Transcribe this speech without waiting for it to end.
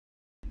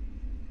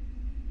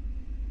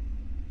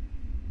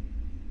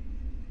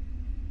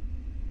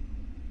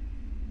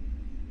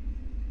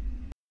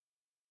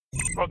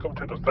Welcome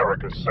to the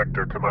Thoricus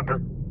sector,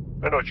 Commander.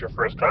 I know it's your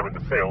first time in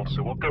the field,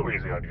 so we'll go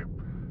easy on you.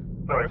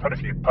 Now, I've had a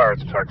few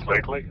pirate attacks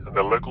lately, and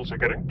the locals are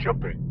getting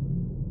jumpy.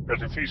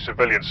 There's a few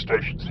civilian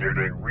stations here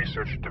doing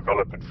research and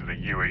development for the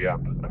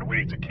UEM, and we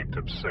need to keep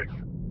them safe.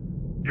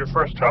 Your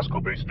first task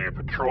will be to do a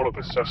patrol of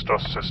the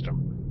Cestos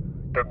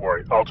system. Don't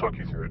worry, I'll talk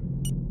you through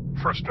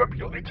it. First up,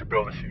 you'll need to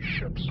build a few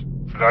ships.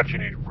 For that, you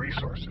need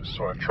resources,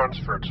 so I've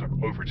transferred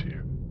some over to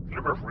you. The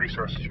number of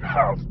resources you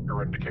have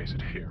are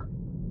indicated here.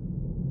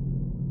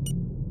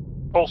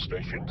 All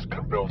stations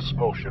can build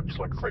small ships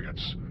like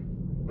frigates.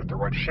 With the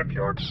right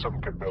shipyards,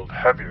 some can build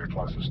heavier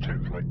classes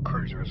too, like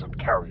cruisers and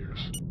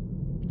carriers.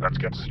 Let's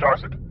get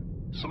started.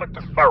 Select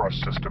the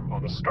Pharos system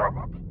on the star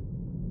map.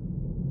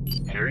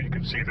 Here you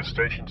can see the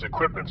station's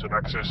equipment and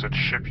access its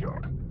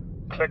shipyard.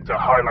 Click the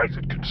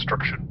highlighted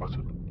construction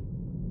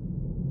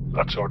button.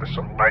 Let's order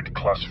some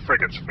Knight-class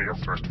frigates for your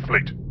first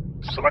fleet.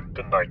 Select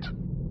the Knight.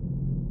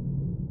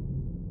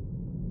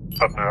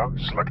 And now,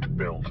 select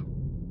Build.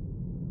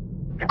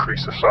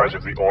 Increase the size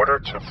of the order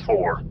to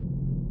 4.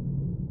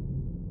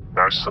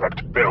 Now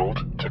select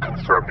Build to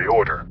confirm the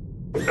order.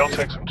 It'll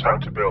take some time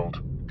to build.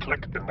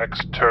 Click the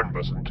next turn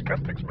button to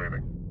get things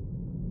moving.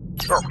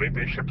 Normally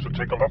these ships would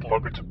take a lot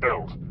longer to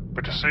build,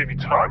 but to save you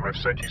time I've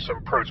sent you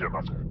some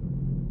protomatter.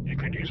 You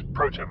can use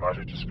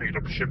protomatter to speed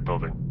up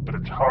shipbuilding, but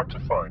it's hard to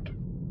find.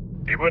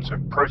 The amount of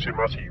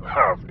protomatter you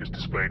have is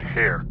displayed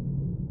here.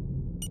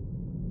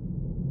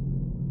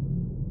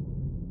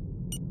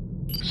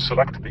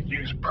 Select the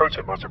Use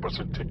Protomatter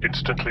button to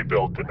instantly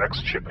build the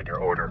next ship in your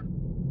order.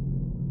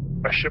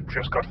 A ship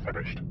just got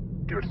finished.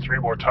 Do it 3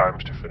 more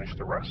times to finish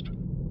the rest.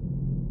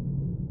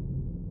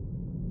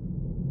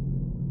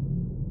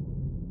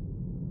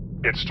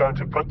 It's time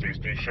to put these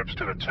new ships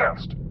to the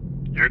test.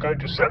 You're going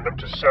to send them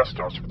to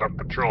Cestos for that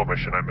patrol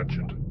mission I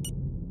mentioned.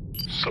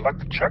 Select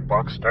the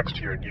checkbox next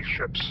to your new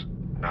ships.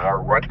 Now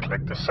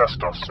right-click the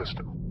Cestos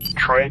system.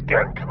 Try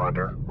again,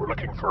 Commander. We're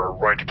looking for a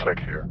right-click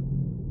here.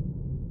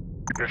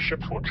 Your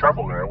ships will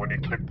travel there when you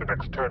click the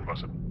next turn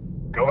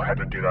button. Go ahead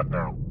and do that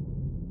now.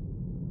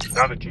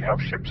 Now that you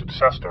have ships at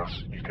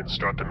Cestos, you can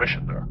start the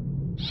mission there.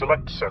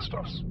 Select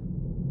Cestos.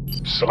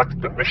 Select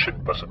the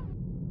Mission button.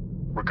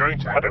 We're going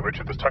to head over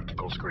to the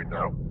tactical screen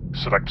now.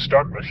 Select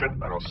Start Mission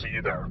and I'll see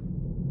you there.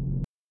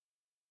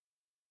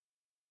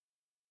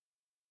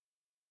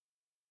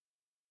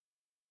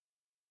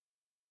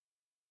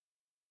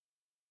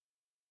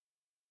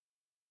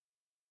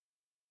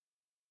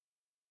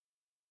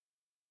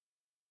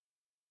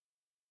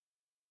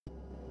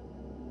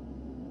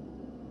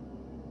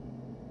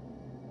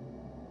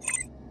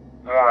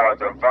 Ah,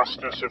 the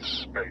vastness of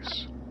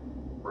space.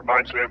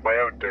 Reminds me of my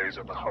own days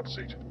on the hot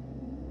seat.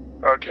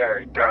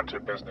 Okay, down to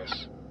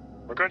business.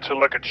 We're going to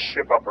look at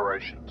ship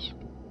operations.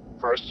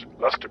 First,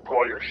 let's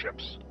deploy your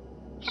ships.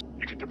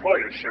 You can deploy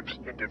your ships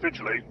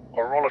individually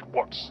or all at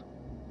once.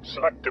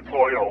 Select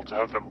Deploy All to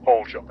have them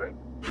all jump in.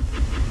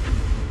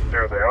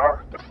 There they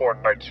are, the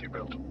 4 Knights you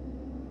built.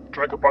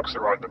 Drag a box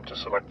around them to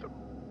select them.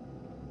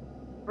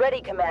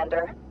 Ready,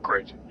 Commander.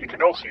 Great. You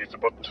can also use the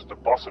buttons at the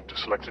bottom to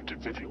select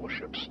individual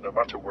ships, no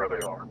matter where they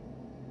are.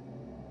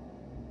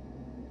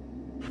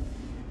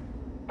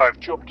 I've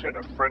jumped in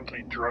a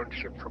friendly drone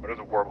ship from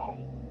another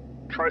wormhole.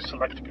 Try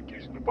selecting it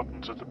using the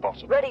buttons at the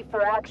bottom. Ready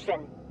for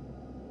action.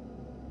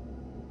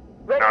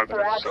 Ready Now for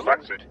that it's action.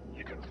 selected,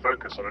 you can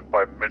focus on it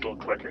by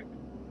middle-clicking.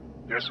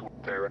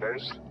 There it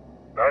is.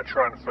 Now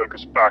try and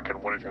focus back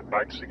on one of your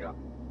Knights again.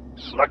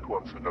 Select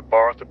one from the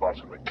bar at the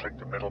bottom and click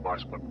the middle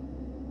mouse button.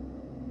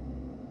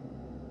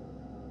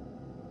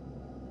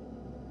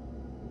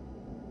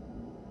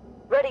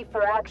 Ready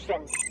for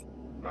action.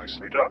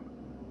 Nicely done.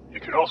 You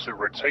can also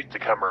rotate the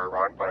camera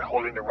around by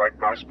holding the right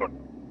mouse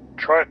button.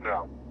 Try it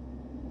now.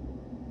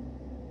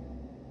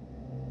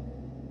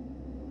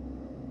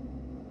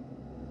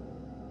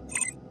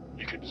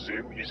 You can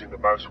zoom using the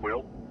mouse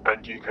wheel,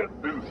 and you can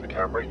move the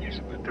camera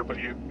using the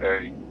W,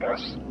 A,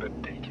 S,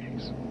 and D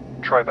keys.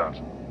 Try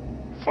that.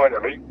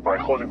 Finally, by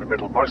holding the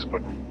middle mouse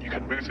button, you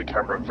can move the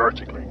camera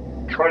vertically.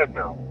 Try it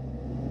now.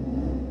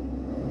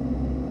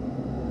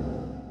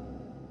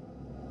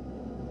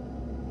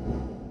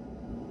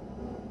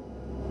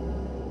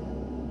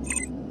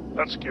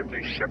 Let's give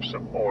these ships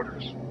some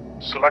orders.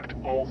 Select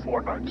all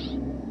 4 Knights.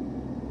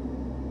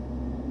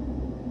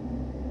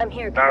 I'm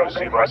here, Now Commander.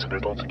 zoom out a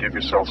little to give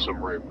yourself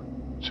some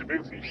room. To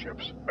move these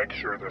ships, make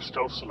sure they're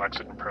still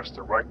selected and press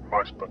the right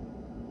mouse button.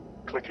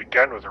 Click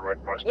again with the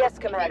right mouse Yes,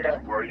 button Commander. to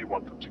choose where you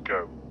want them to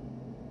go.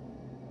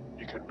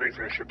 You can move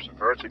your ships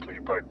vertically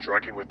by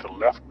dragging with the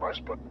left mouse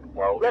button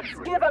while Let's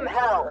issuing give the 'em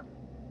hell.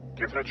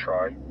 Give it a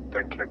try,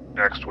 then click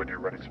Next when you're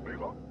ready to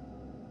move on.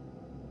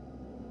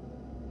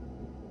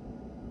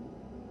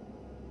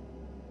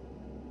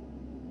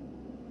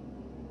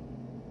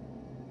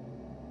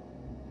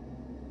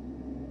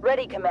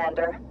 Ready,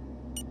 Commander.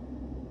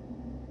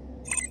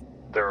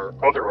 There are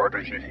other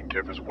orders you can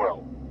give as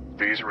well.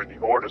 These are in the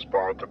orders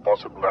bar at the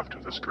bottom left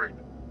of the screen.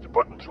 The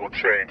buttons will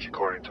change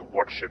according to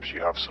what ships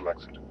you have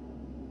selected.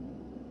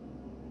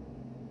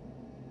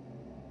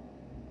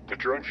 The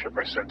drone ship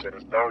I sent in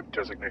is now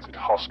designated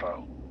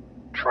hostile.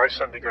 Try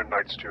sending your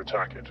knights to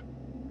attack it.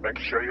 Make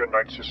sure your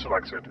knights are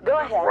selected, Go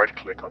and ahead.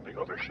 right-click on the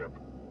other ship.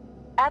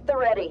 At the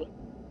ready.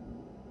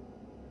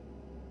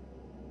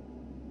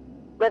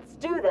 Let's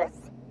do this.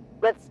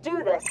 Let's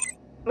do this.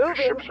 The Moving.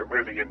 ships are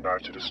moving in now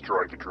to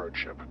destroy the drone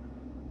ship.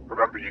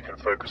 Remember, you can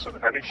focus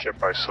on any ship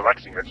by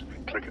selecting it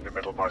and clicking the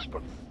middle mouse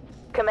button.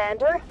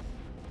 Commander?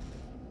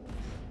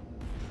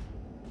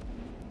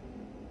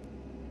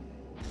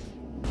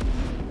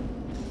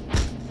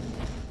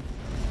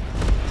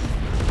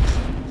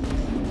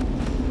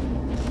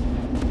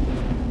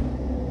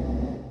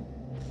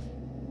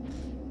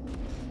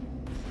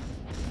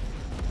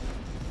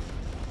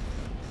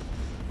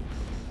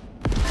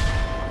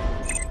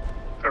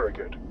 Very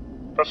good.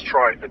 Let's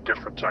try a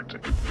different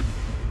tactic.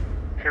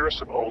 Here are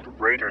some old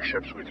raider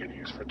ships we can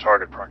use for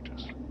target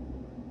practice.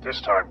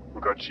 This time,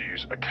 we're going to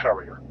use a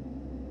carrier.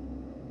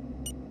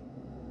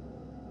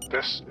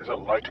 This is a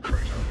light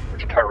cruiser,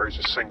 which carries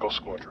a single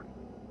squadron.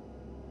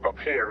 Up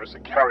here is the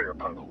carrier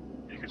panel.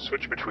 You can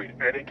switch between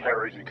any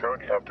carriers you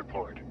currently have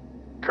deployed.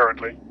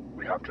 Currently,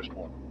 we have just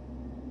one.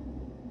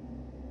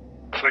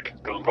 Click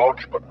the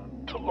launch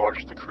button to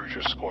launch the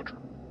cruiser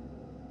squadron.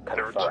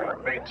 There are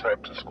two main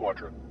types of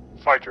squadron: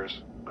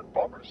 fighters and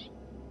bombers.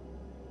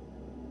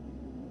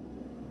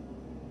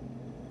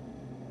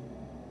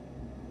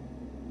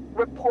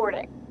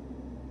 Reporting.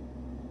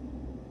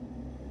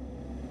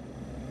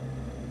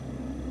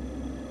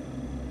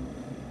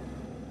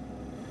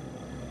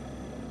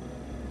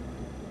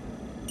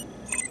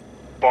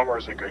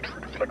 Bombers are good for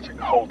deflecting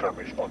hull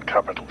damage on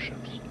capital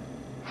ships.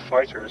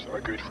 Fighters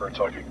are good for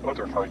attacking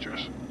other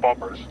fighters,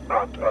 bombers,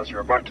 and, as you're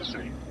about to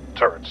see,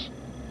 turrets.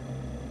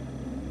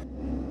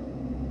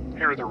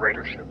 Here are the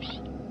raider ships.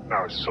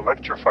 Now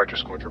select your fighter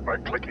squadron by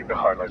clicking the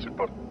highlighted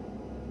button.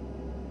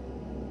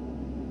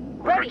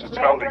 We're Ready, going to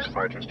tell Commander. these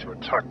fighters to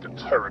attack the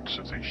turrets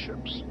of these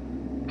ships.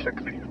 Click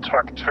the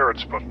Attack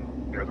Turrets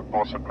button near the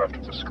bottom left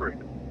of the screen.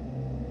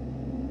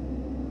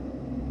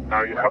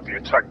 Now you have the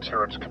Attack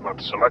Turrets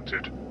command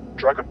selected.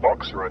 Drag a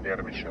box around the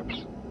enemy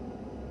ships.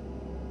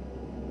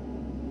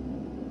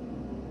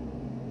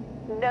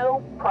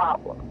 No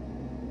problem.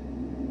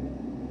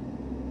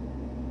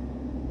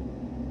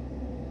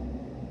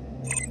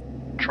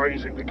 Try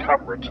using the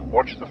camera to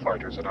watch the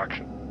fighters in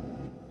action.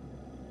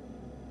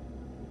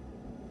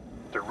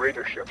 The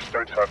raider ships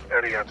don't have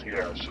any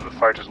anti-air, so the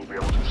fighters will be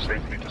able to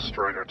safely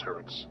destroy their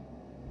turrets.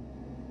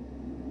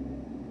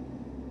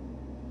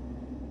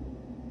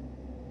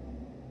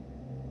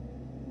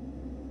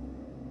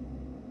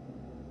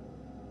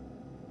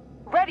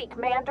 Ready,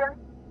 Commander.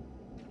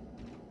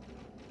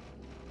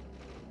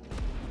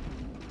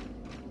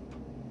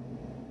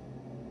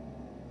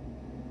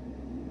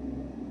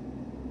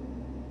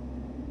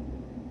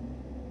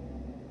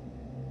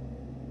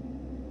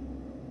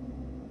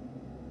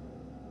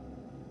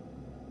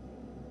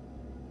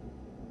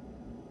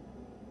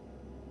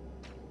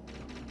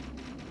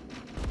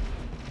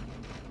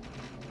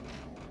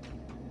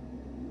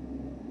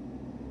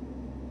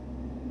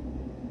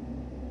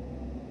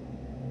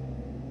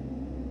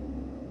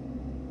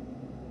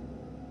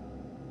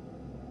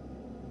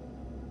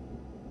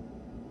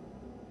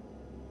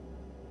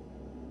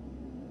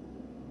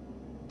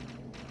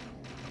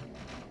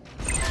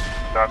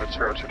 Now the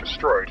turrets are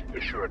destroyed,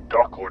 issue a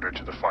dock order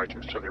to the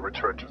fighters so they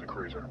return to the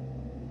cruiser.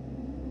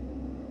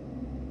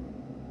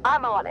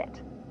 I'm on it.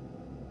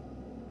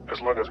 As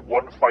long as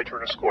one fighter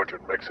in a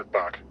squadron makes it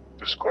back,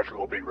 the squadron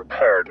will be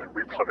repaired and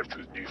replenished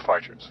with new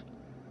fighters.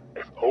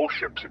 If all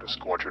ships in a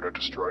squadron are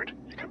destroyed,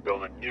 you can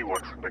build a new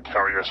one from the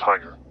carrier's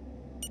hangar.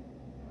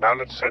 Now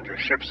let's send your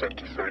ships in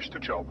to finish the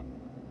job.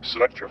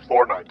 Select your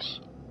 4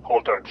 knights.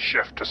 Hold down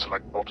Shift to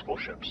select multiple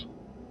ships.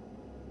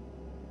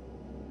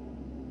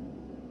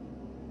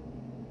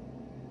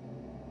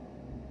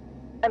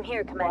 I'm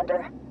here,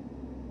 Commander.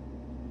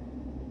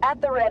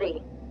 At the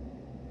ready.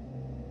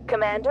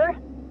 Commander?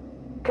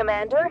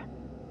 Commander?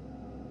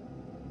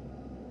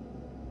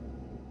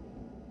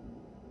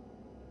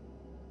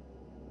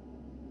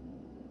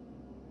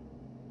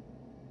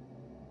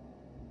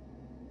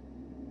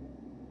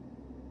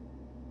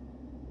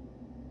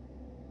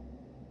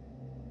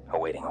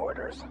 Awaiting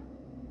orders.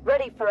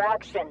 Ready for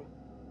action.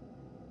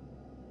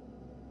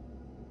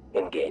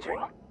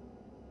 Engaging.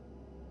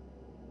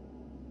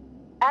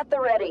 At the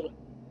ready.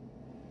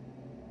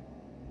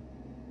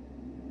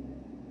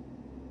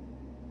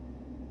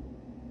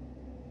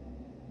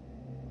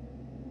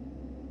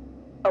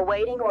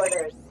 Awaiting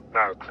orders.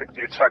 Now click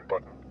the attack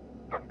button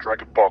and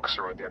drag a box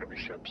around the enemy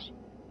ships.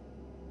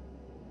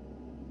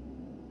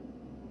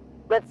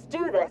 Let's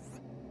do this.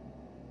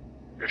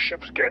 Your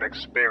ships gain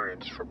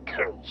experience from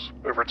kills.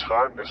 Over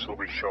time, this will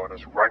be shown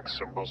as rank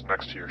symbols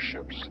next to your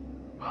ships.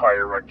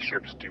 Higher ranked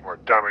ships do more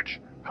damage,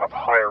 have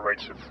higher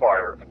rates of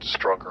fire, and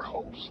stronger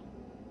hulls.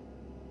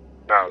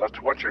 Now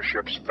let's watch your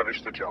ships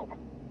finish the job.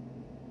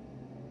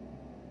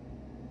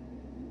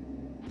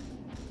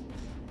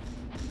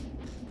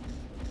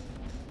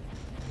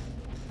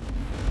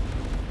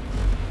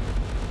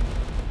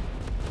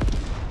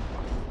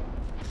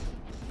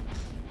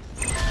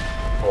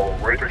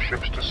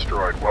 ships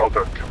destroyed. Well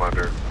done,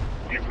 Commander.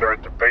 You've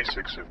learned the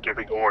basics of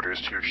giving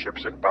orders to your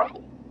ships in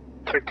battle.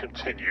 Click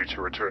Continue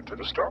to return to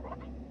the star map.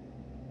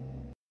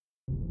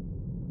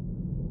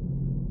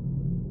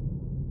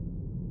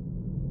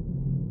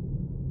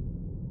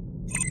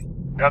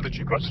 Now that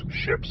you've got some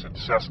ships in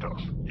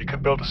Sestos, you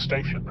can build a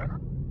station there.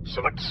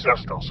 Select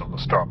Sestos on the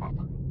star map.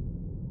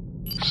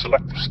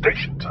 Select the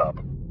Station tab.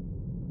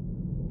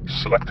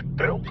 Select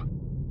Build.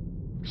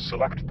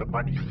 Select the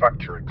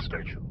Manufacturing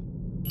Station.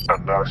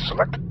 And now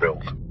select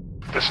Build.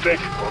 The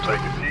station will take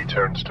a few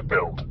turns to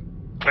build.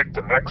 Click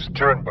the next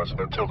turn button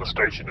until the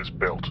station is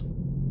built.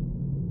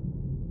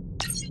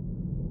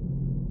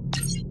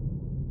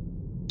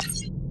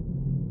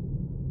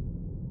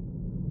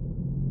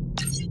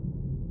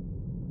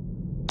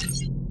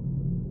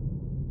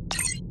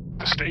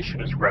 The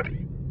station is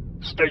ready.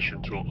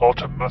 Stations will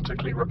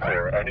automatically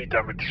repair any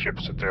damaged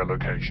ships at their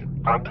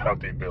location and have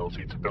the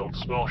ability to build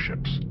small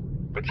ships,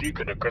 but you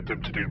can equip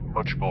them to do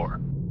much more.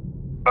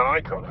 An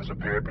icon has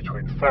appeared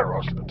between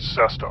Theros and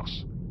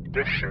Sestos.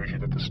 This shows you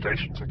that the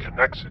stations are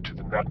connected to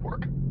the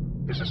network.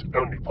 This is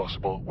only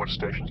possible when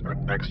stations are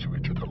next to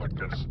each other like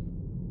this.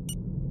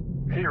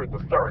 Here in the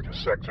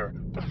Thericus sector,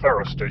 the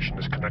Theros station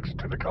is connected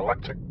to the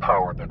Galactic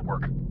Power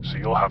Network, so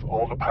you'll have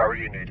all the power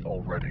you need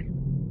already.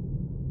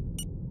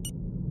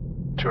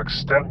 To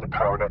extend the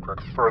power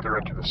network further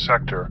into the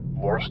sector,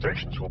 more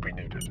stations will be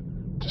needed.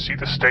 To see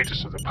the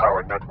status of the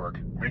power network,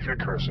 move your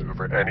cursor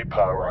over any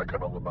power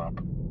icon on the map.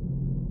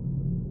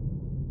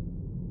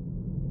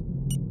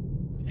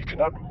 You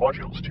can add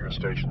modules to your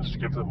stations to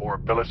give them more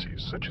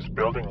abilities, such as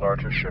building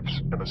larger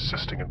ships and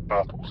assisting in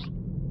battles.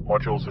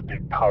 Modules that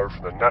need power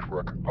from the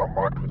network are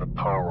marked with a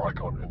power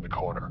icon in the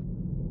corner.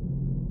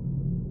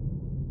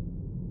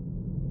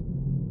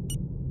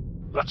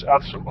 Let's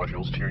add some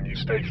modules to your new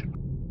station.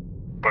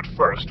 But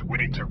first, we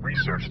need to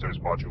research those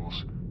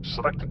modules.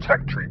 Select the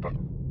Tech Tree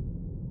button.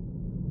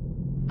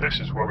 This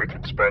is where we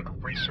can spend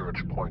research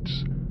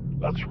points.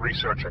 Let's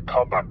research a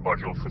combat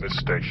module for this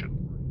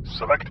station.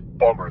 Select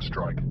Bomber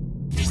Strike.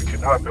 We can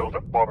now build a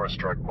Bomber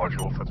Strike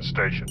module for the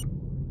station.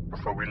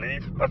 Before we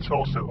leave, let's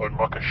also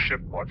unlock a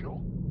ship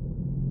module.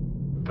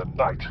 The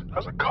Knight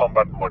has a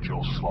combat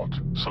module slot,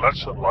 so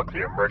let's unlock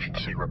the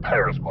Emergency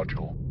Repairs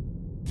module.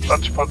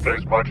 Let's put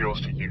those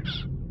modules to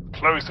use.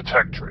 Close the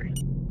Tech Tree.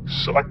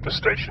 Select the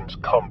station's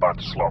combat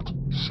slot.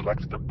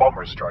 Select the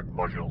Bomber Strike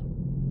module.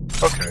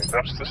 Okay,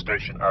 that's the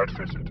station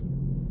outfitted.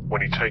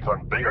 When you take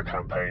on bigger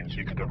campaigns,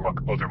 you can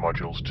unlock other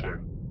modules too.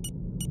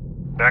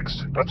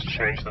 Next, let's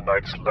change the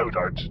Knight's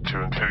loadout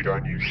to include our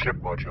new ship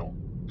module.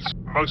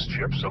 Most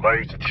ships allow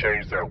you to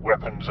change their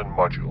weapons and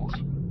modules.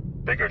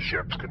 Bigger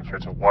ships can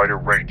fit a wider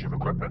range of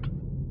equipment.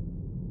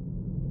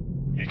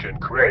 You can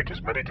create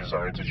as many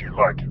designs as you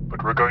like,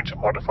 but we're going to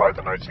modify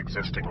the Knight's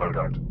existing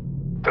loadout.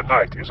 The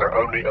Knight is our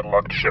only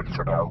unlocked ship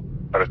for now,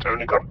 and it's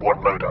only got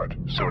one loadout,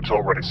 so it's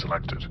already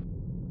selected.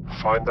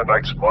 Find the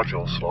Knight's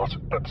module slot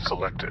and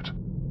select it.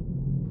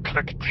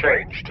 Click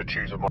Change to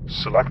choose a module.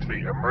 Select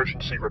the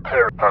Emergency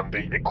Repair and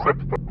the Equip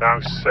button. Now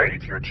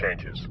save your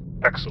changes.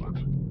 Excellent.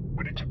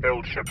 We need to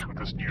build ships with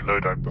this new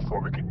loadout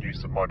before we can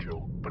use the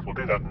module, but we'll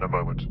do that in a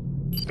moment.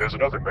 There's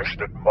another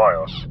mission at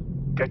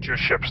Myos. Get your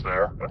ships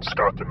there and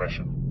start the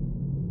mission.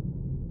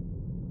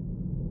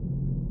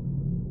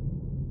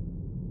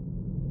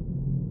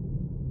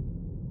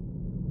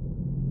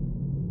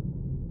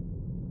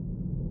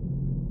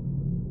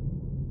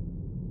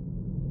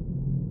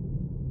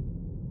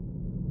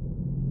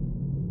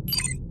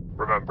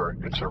 Remember,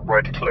 it's a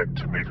right click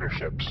to move your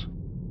ships.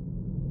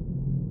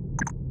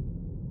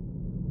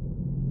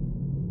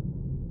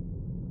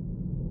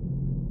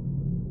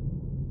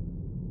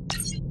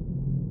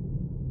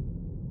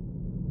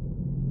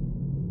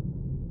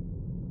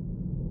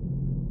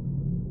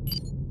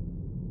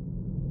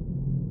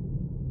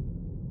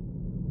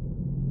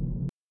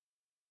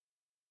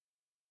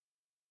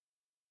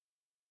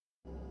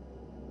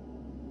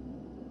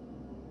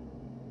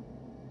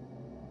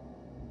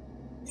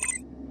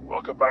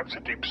 Welcome back to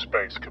Deep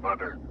Space,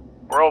 Commander.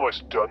 We're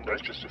almost done,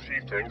 there's just a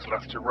few things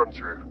left to run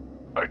through.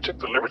 I took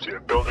the liberty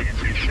of building a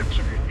few ships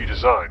of your new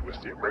design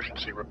with the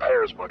Emergency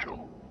Repairs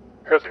module.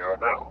 Here they are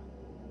now.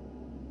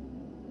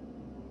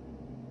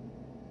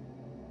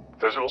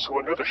 There's also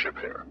another ship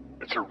here.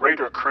 It's a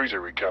Raider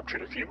cruiser we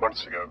captured a few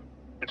months ago.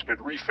 It's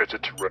been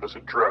refitted to run as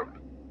a drone.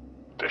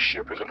 This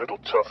ship is a little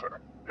tougher.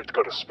 It's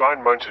got a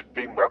spine-mounted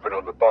beam weapon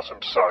on the bottom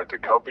side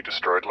that can't be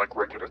destroyed like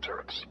regular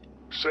turrets.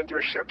 Send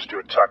your ships to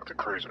attack the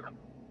cruiser.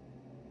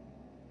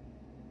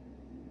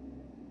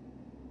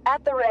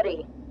 At the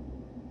ready.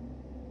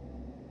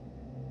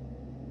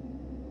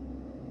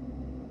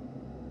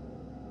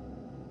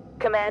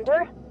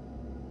 Commander?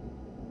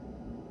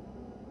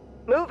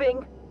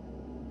 Moving.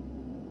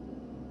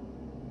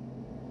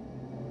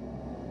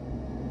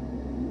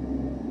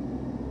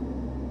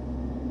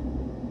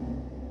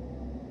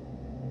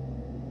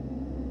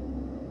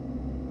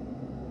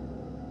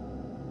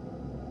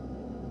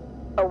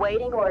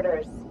 Awaiting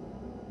orders.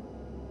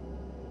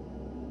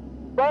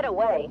 Right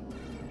away.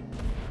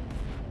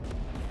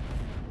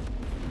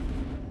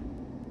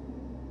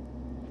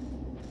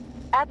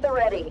 At the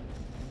ready.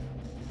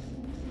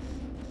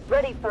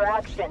 Ready for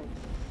action.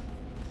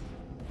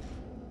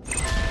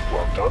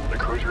 Well done, the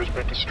cruiser has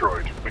been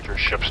destroyed, but your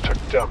ships took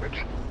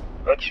damage.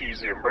 Let's use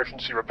the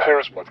emergency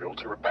repairs module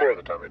to repair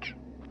the damage.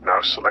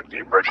 Now select the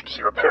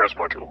emergency repairs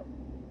module.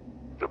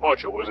 The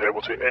module was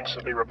able to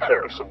instantly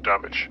repair some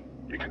damage.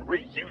 You can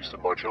reuse the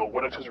module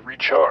when it is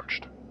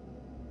recharged.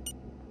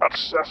 At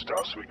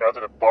Sestos, we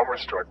added a bomber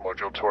strike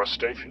module to our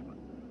station.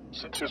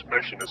 Since this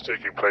mission is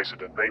taking place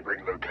at a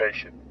neighboring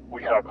location,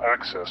 we have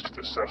access to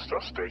the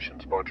Sestos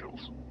station's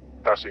modules.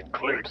 That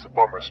includes the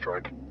bomber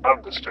strike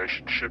and the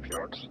station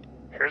shipyards.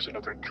 Here's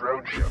another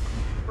drone ship.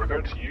 We're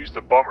going to use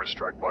the bomber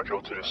strike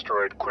module to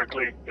destroy it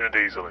quickly and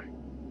easily.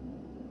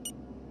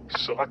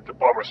 Select the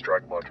bomber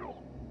strike module.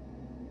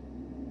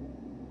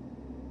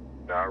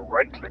 Now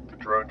right-click the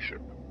drone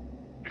ship.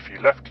 If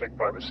you left-click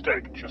by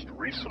mistake, just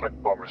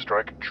reselect bomber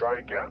strike and try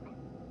again.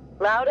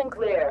 Loud and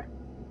clear.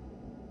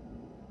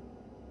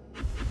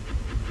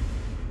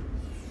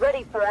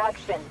 Ready for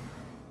action.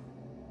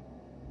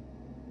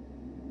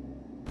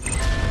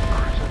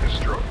 Cruiser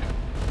destroyed.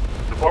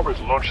 The bombers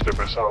launched their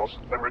missiles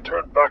and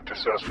returned back to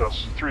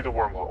Sestos through the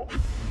wormhole.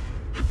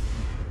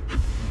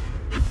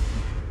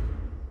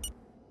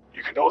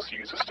 You can also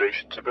use the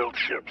station to build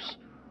ships.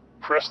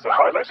 Press the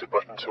highlighted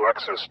button to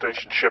access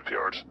station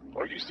shipyards,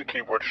 or use the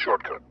keyboard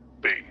shortcut,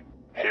 B.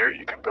 Here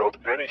you can build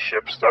any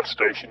ships that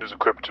station is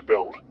equipped to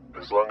build,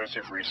 as long as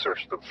you've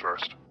researched them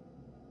first.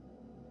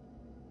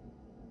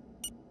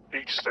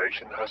 Each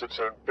station has its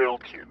own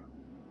build queue.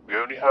 We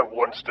only have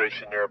one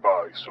station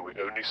nearby, so we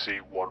only see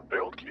one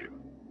build queue.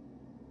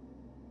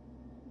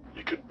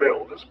 You can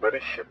build as many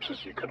ships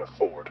as you can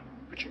afford,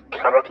 but you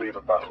cannot leave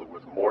a battle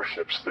with more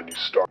ships than you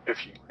start.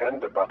 If you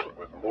end a battle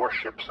with more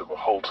ships of a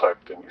hull type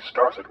than you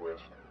started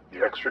with,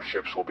 the extra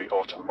ships will be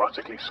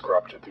automatically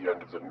scrapped at the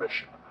end of the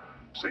mission.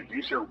 So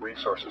use your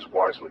resources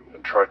wisely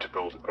and try to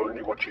build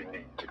only what you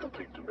need to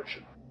complete the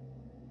mission.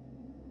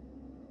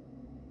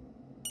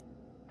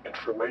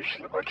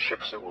 Information about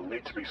ships that will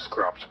need to be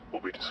scrapped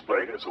will be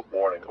displayed as a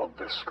warning on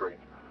this screen,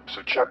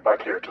 so check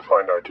back here to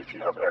find out if you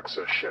have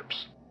excess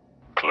ships.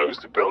 Close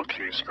the build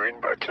queue screen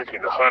by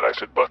clicking the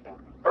highlighted button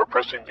or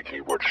pressing the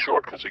keyboard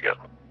shortcut again,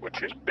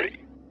 which is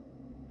B.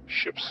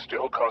 Ships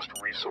still cost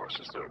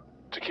resources though.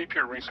 To keep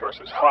your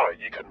resources high,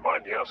 you can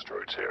mine the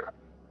asteroids here.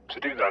 To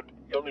do that,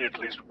 you'll need at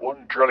least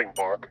one drilling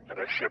bark and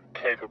a ship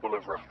capable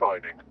of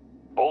refining.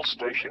 All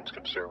stations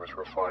can serve as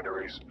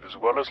refineries, as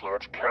well as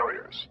large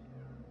carriers.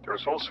 There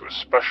is also a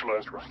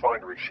specialized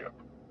refinery ship.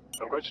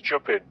 I'm going to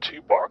jump in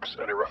 2 barks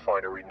and a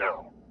refinery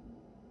now.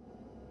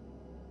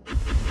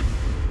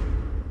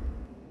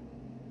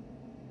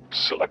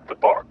 Select the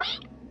barks.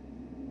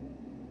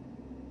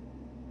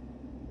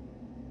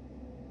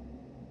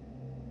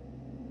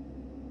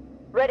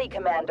 Ready,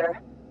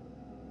 Commander.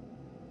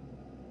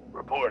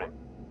 Reporting.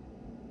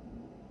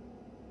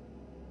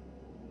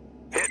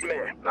 Hit me.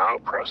 Now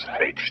press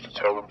H to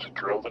tell them to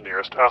drill the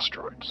nearest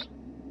asteroids.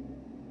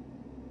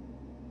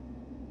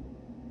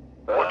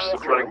 Once the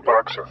drilling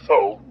barks are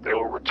full, they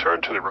will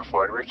return to the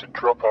refinery to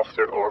drop off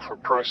their ore for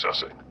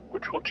processing,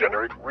 which will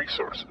generate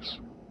resources.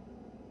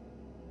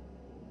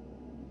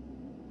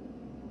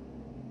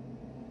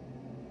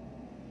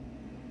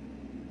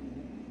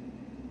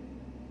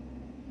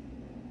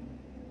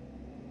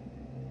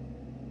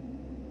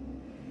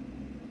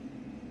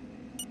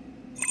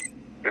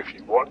 If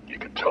you want, you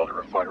can tell the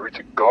refinery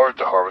to guard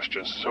the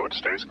harvesters so it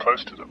stays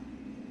close to them.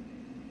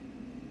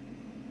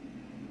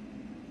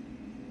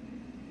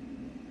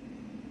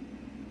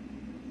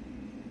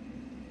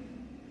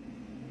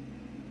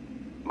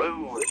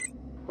 Move.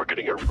 We're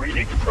getting a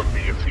reading from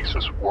the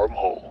Ephesus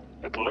wormhole.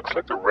 It looks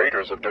like the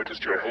raiders have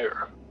noticed you're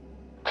here.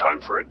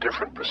 Time for a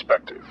different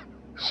perspective.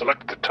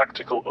 Select the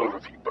Tactical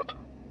Overview button.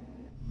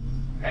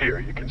 Here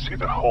you can see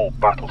the whole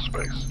battle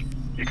space.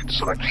 You can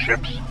select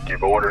ships,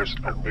 give orders,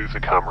 and move the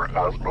camera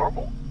as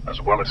normal, as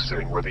well as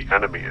seeing where the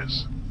enemy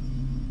is.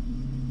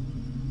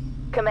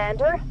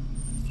 Commander?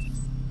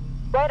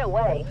 Right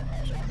away.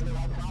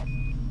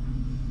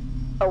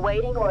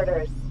 Awaiting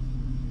orders.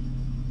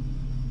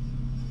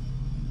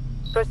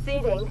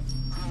 Proceeding.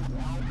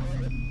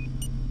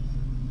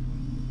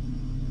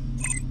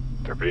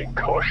 They're being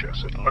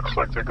cautious. It looks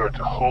like they're going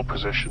to hold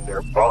position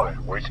nearby,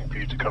 waiting for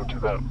you to come to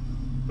them.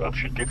 That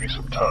should give you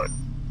some time.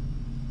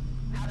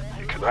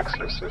 You can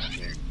access this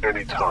view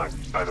anytime,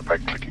 either by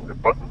clicking the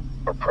button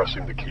or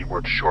pressing the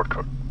keyboard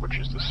shortcut, which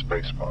is the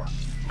spacebar.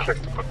 Click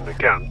the button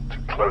again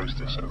to close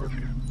this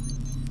overview.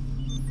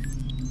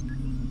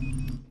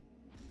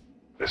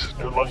 This is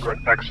no longer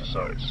an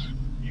exercise.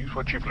 Use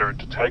what you've learned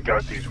to take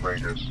out these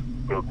raiders,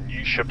 build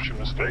new ships from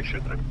the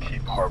station, and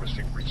keep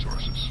harvesting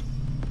resources.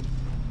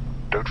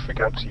 Don't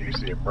forget to use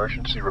the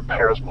emergency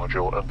repairs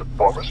module and the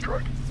bomber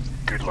strike.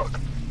 Good luck.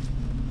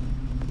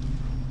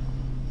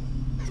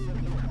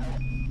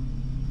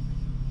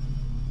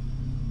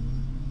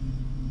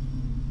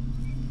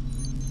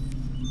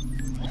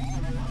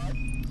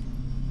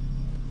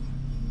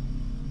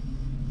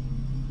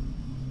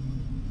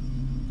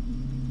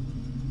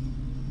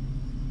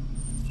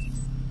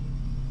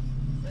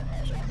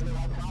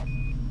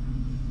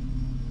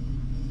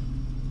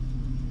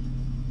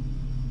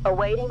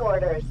 Awaiting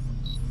orders.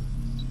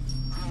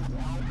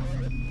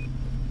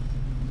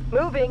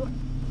 Moving.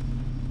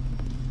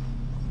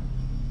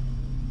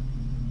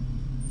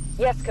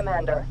 Yes,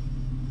 Commander.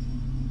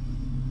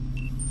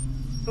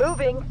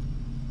 Moving.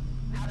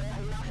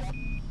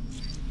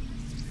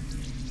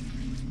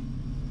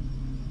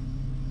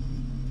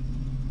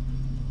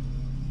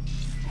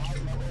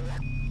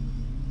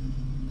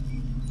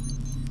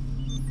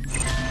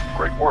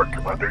 Great work,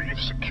 Commander. You've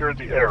secured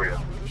the area.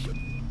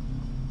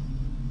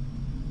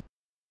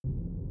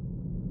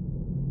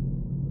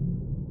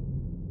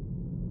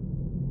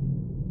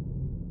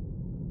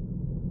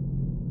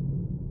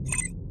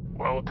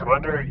 Well,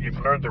 Commander, you've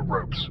learned the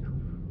ropes.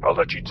 I'll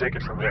let you take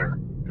it from here.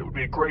 It would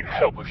be a great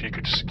help if you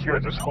could secure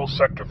this whole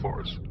sector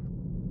for us.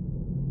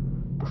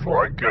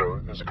 Before I go,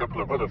 there's a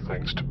couple of other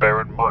things to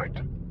bear in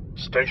mind.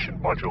 Station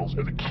modules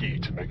are the key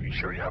to making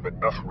sure you have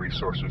enough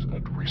resources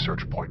and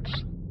research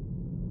points.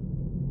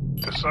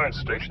 The science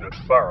station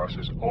at Pharos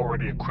is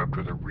already equipped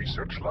with a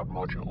research lab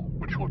module,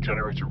 which will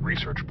generate a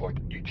research point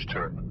each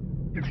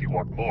turn. If you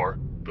want more,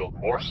 build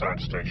more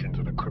science stations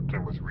and equip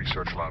them with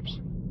research labs.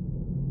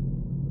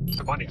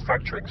 The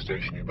manufacturing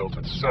station you built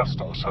at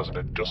Sestos has an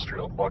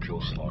industrial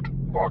module slot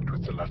marked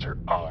with the letter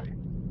I.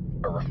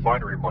 A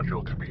refinery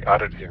module can be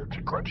added here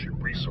to grant you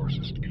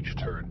resources each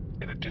turn,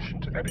 in addition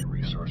to any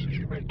resources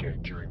you may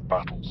gain during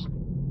battles.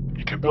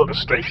 You can build a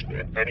station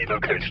in any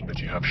location that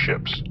you have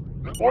ships.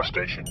 With more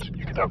stations,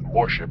 you can have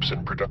more ships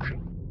in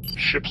production.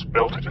 Ships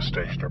built at a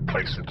station are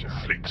placed into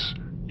fleets.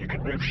 You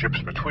can move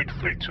ships between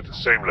fleets at the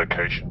same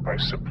location by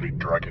simply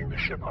dragging the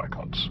ship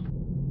icons.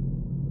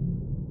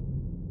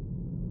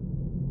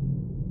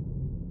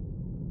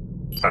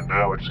 And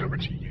now it's over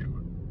to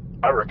you.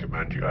 I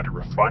recommend you add a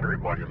refinery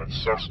module at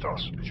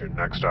Sestos as your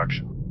next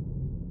action.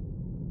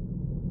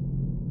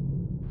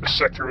 The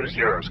sector is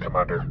yours,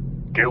 Commander.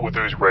 Deal with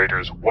those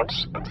raiders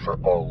once and for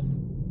all.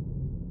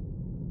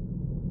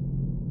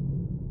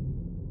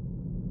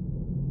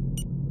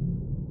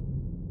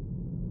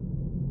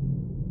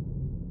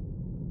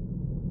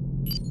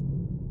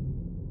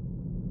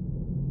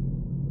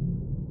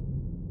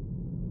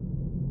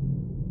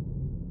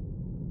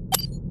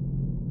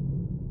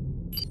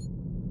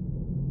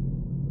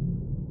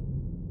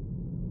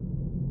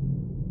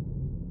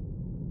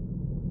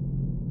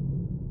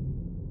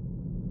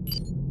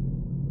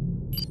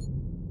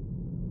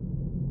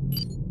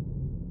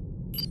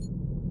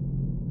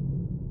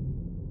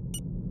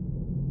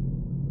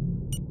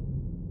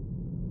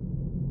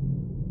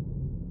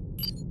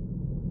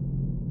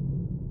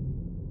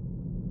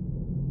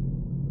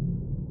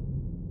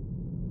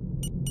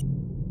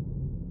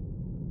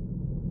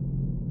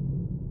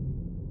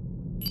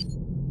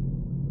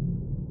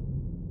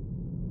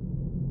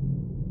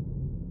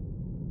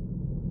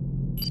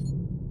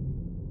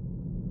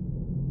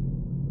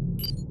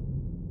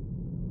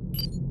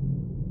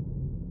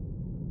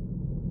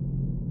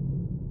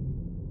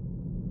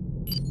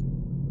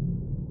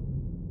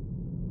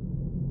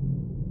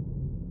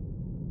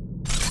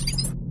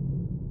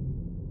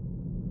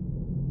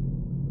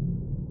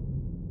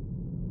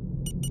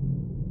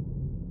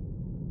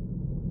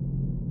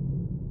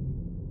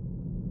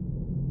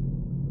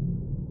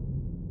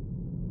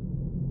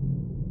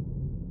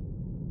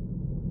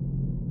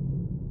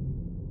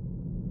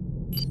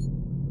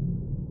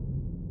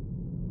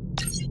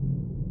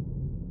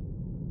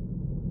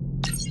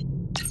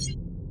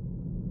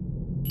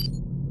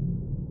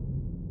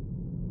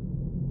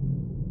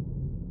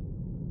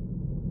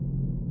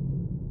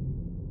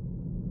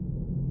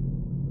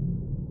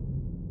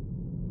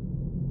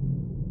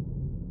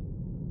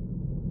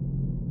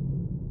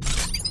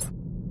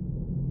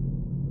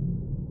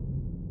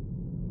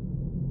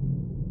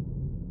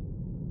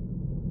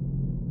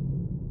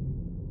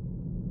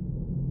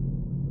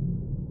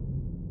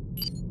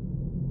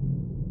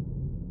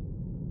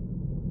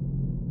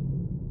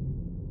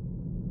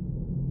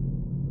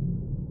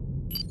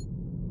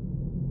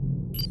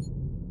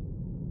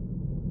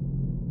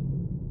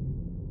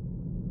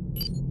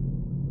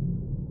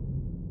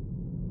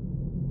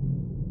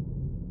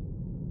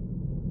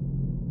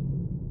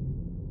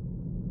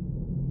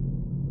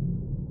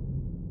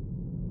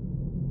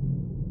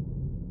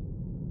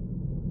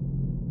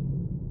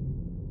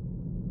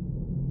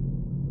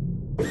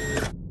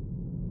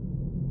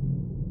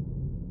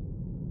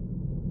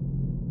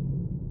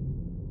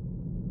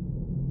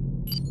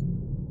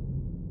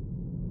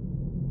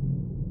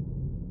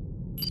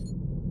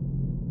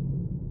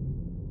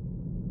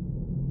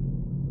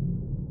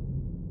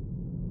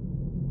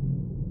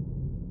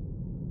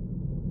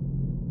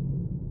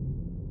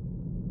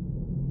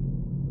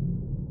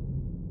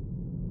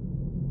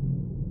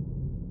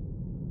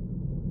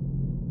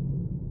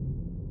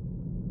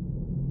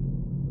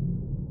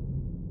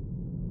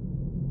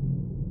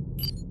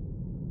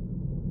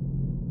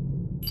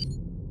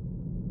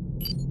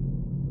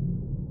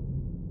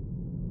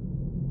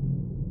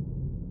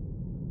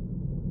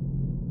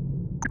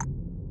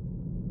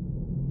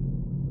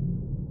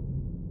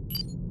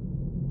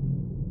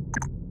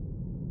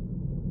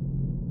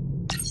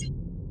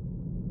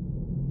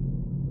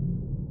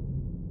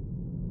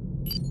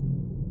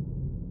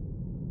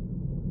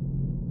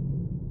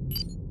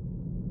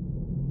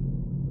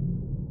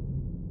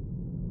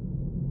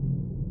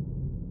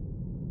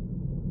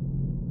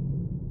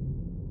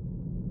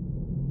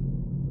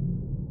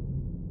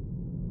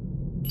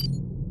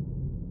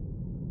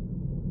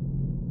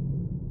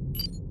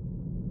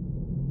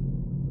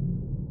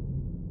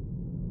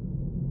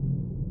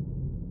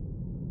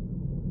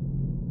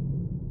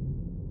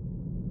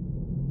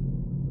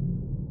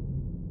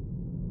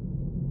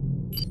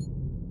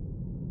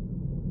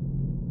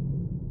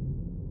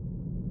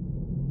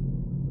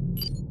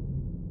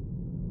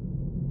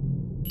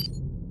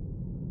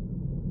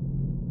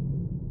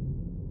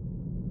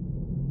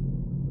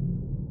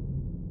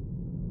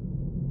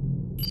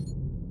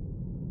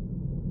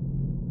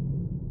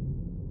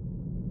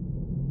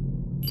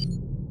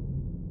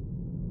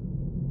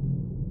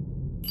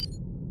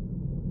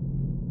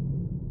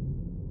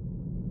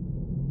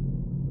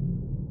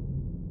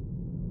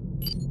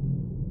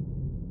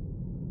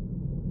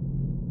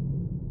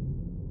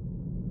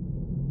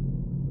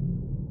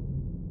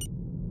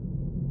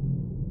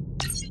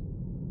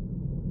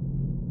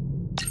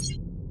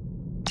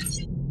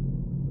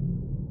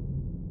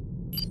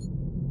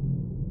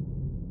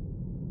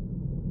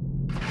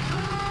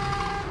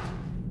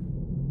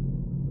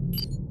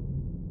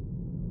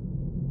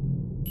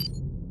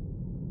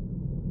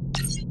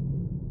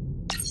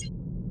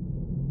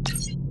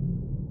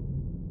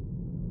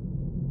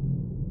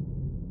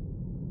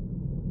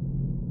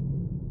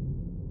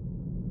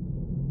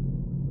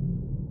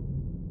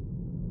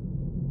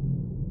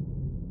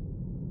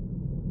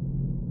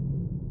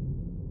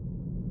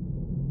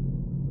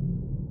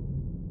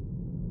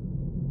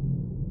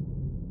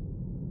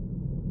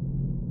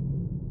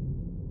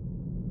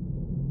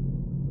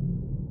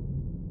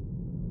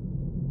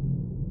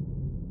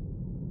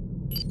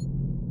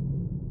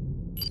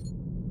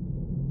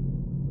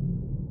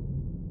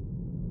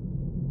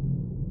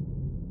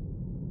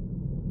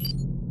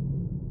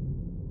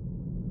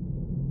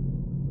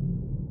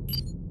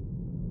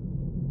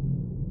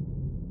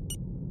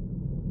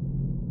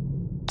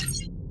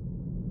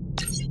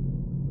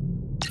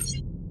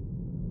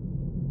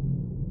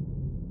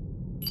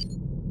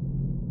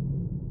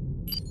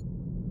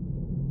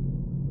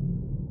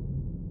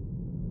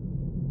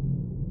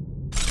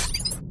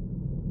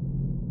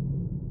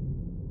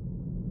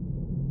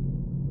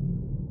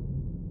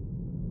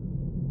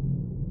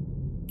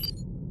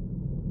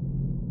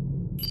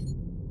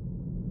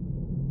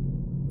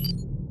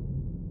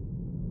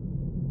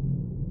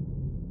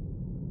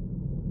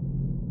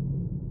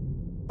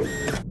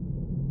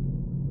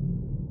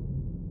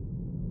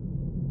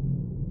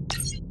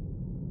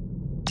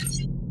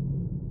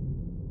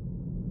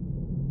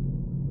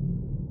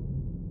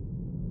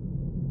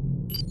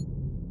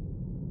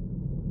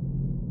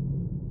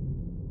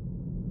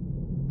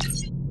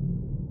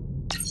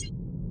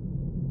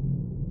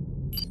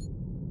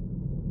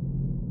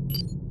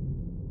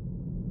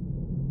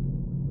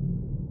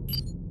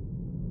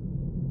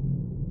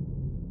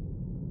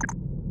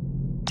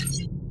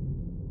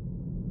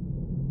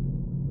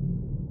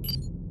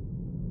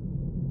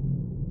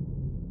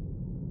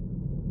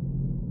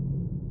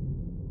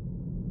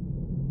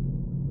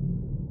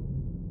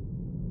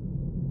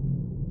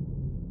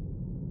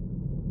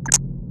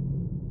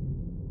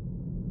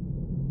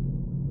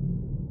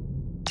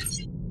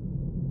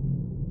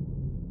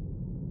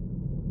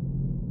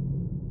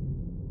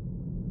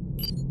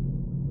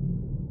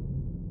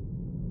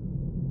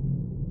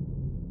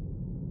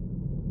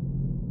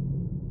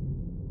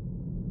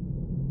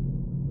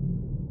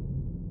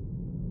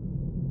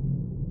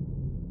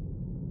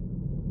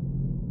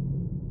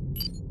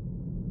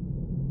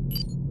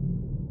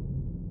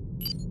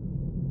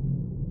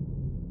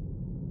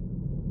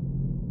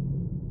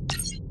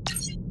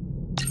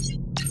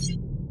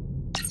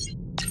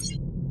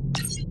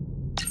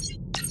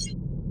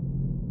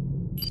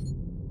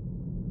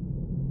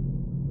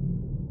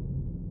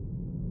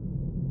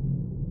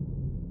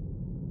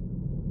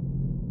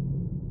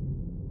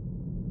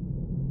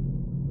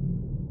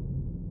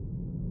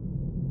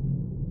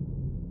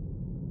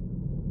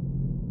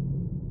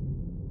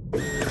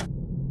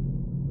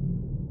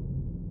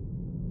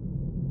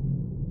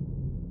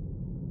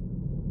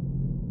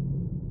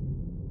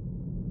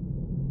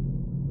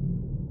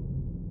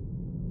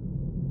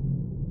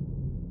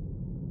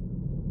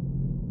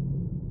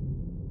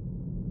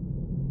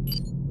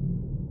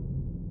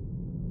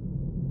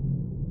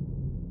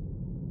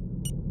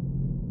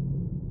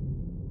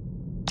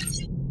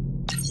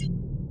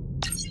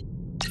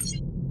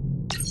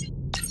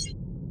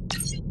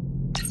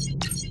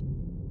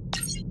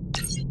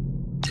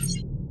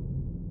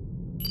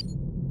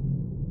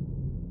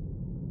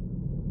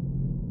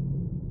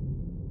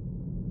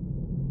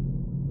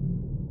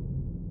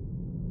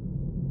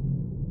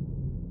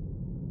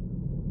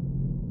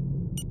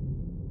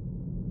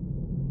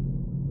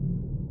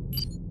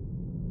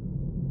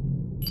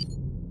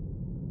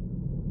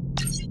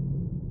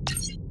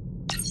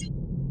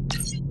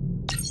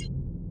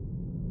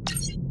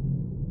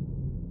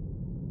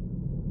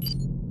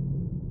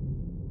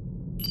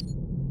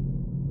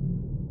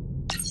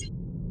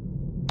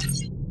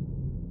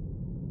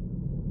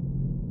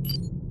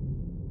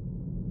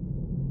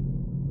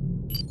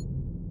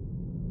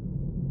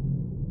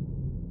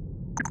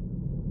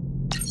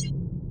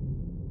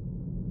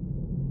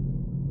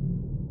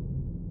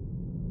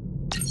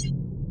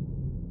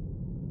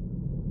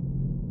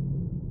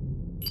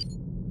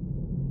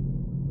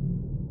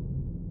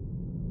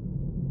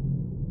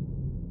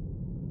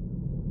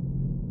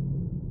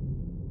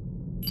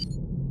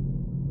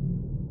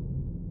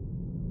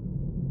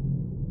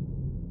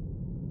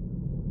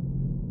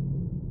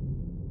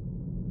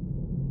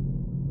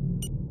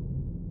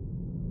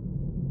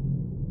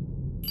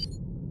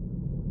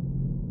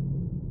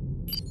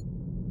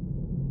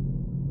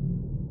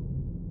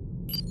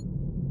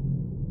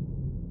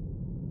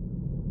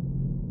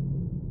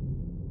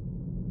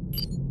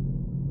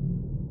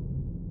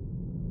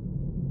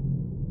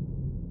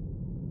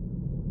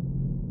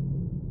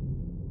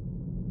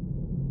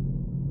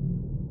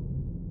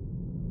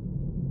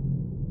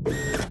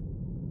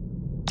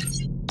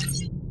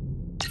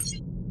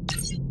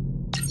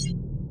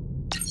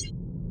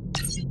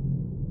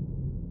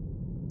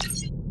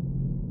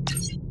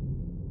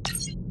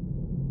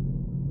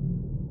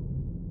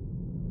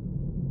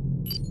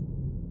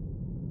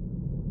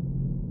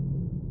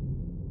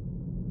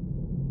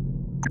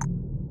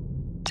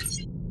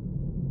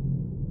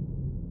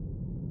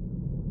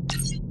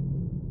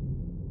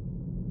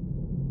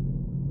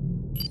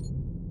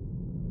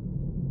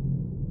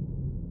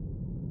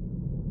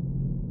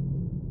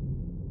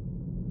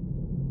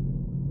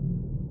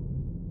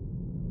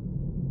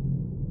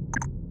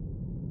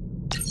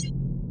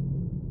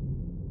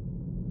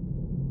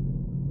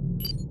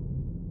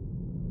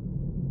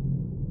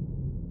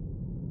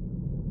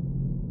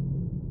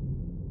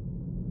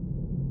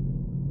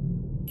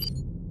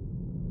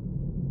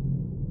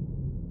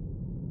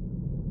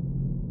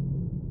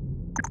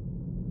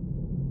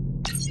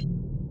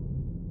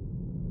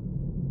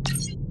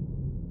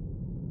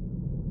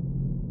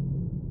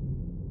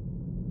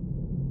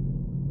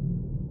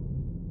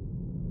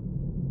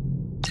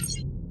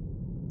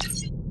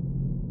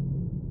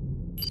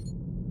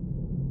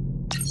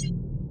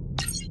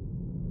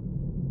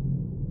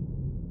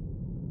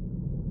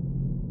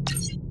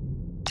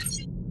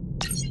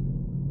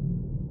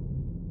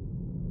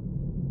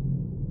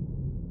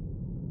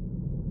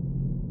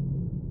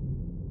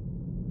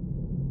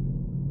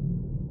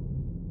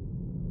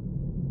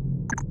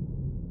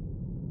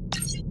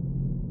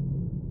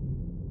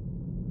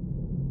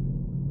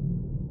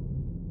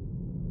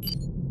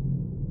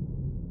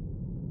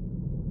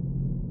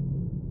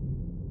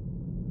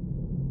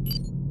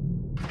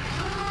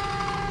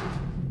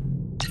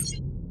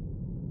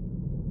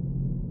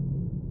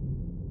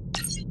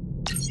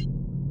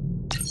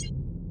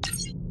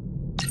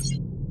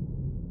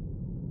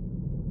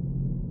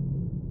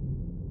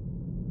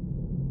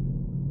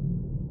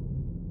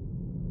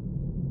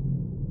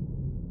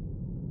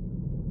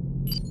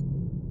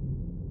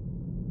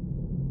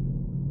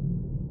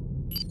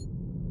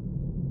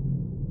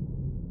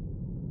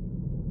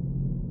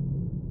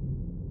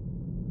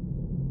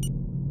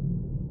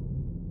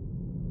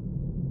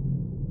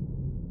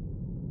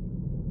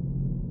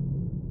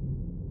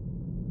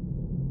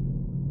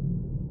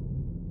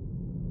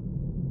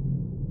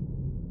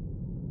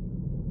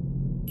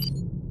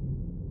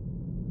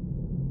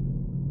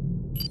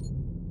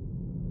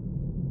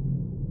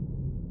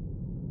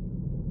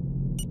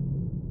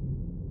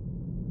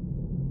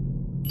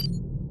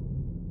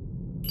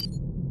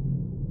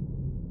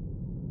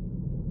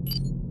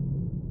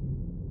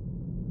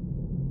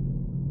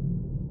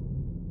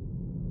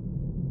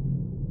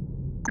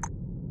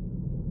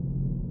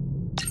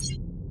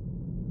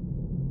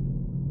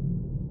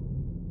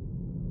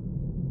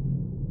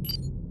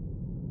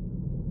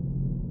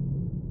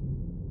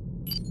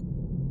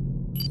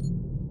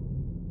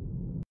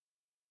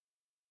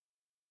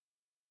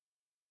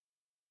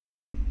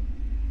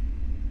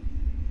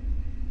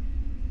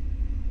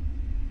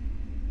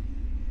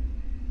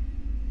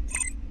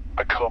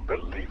 I can't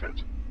believe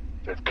it.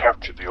 They've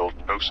captured the old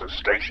Nosa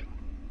station.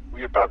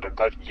 We abandoned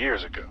that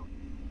years ago.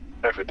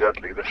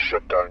 Evidently, the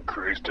shutdown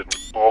crews did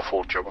an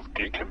awful job of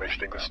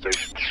decommissioning the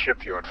station's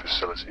shipyard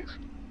facilities.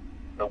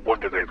 No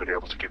wonder they've been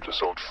able to keep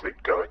this old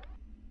fleet going.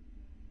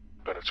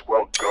 And it's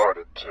well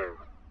guarded, too.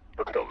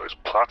 Look at all those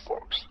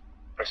platforms.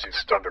 I see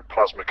standard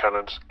plasma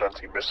cannons,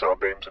 anti-missile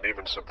beams, and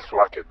even some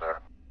flak in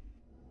there.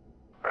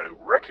 I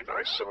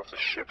recognize some of the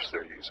ships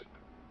they're using.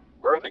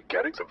 Where are they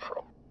getting them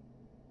from?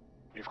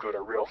 You've got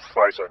a real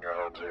fight on your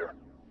hands here.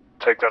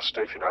 Take that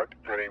station out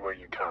any way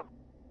you can.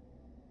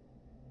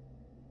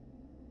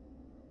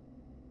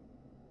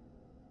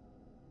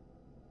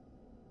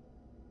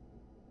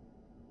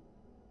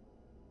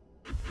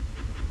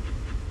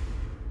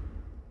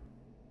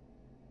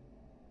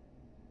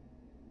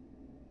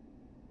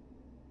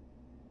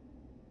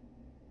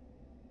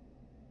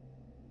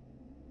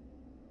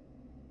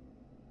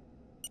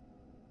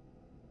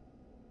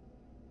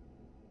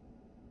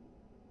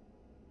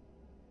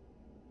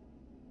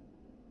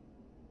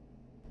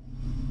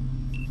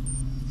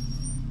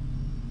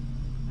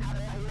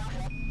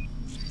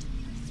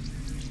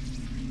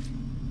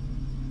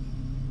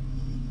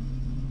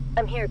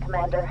 I'm here,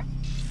 Commander.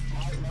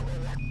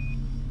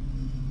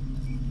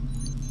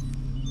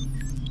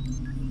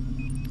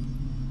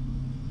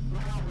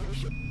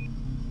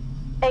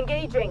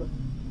 Engaging.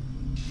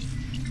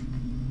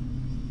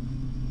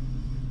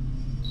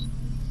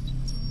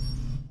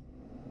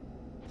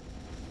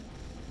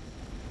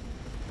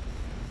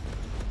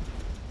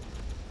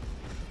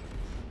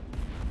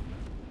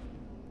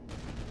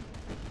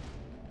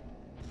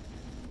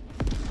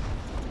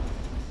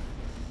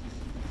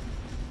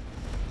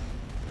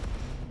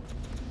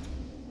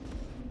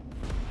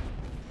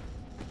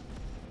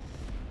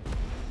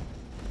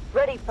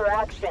 Ready for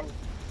action.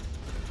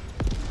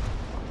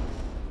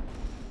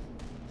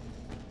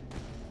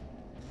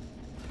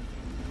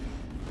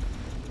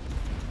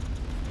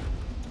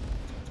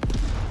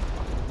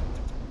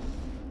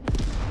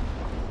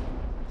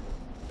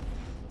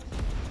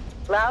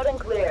 Loud and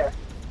clear.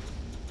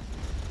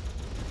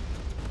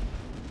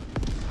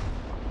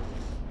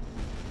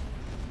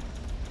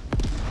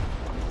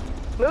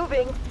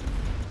 Moving.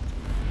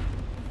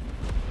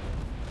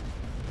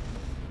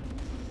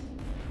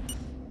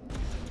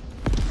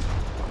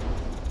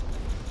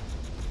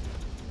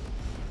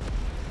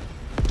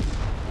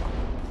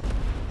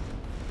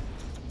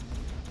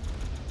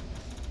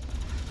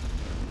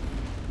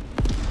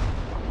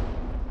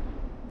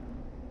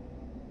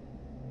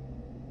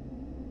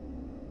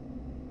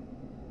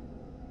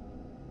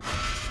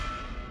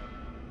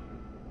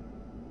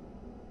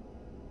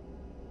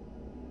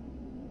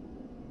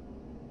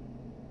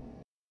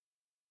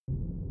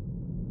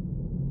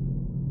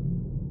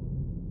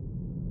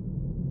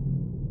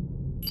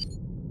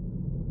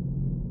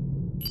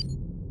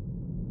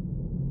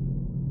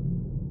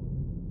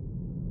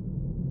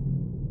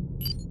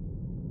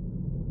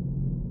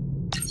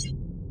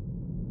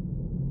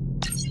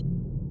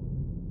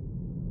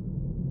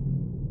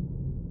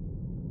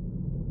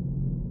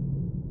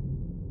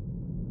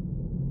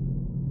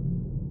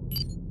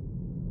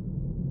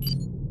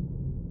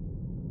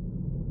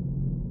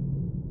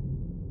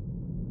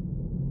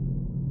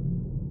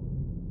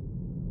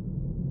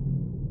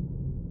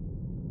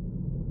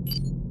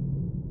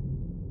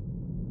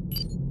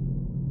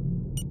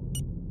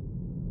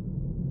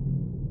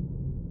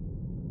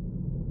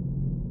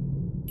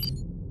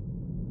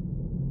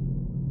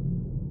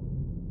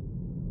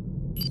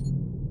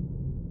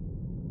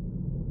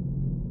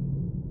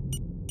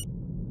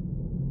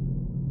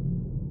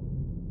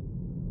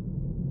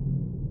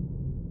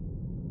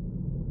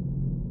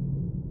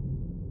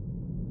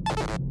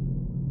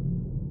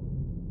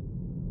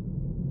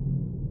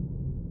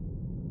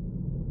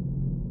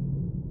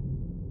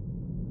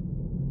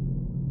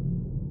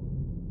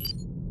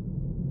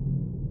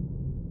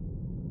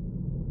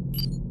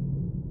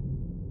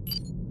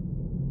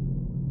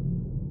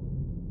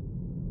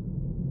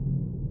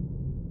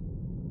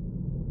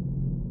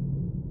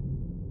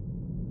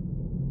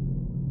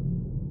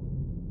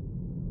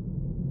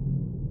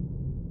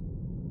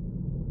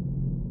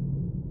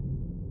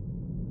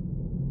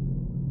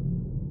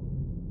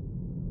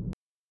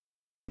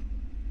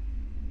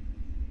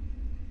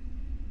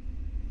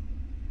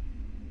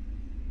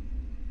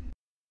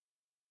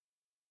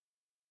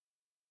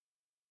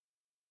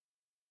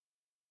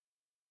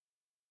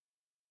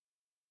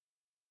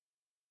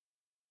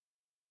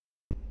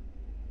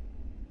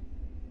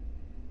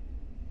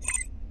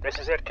 This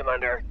is it,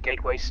 Commander.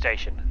 Gateway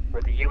Station,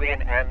 where the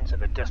UN ends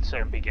and the Dust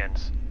Zone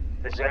begins.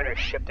 The Zoners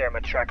ship their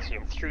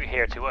Matraxium through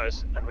here to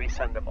us, and we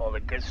send them all the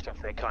good stuff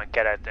they can't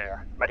get out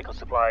there. Medical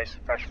supplies,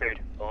 fresh food,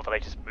 all the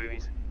latest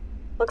movies.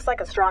 Looks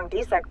like a strong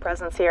DSEC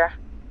presence here.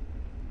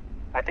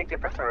 I think they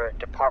prefer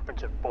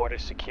Department of Border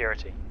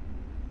Security.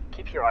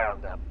 Keep your eye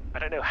on them. I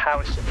don't know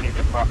how a civilian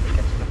department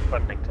gets the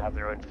funding to have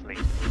their own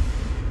fleet.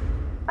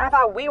 I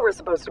thought we were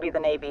supposed to be the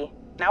Navy.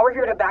 Now we're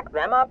here to back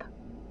them up?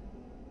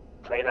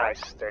 Play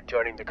nice. They're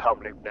joining the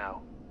comm loop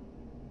now.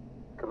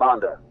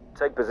 Commander,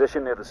 take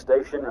position near the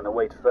station and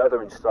await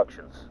further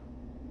instructions.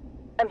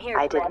 I'm here,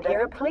 I didn't Commander.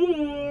 hear a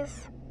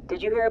please.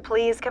 Did you hear a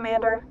please,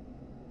 Commander?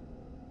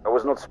 I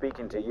was not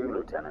speaking to you,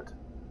 Lieutenant.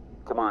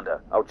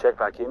 Commander, I'll check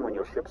back in when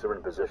your ships are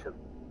in position.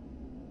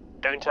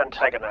 Don't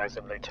antagonize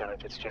him,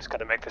 Lieutenant. It's just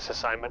gonna make this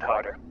assignment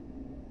harder.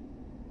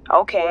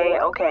 Okay,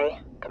 okay.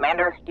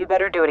 Commander, you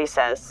better do what he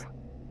says.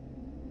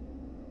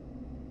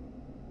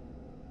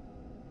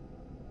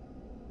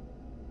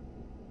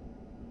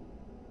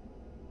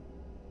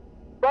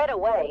 Right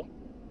away.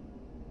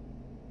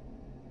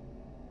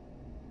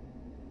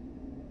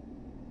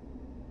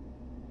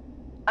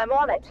 I'm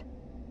on it.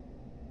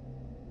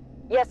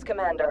 Yes,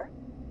 Commander.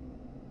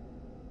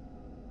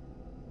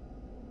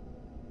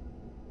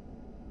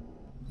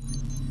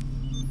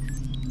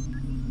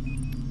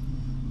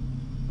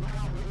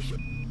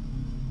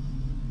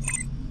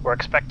 We're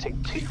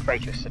expecting 2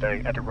 freighters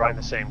today at around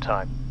the same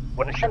time.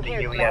 One is from I'm the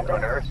here, UEN Commander.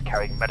 on Earth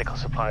carrying medical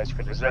supplies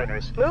for the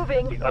Zoners.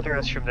 Moving. The other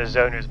is from the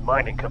Zoners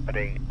mining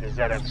company, the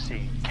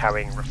ZMC,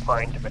 carrying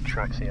refined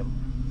matraxium.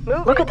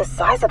 Moving. Look at the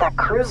size of that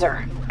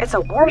cruiser. It's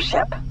a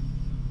warship.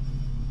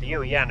 The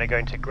UEN are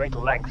going to great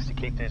lengths to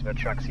keep these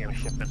matraxium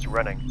shipments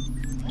running.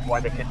 Why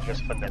they couldn't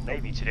just fund their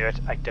navy to do it,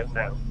 I don't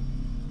know.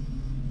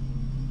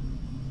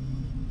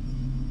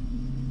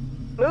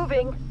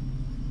 Moving.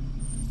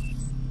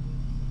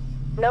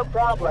 No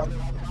problem.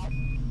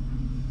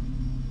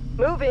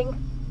 Moving.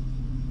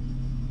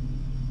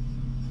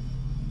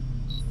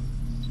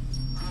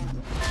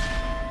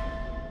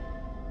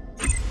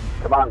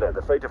 Commander,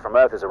 the freighter from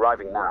Earth is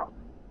arriving now.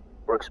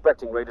 We're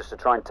expecting raiders to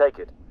try and take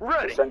it.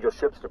 Ready. Send your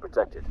ships to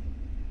protect it.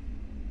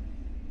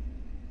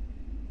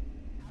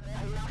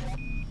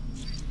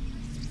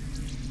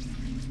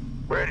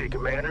 Ready,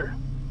 Commander.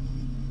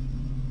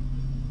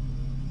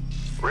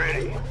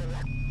 Ready.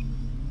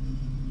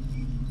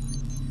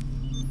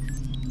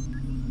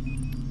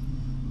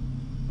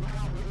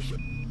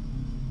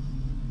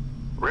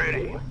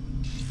 Ready.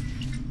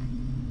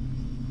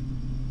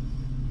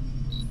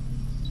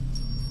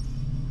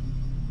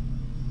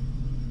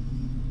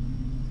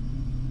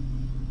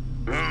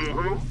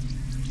 Mm-hmm.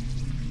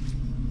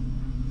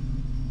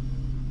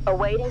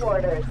 Awaiting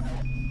orders.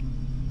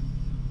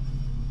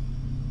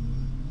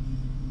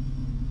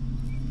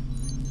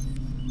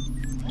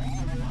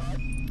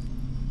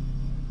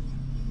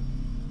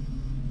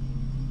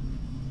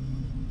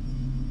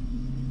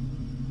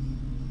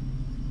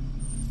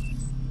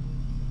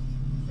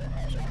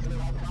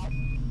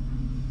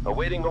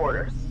 Awaiting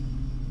orders.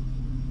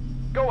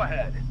 Go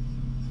ahead.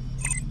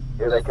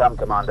 Here they come,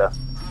 Commander.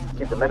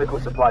 Keep the medical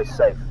supplies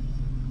safe.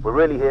 We're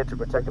really here to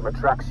protect the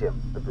matraxium,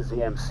 but the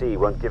ZMC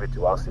won't give it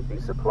to us if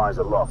these supplies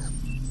are lost.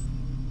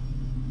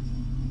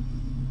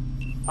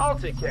 I'll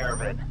take care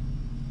of it.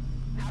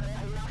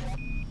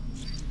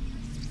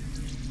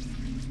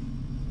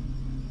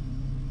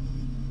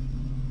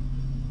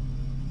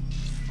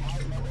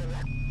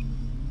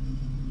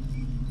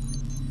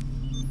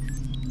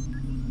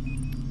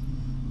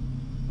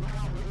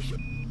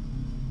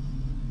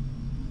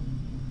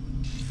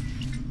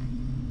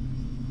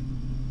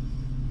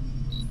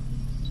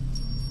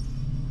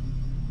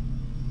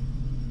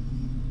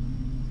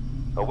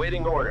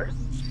 Awaiting orders.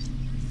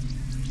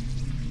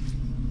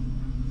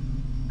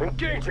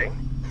 Engaging.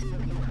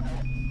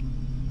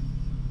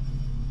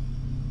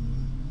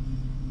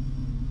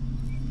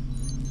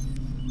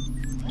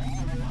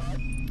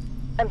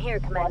 I'm here,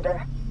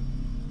 Commander.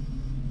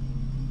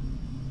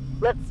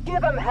 Let's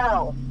give him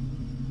hell.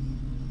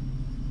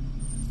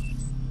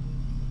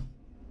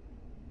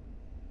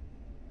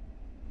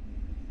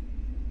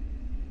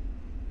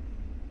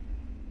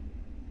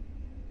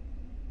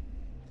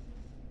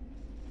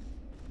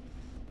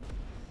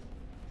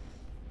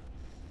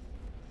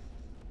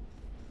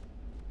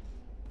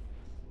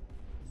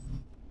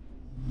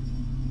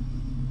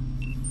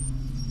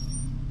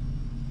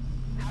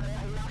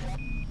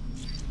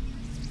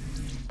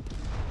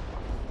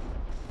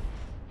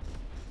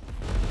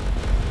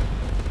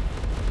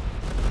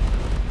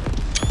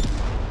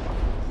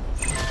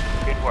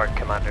 Good work,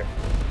 Commander.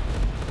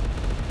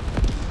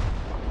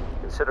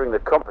 Considering the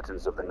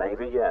competence of the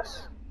Navy,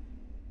 yes.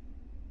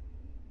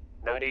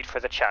 No need for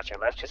the chatter,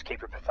 let's just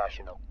keep it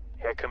professional.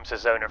 Here comes the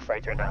Zoner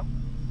freighter now.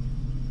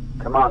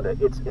 Commander,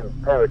 it's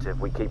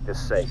imperative we keep this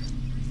safe.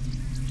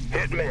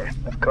 Hit me.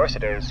 Of course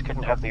it is.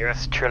 Couldn't have the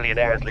Earth's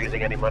trillionaires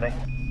losing any money.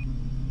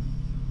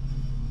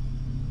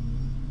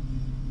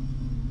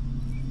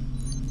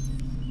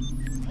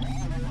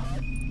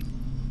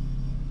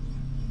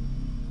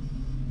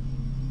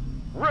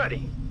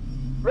 Ready.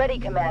 Ready,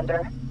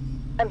 Commander.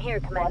 I'm here,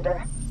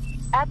 Commander.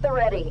 At the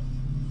ready.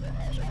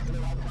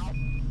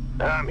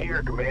 I'm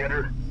here,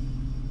 Commander.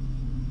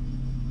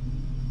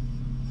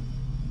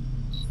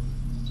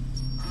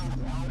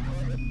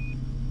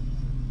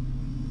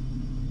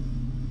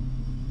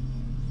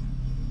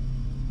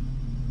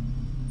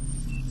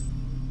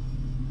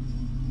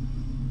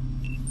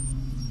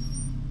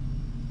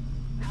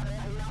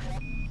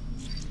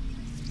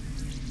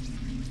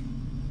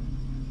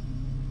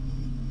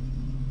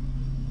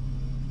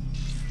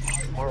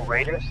 More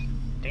raiders?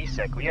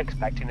 DSEC, were you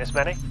expecting this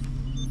many?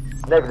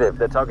 Negative.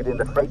 They're targeting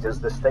the freighters,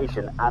 the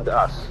station, and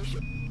us.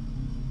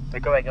 They're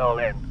going all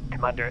in.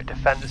 Commander,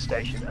 defend the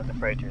station and the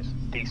freighters.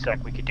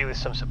 DSEC, we could do with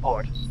some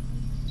support.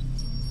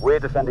 We're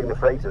defending the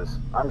freighters.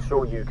 I'm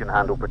sure you can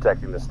handle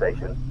protecting the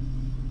station.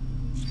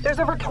 There's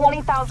over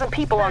 20,000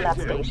 people on that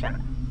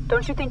station.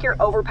 Don't you think your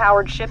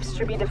overpowered ships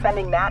should be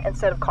defending that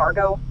instead of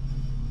cargo?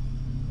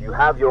 You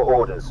have your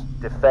orders.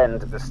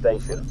 Defend the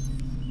station.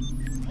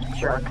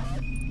 Jerk.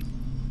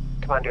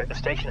 Commander, the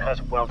station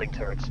has welding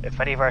turrets.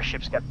 If any of our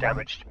ships get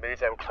damaged, move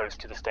them close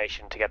to the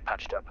station to get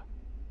patched up.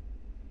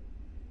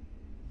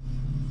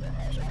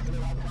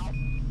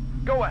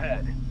 Go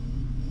ahead.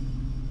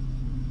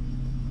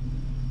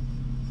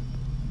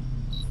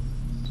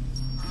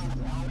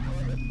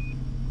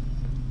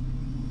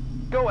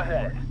 Go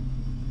ahead.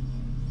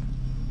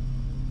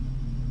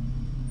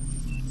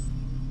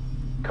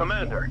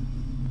 Commander.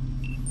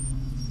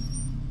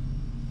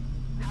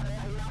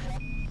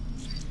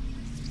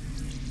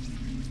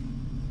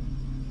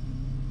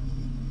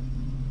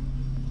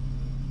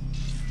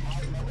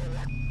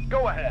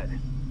 Go ahead.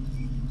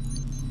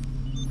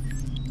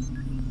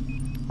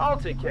 I'll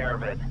take care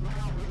of it.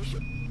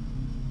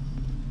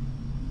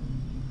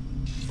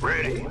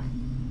 Ready.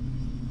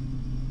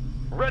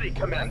 Ready,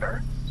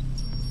 Commander.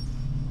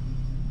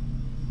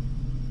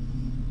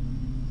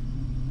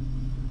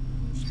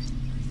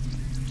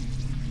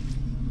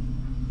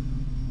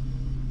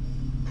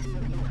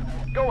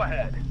 Go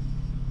ahead.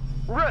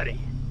 Ready.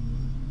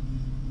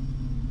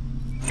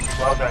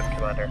 Well done,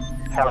 Commander.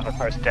 Hell of a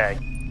first day.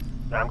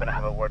 Now I'm gonna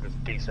have a word with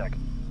DSEC.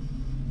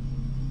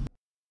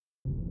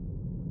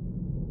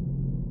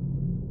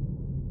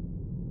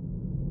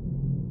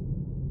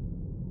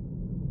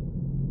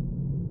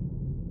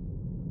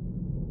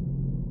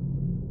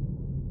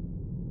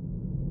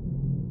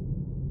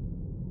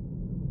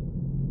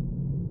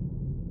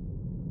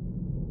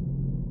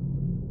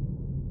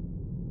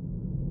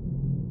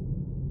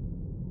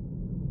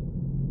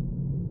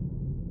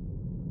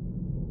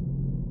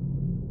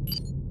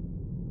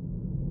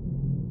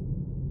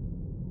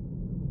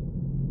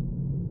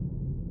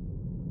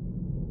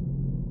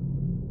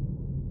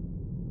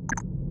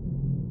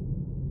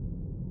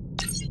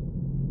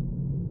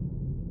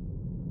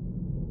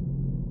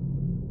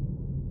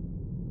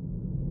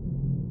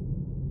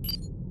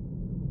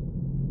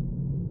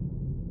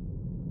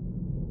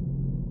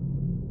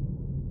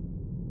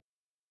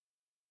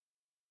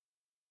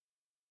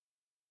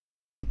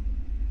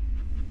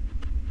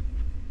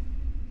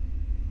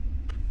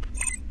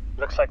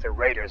 Looks like the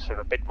raiders have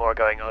a bit more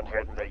going on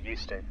here than they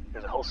used to.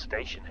 There's a whole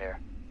station here.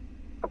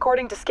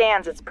 According to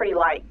scans, it's pretty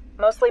light.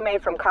 Mostly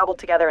made from cobbled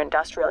together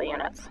industrial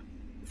units.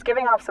 It's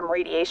giving off some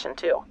radiation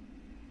too.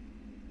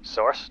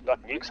 Source?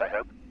 Not nukes, I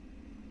hope.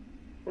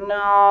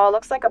 No,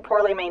 looks like a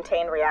poorly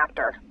maintained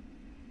reactor.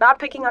 Not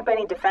picking up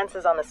any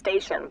defenses on the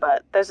station,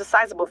 but there's a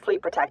sizable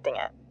fleet protecting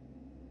it.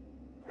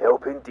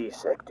 Helping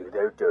DSEC do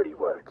their dirty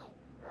work.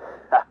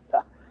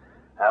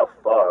 How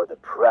far the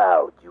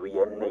proud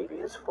UEN Navy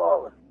has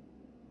fallen.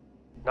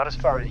 Not as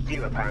far as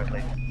you,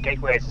 apparently.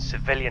 Gateway is a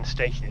civilian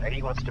station, and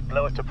he wants to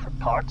blow it up for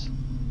parts?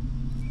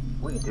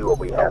 We do what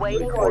we have to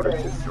in order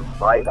to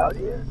survive out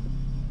here.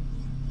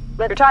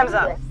 Your time's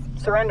up.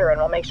 Surrender and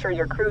we'll make sure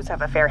your crews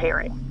have a fair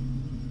hearing.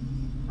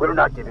 We're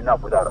not giving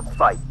up without a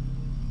fight.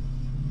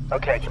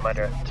 Okay,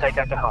 Commander. Take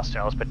out the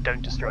hostiles, but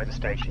don't destroy the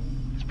station.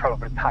 It's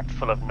probably packed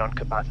full of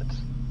non-combatants.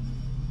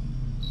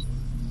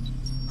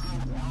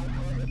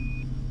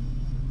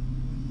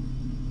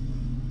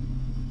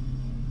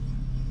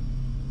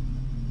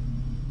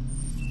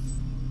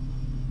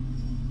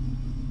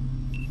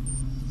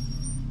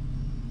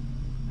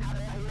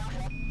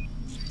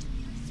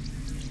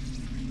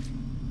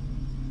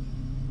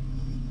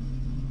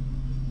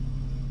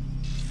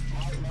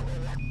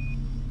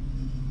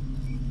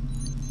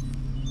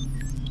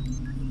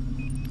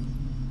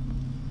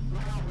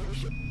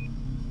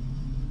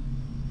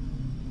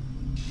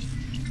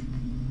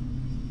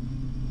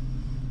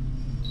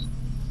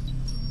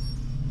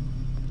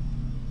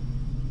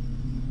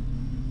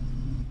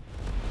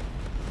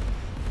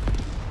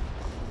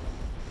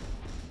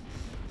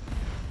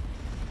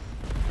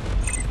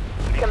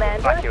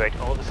 Commander? Evacuate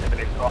all the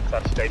civilians off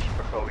that station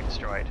before we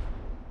destroy it.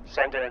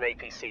 Send in an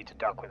APC to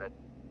dock with it.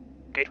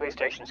 Gateway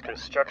Station's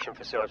construction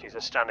facilities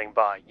are standing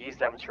by. Use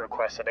them to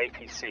request an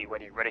APC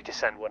when you're ready to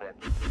send one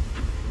in.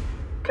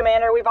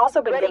 Commander, we've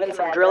also been Ready, given some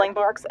Commander. drilling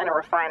barks and a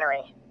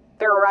refinery.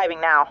 They're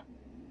arriving now.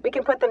 We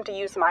can put them to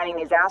use mining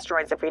these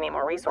asteroids if we need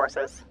more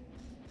resources.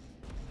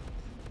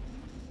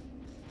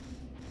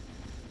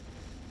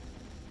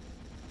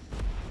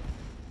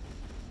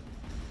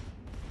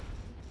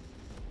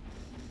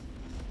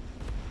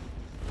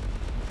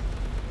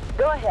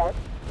 Go ahead.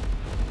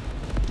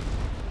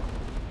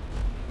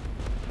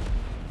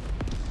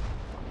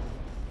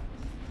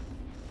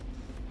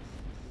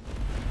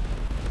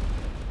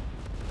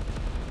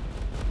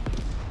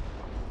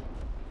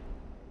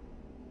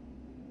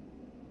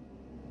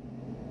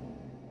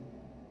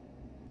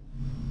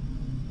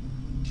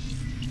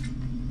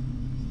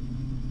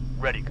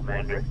 Ready,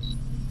 Commander.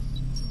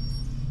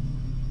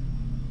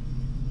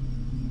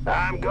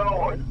 I'm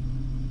going.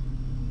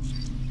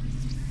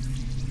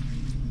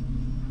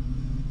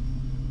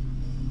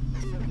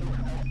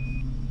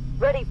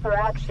 Ready for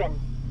action.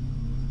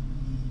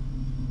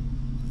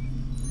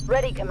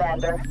 Ready,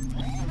 Commander.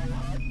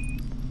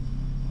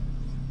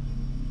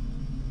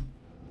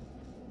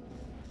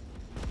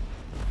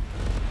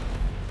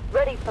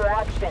 Ready for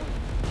action.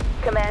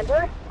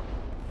 Commander?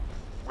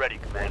 Ready,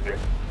 Commander.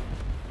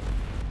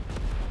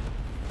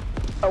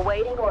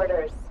 Awaiting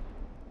orders.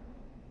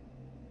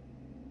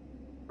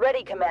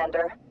 Ready,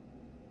 Commander.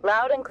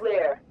 Loud and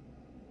clear.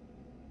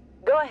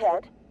 Go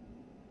ahead.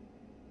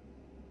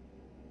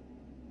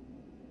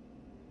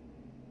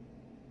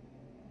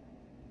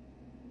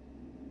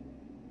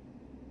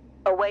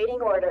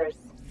 Awaiting orders.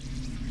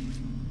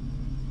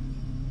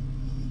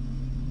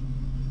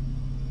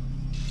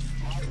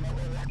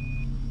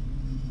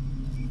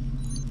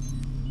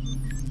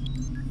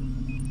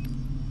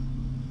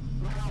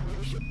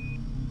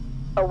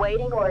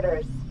 Awaiting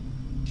orders.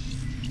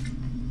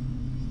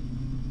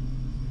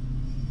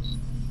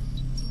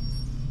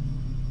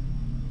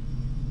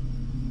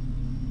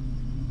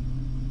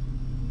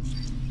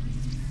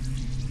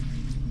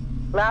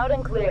 Loud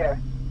and clear.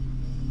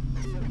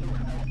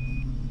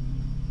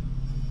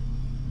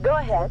 Go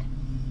ahead.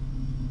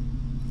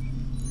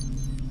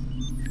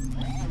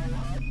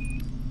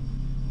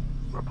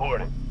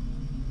 Reporting.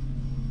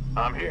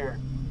 I'm here.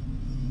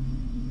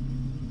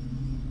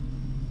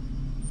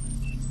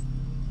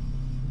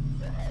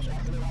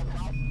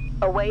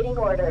 Awaiting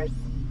orders.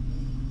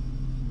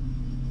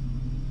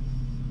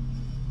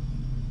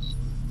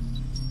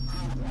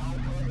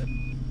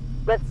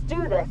 Let's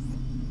do this.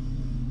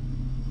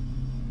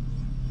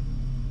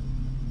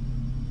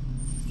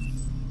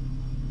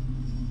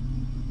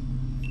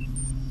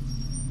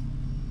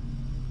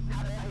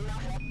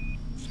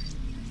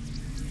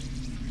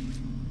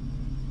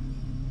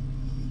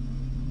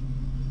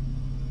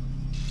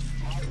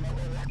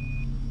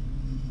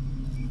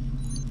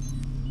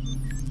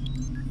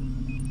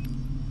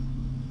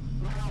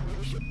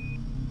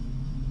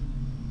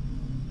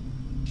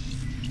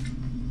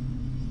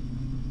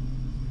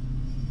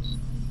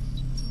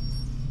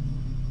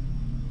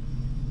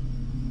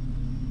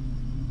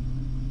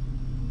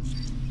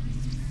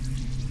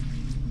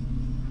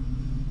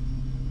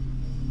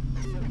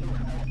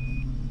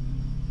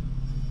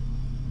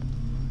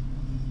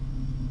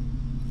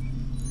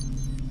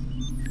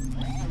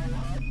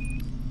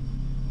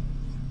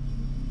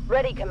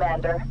 Ready,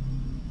 Commander.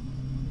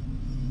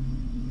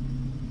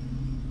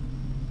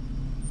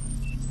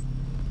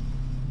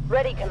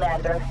 Ready,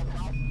 Commander.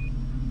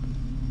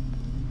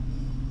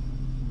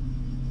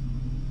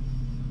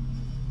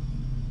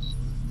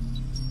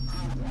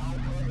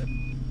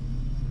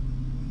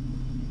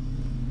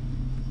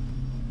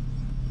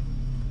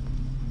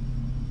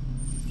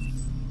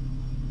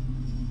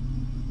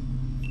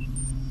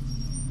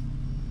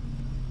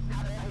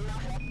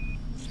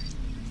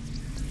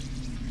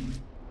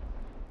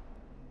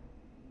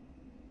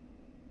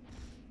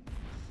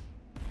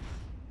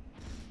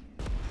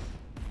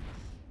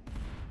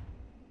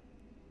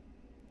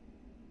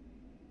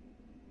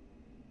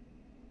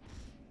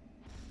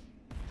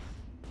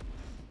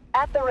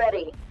 At the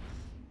ready.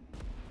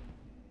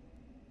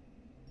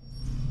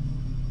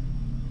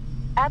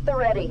 At the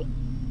ready.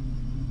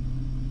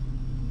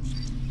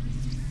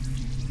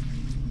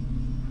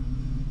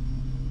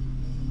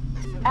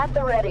 At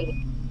the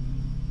ready.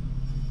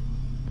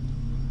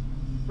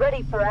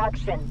 Ready for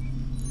action.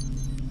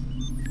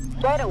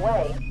 Right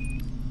away.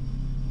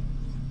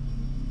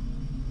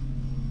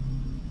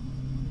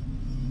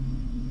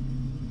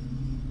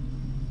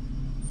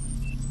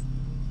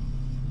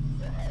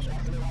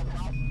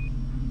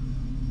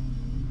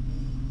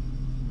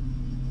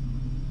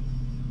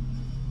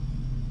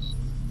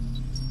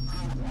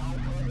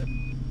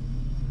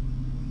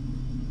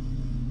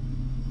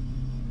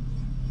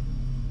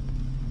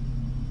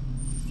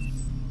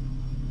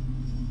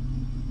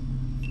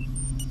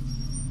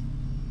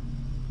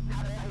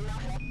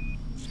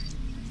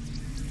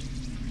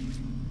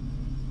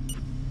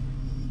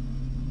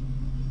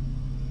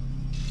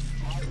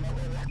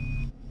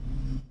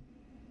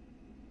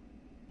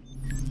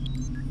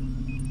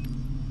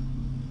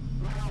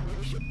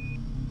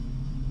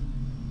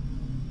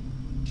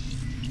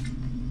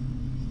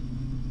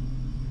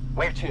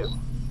 Where to?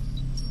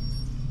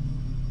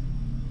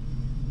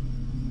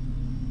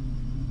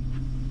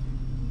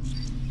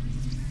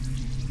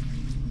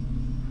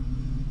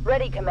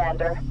 Ready,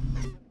 Commander.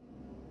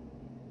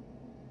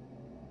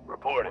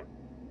 Reporting.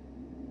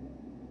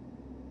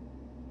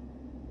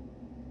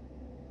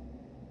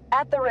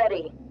 At the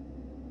ready.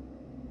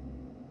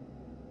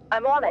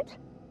 I'm on it.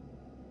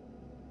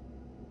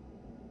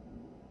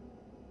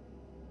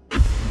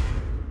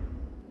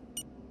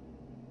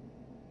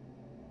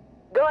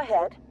 Go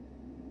ahead.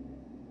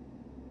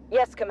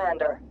 Yes,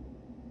 Commander.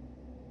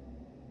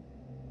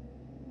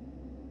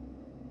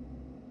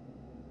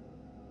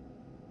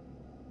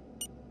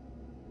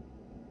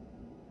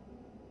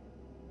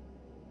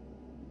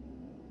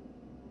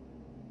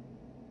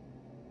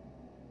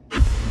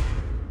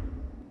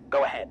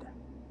 Go ahead.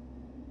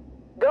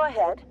 Go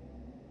ahead.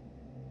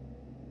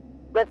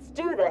 Let's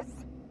do this.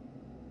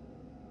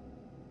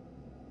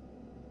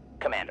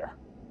 Commander.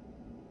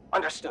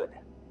 Understood.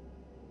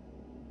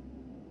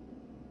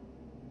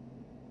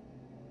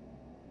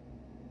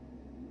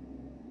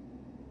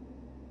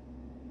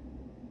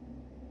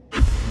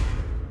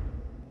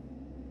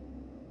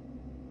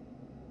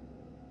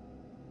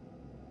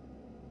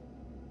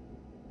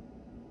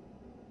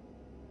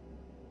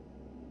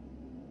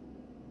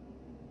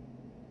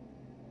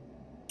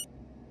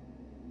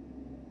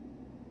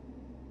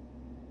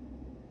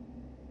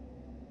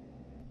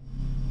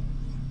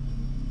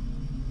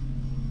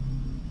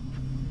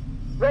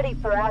 Ready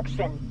for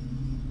action.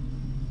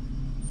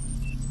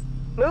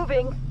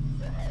 Moving.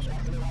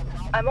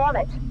 I'm on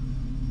it.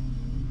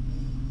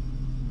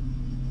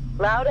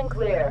 Loud and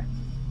clear.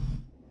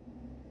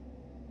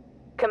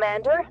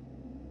 Commander?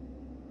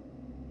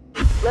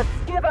 Let's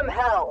give him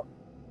hell.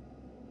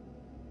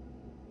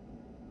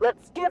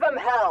 Let's give him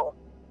hell.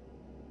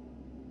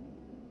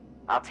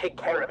 I'll take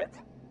care of it.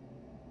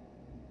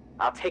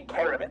 I'll take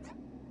care of it.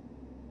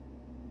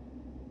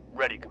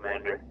 Ready,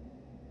 Commander.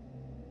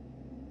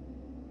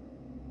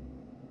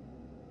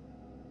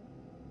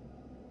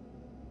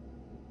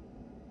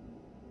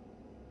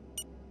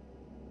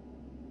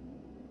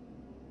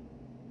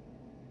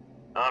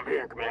 I'm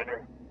here,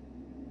 Commander.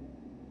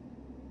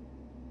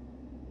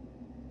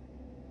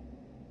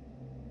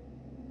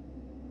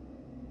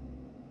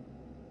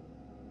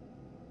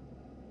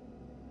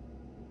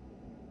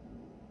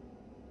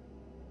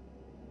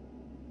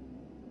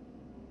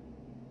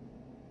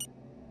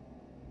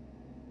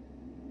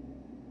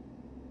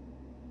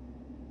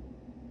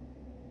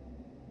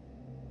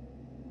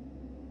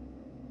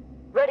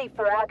 Ready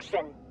for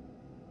action.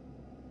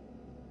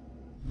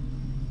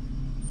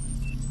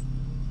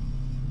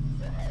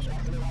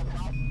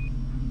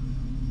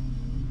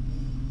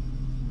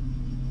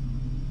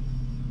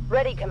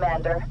 Ready,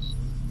 Commander.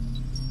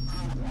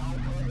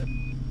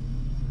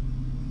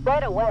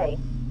 Right away.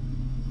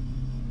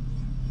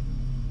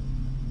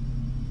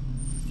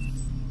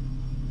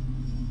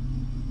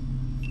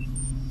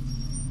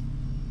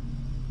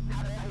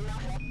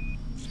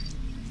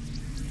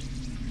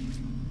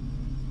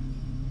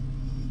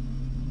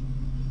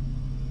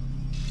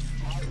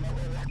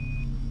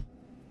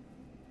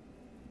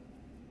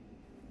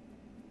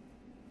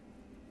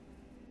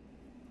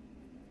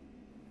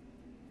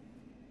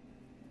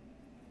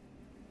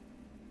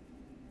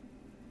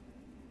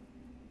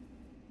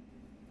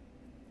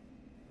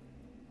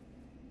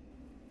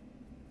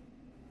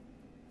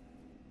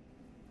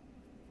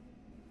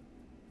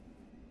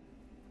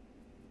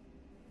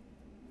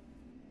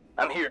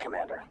 I'm here,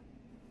 Commander.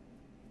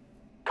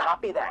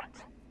 Copy that.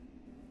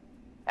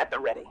 At the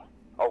ready,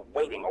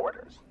 awaiting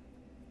orders.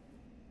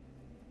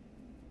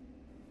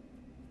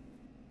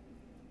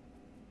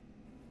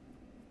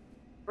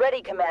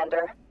 Ready,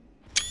 Commander.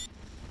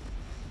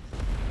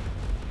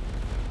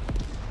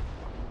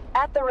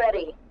 At the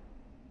ready.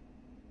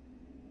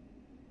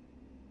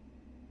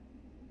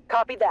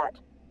 Copy that.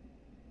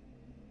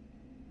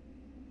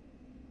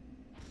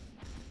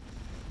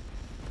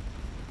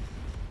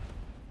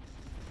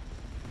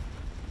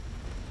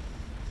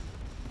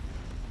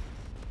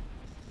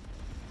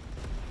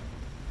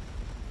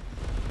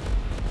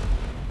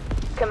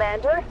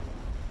 Commander?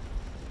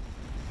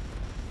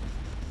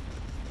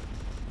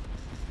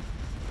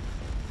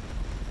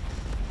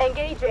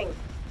 Engaging.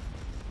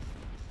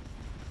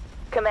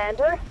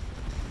 Commander?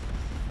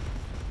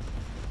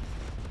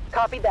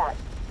 Copy that.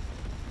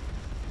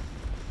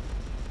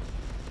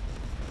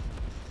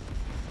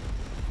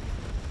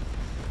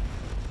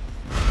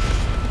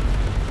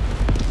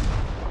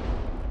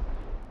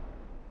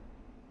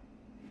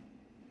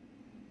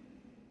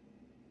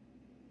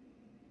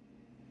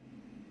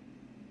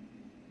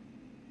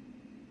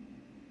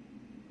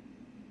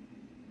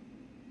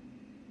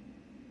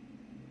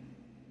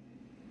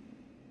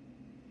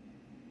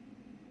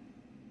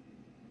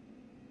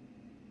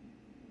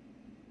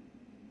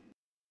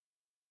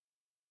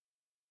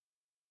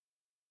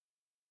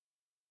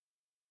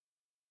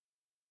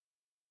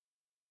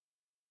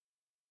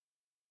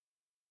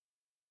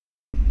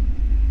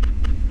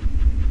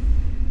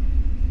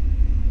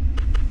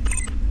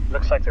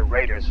 Looks like the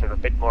Raiders have a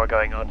bit more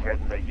going on here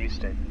than they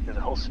used to. There's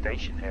a whole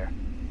station here.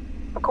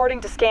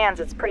 According to scans,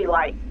 it's pretty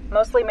light,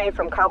 mostly made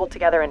from cobbled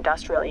together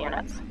industrial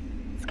units.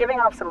 It's giving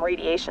off some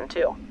radiation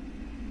too.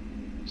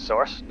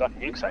 Source? Not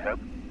nukes, I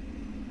hope.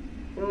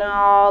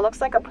 No,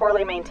 looks like a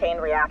poorly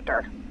maintained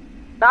reactor.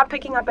 Not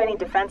picking up any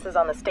defenses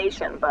on the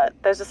station, but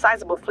there's a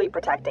sizable fleet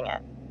protecting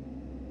it.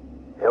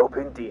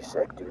 Helping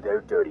DSEC do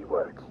their dirty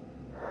work.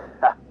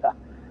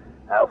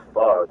 How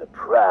far the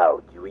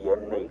proud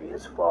UEN Navy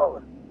has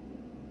fallen.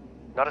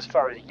 Not as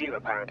far as you,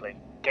 apparently.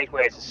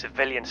 Gateway is a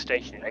civilian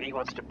station, and he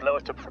wants to blow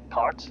it up for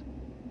parts?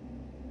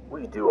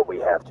 We do what we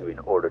have to in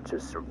order to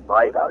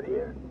survive out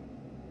here.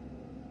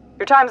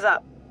 Your time's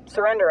up.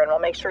 Surrender and we'll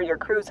make sure your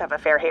crews have a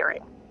fair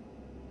hearing.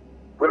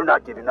 We're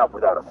not giving up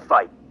without a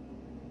fight.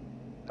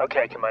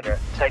 Okay, Commander.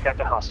 Take out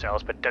the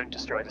hostiles, but don't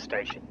destroy the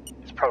station.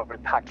 It's probably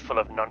packed full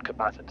of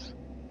non-combatants.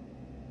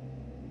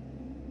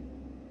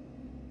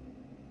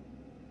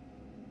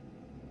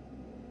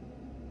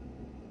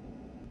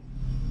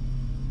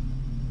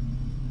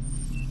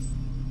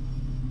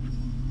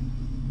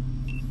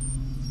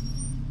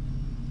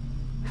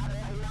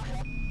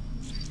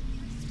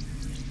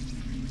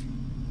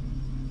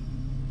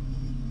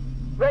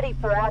 Ready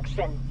for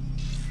action.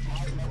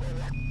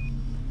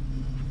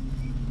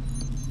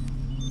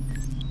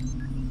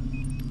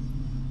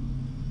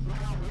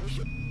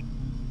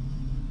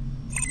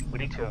 We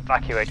need to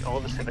evacuate all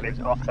the civilians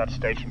off that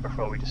station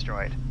before we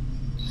destroy it.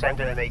 Send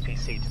in an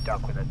APC to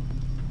dock with it.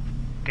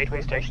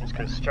 Gateway Station's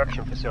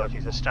construction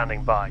facilities are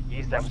standing by.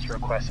 Use them to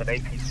request an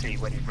APC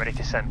when you're ready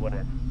to send one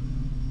in.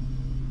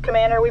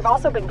 Commander, we've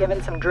also been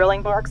given some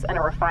drilling barks and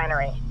a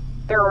refinery.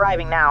 They're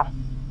arriving now.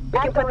 We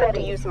can put them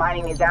to use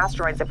mining these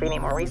asteroids if we need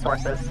more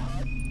resources.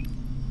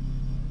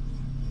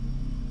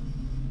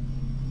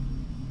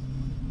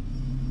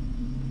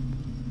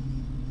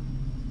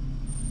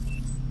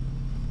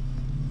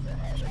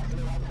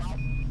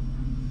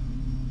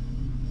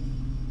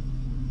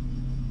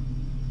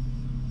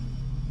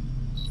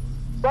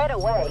 Right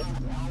away.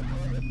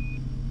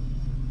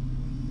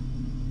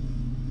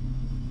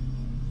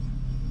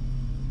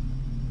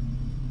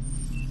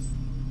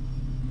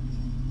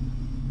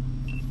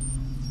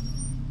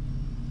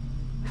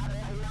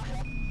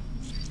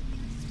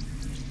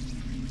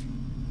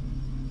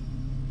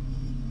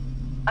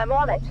 I'm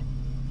on it.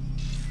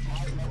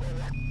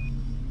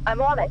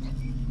 I'm on it.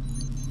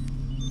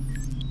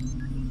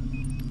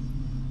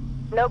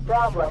 No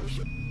problem.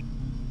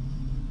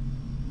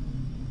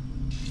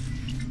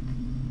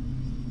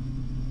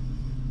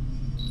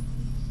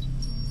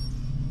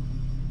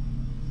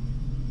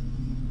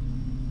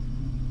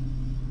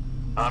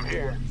 I'm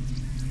here.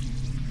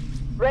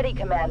 Ready,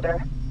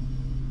 Commander.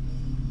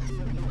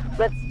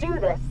 Let's do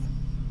this.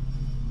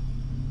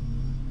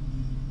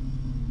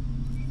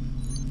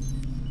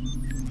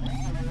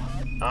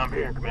 I'm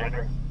here,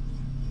 Commander.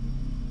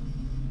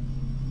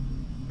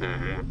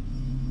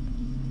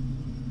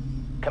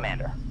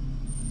 Commander.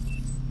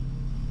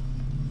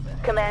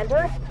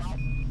 Commander?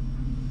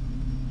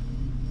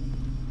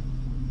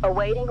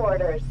 Awaiting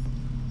orders.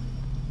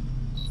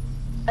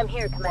 I'm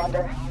here,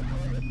 Commander.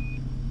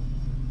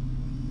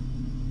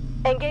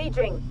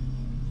 Engaging.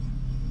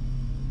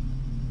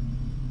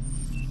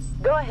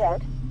 Go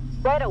ahead.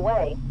 Right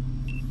away.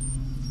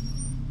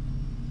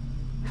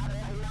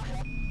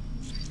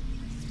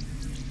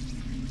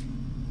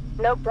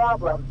 No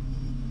problem.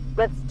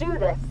 Let's do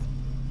this.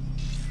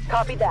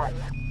 Copy that.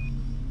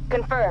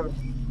 Confirmed.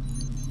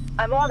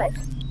 I'm on it.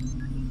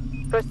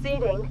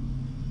 Proceeding.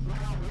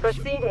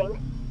 Proceeding.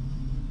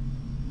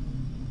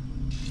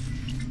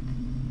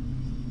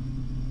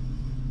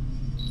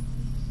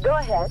 Go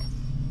ahead.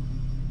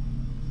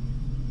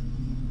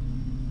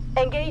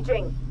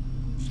 Engaging.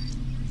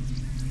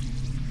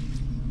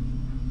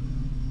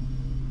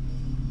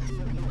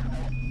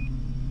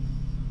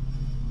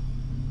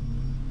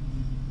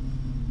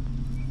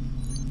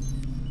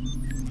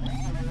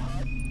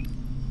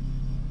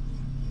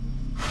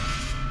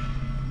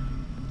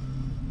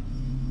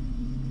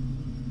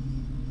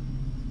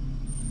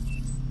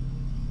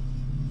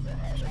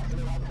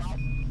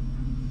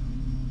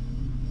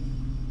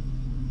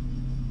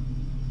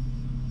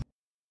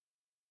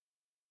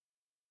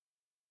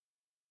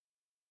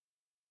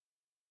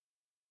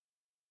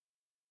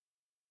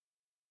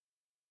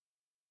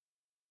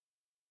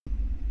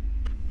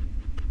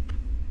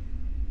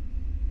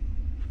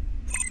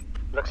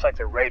 Looks like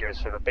the Raiders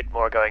have a bit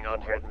more going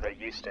on here than they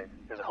used to.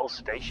 There's a whole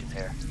station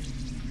here.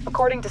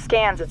 According to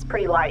scans, it's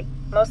pretty light.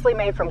 Mostly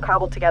made from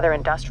cobbled-together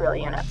industrial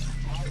units.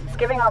 It's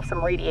giving off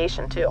some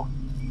radiation, too.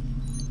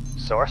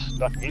 Source?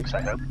 Not nukes,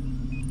 I hope.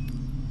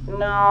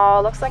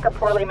 No, looks like a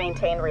poorly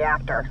maintained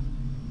reactor.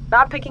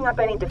 Not picking up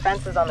any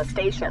defenses on the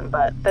station,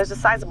 but there's a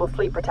sizable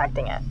fleet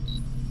protecting it.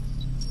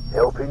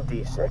 Helping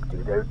DSEC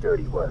do their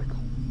dirty work.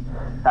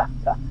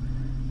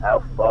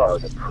 How far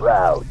the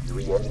proud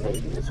UN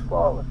Navy has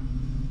fallen.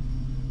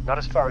 Not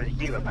as far as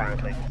you,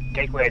 apparently.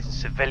 Gateway is a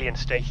civilian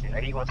station,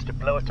 and he wants to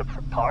blow it up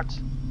for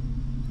parts?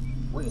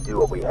 We do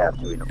what we have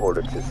to in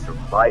order to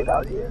survive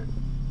out here.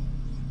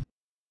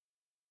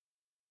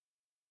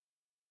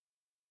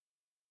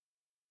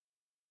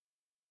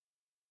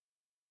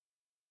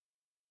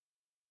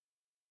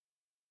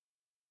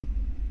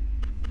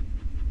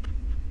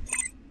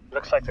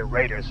 Looks like the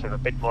Raiders have a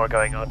bit more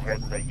going on here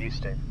than they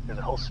used to. There's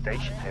a whole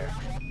station here.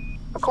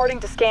 According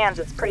to scans,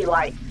 it's pretty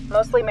light.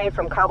 Mostly made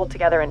from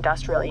cobbled-together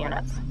industrial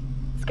units.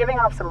 It's giving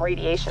off some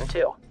radiation,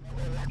 too.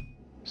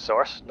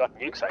 Source? Not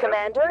nukes, I hope.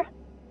 Commander?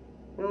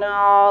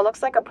 No,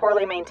 looks like a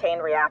poorly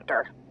maintained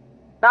reactor.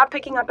 Not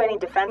picking up any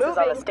defenses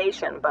on the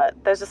station,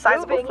 but there's a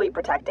sizable fleet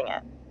protecting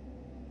it.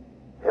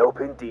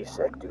 Helping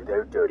DSEC do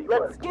their dirty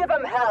work. Let's give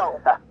them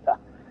hell.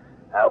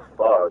 How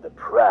far the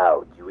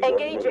proud UN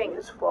Engaging. Navy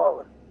has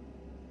fallen.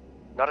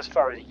 Not as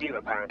far as you,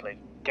 apparently.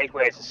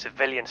 Gateway is a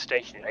civilian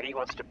station, and he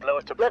wants to blow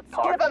it up Let's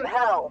for parts? give them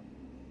hell.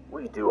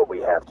 We do what we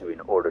have to in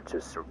order to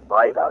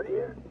survive out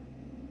here.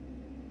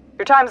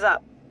 Your time's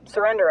up.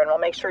 Surrender and we'll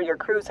make sure your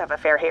crews have a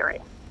fair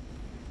hearing.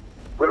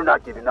 We're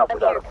not giving up I'm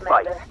without here, a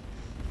fight. Commander.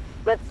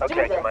 Let's do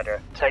Okay, this.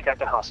 Commander. Take out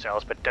the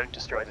hostiles, but don't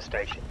destroy the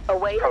station.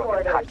 Awaiting Probably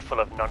orders. packed full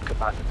of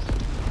non-combatants.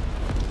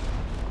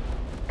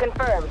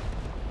 Confirmed.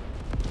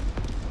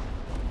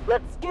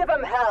 Let's give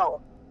them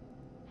hell.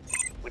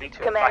 We need to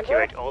Commander?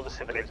 evacuate all the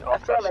civilians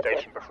off that Affirmative.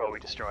 station before we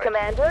destroy it.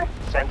 Commander?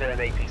 Send in an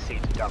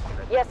APC to dock with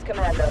it. Yes,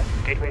 Commander.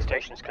 Gateway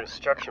Station's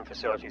construction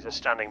facilities are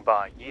standing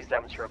by. Use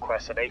them to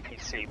request an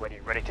APC when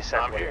you're ready to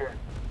send one.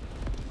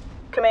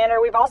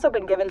 Commander, we've also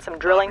been given some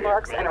drilling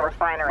marks and a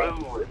refinery.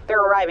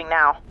 They're arriving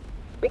now.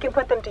 We can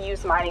put them to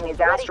use mining these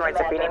Ready, asteroids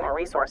if we need Commander. more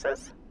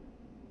resources.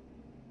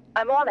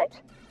 I'm on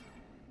it.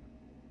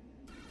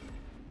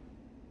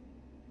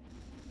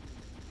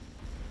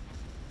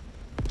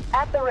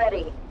 At the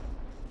ready.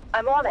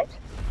 I'm on it.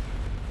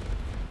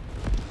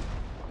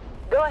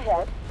 Go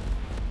ahead.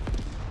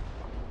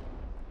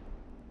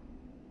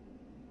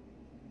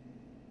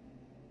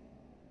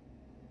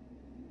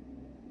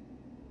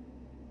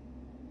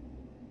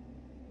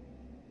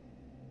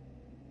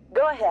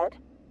 Go ahead.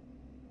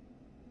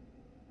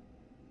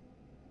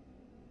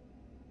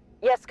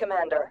 Yes,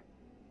 Commander.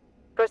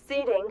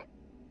 Proceeding.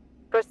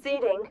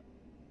 Proceeding.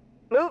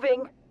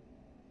 Moving.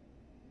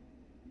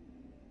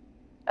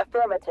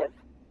 Affirmative.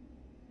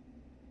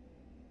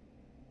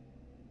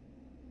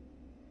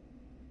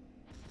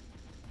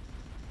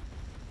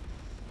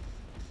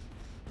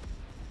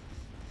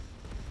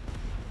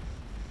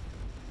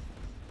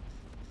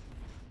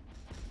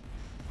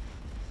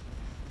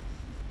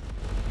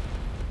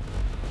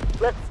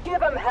 Let's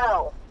give him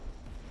hell.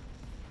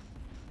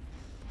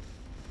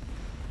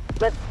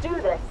 Let's do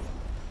this.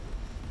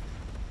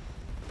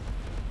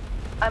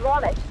 I'm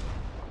on it.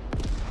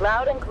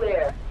 Loud and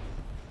clear.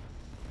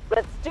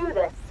 Let's do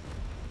this.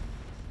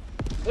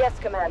 Yes,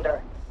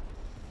 Commander.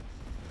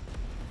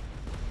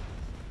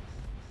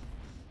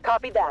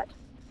 Copy that.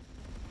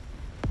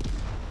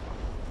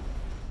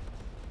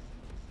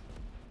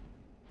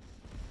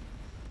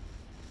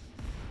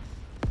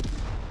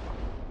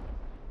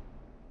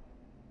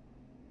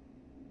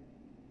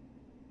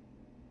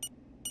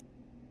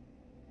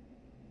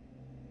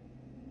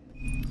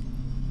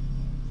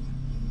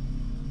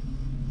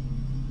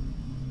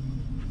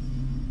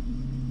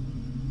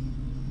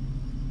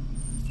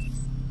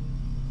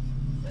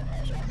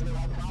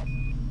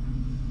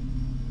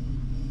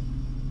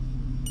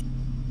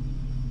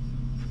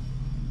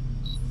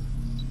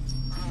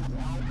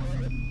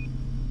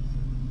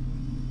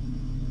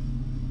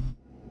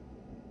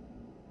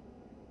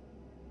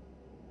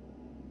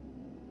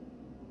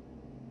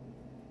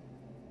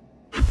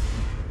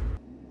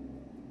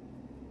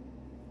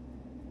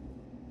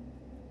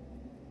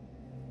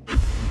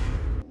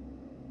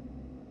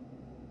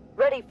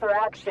 Ready for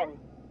action.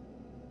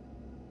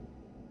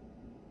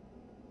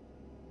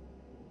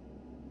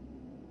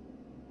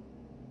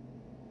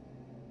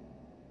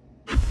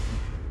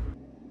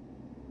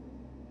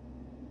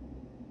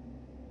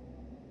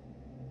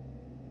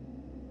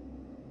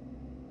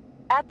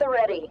 At the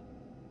ready.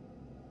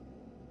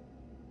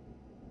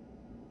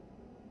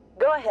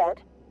 Go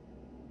ahead.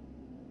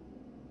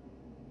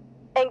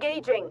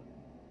 Engaging.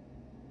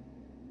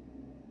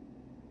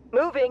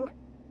 Moving.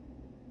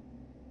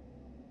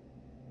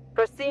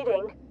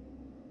 Proceeding.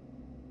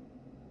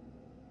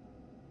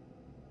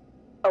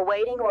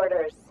 Awaiting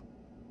orders.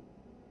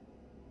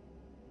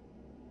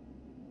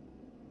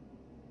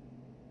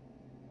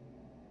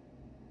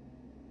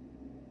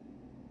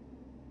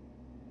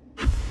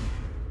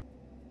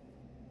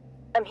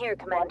 I'm here,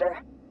 Commander.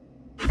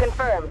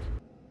 Confirmed.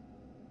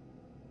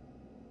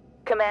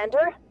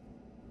 Commander?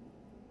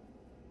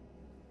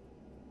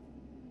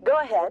 Go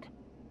ahead.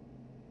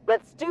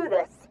 Let's do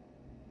this.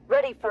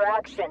 Ready for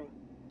action.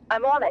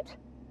 I'm on it.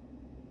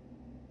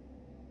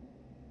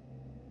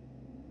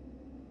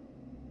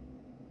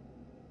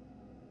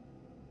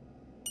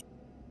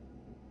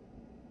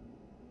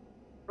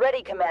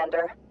 Ready,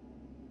 Commander.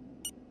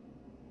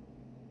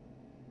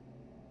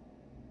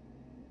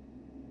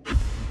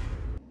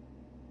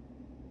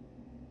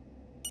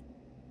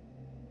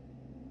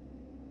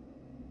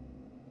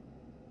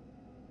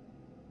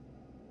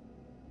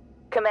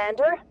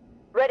 Commander?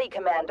 Ready,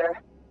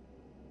 Commander.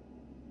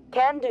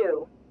 Can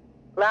do.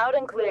 Loud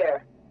and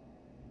clear.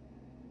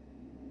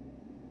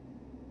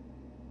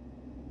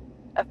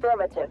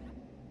 Affirmative.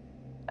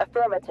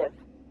 Affirmative.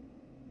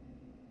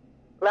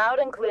 Loud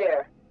and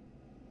clear.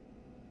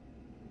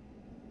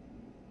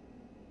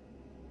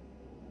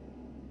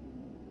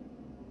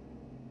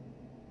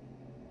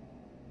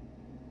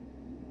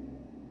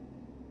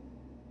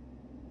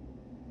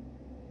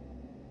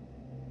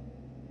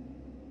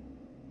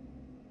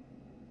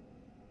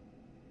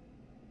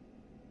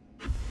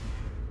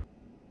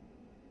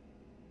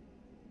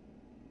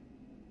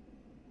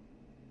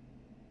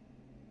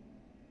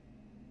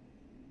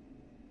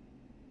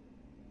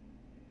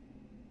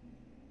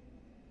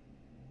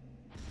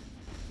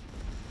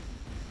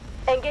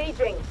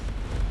 Engaging.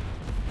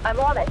 I'm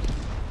on it.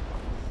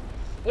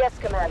 Yes,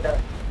 Commander.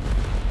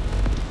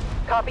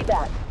 Copy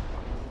that.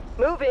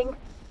 Moving.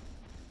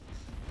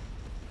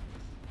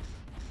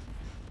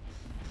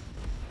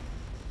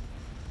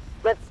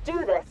 Let's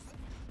do this.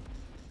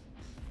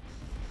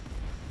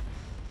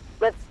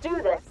 Let's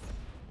do this.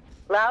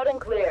 Loud and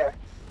clear.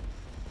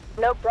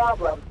 No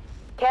problem.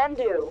 Can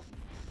do.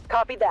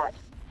 Copy that.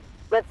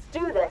 Let's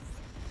do this.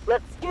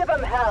 Let's give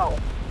 'em hell.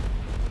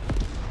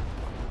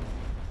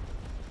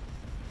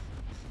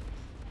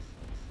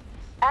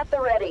 At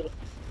the ready.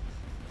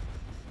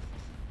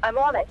 I'm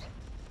on it.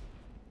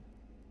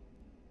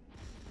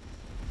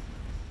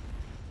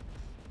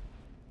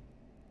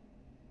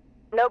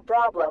 No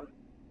problem.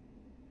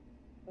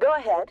 Go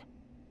ahead.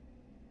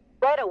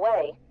 Right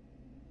away.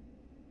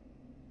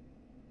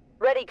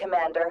 Ready,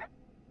 Commander.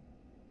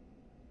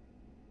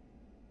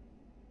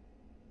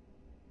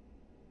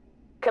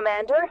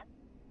 Commander?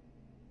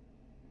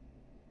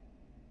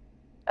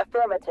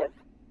 Affirmative.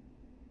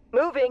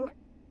 Moving.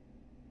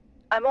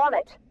 I'm on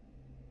it.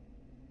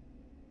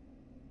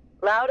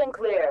 Loud and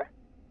clear.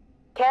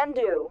 Can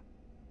do.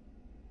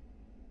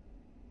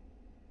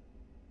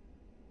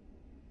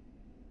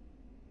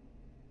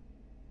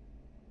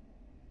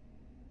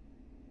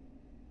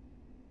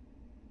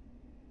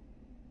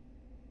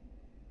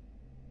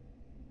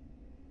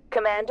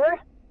 Commander?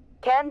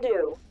 Can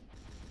do.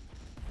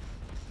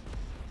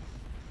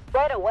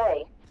 Right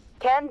away.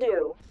 Can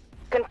do.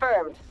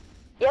 Confirmed.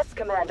 Yes,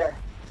 Commander.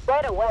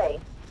 Right away.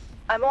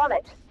 I'm on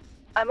it.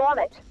 I'm on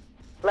it.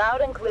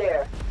 Loud and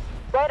clear.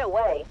 Right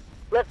away.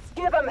 Let's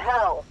give 'em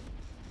hell.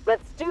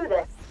 Let's do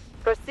this.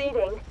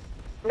 Proceeding.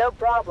 No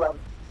problem.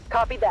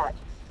 Copy that.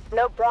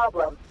 No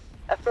problem.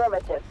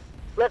 Affirmative.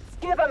 Let's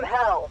give 'em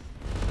hell.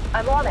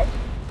 I'm on it.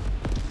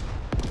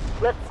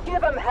 Let's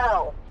give 'em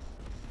hell.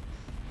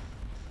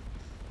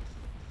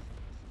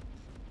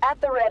 At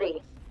the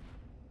ready.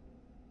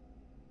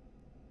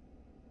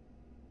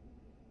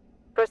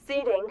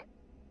 Proceeding.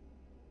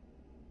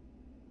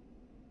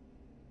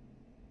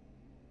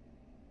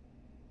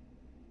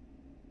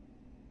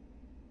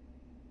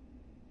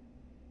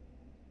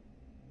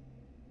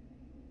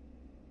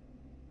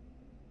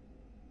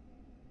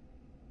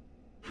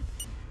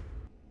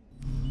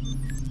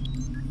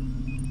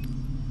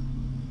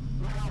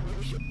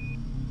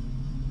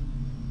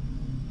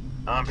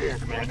 I'm here,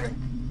 Commander.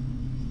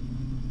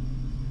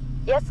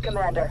 Yes,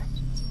 Commander.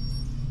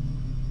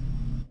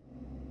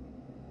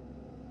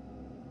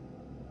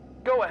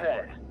 Go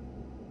ahead.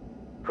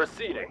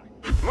 Proceeding.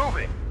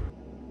 Moving.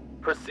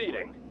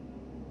 Proceeding.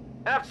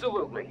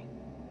 Absolutely.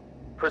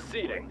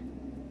 Proceeding.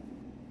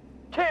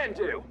 Can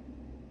do.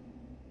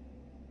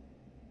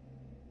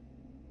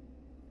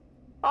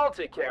 I'll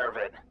take care of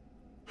it.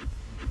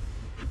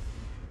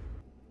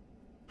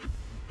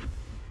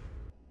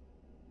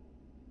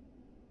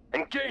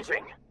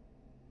 Engaging.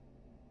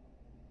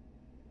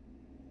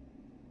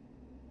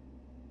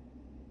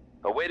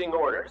 Awaiting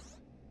orders.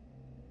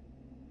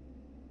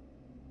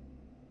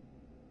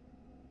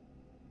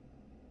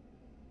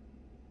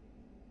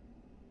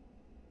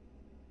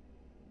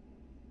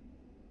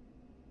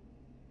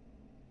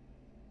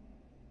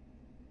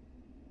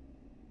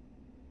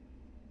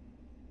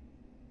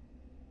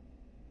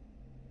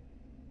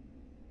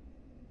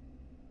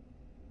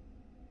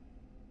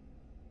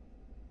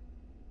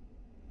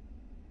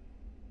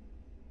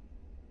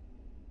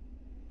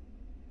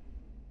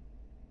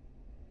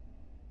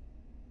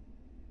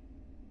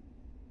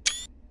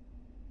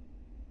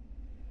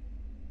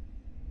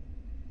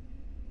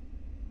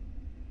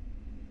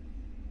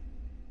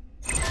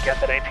 Get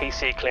that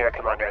APC clear,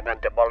 Commander, and then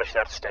demolish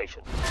that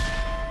station.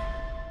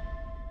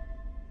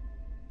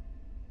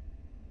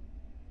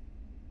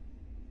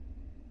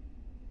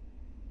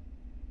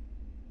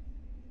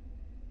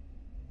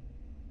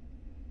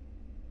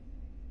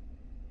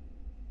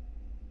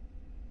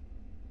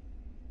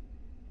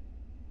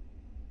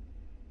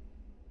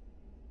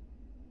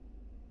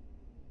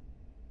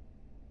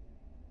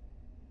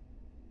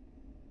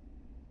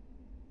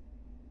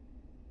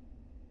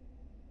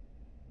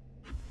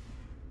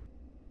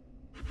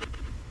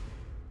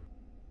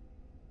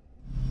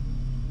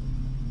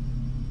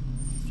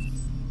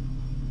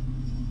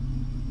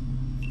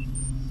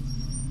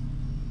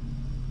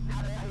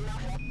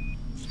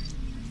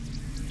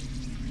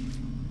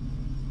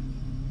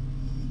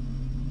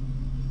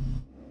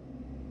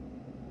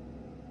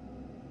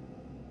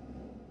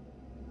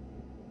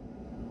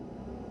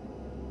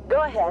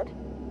 Go ahead.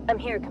 I'm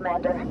here,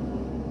 Commander.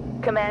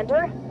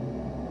 Commander?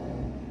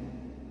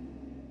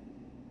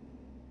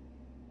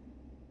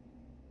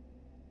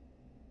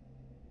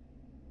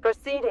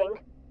 Proceeding.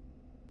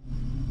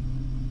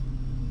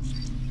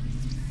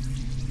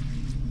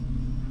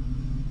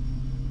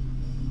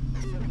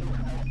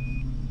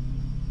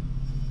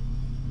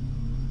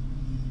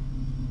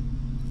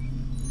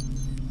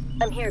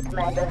 I'm here,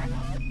 Commander.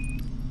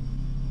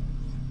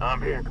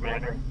 I'm here,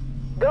 Commander.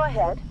 Go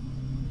ahead.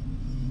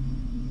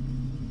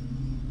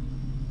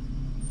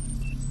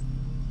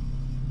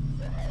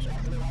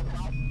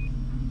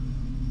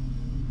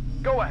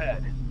 Go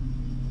ahead.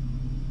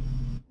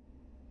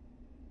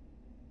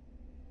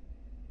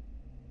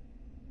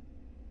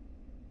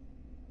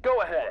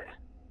 Go ahead.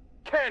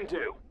 Can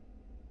do.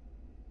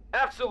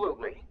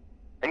 Absolutely.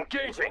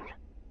 Engaging.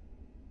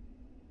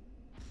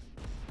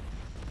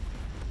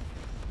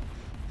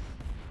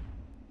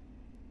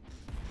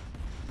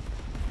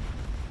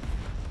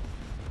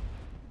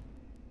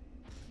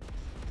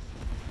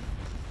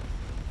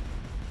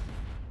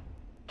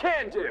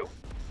 Can do.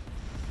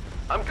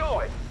 I'm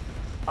going.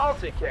 I'll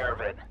take care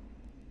of it.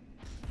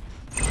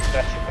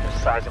 That ship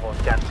sizable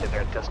dent in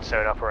their dust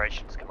zone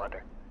operations,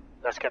 Commander.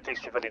 Let's get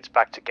these civilians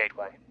back to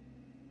Gateway.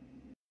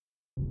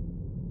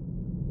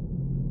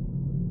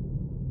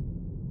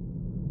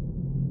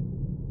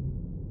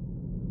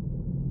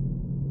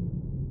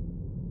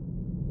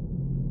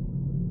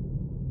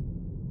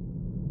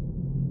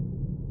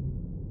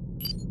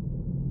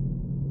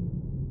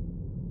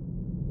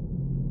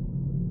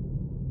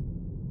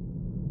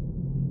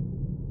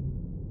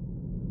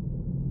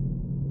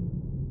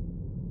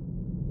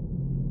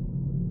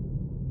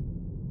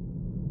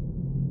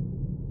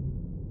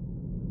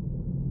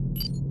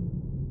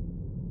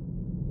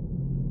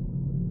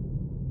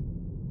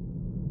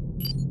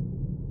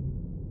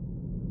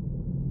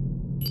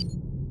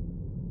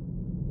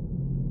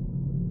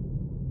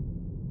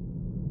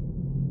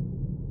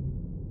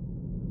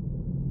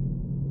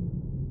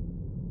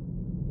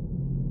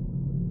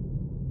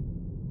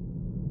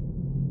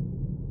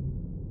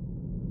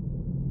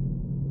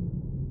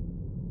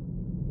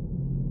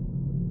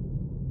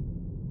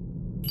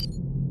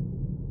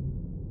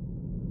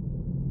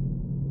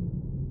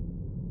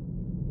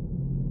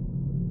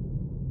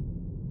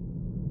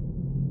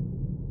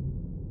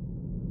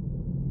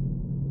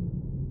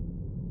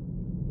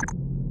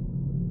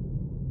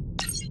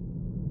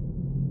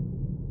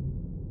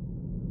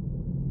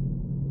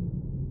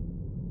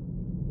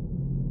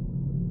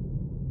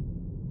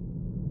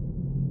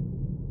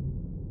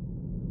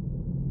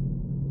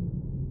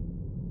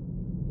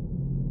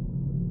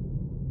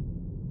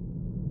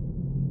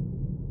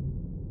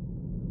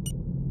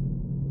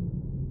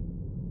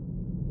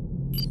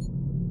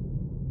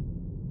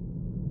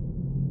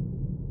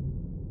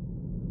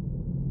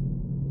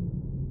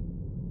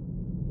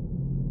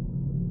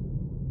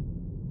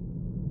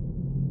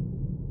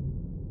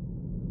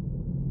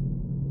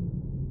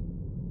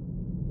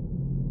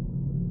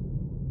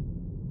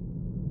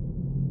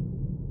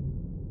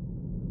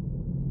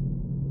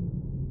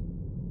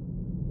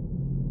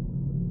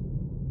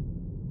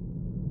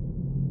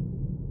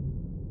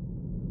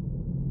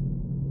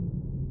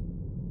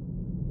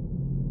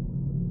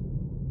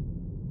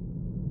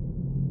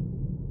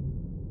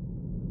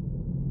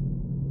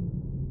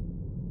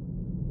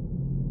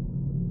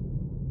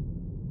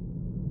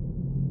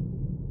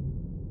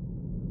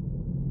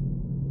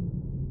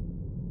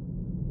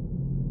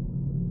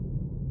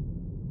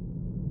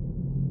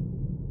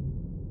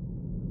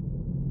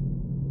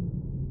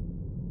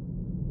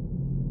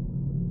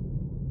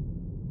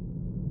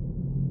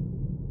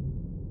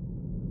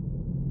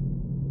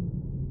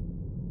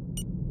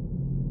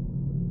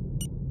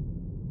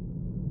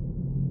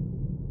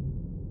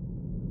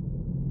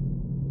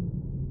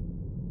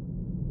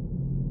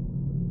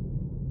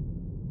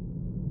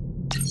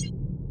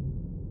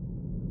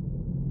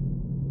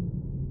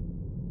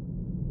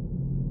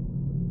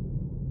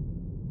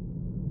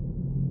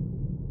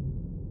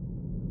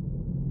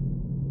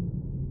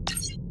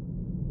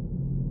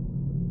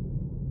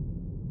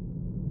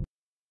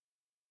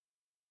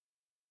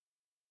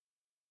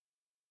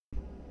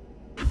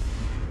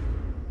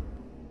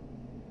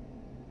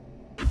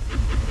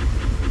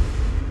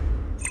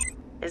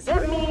 Is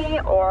it me,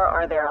 or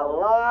are there a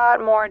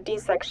lot more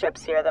DSEC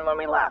ships here than when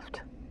we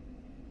left?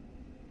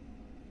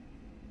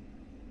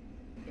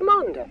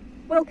 Commander,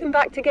 welcome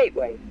back to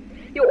Gateway.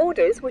 Your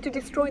orders were to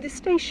destroy the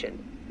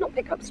station, not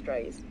pick up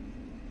strays.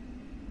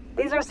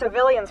 These are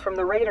civilians from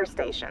the Raider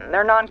station.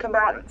 They're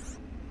non-combatants.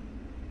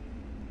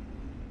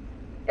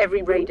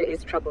 Every Raider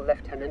is trouble,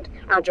 Lieutenant.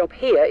 Our job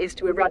here is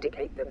to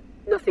eradicate them,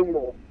 nothing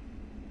more.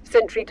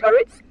 Sentry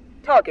turrets,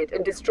 target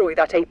and destroy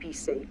that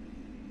APC.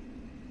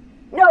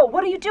 No,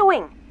 what are you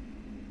doing?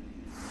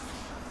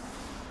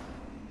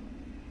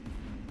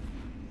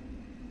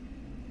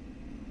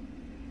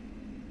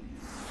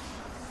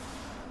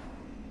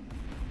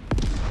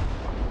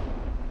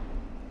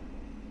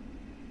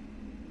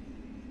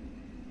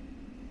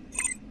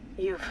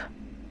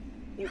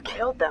 You've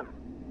killed them.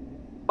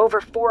 Over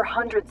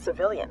 400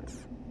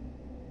 civilians.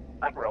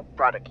 Admiral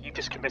Braddock, you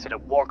just committed a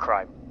war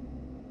crime.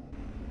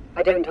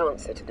 I don't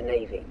answer to the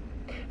Navy.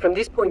 From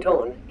this point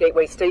on,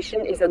 Gateway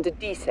Station is under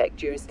DSEC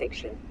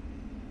jurisdiction.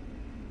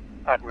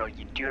 Admiral,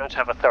 you do not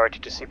have authority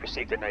to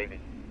supersede the Navy.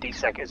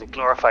 DSEC is a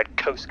glorified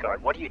Coast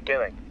Guard. What are you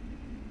doing?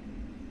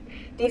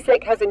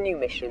 DSEC has a new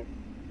mission.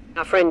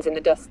 Our friends in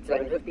the Dust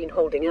Zone have been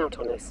holding out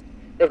on us.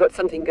 They've got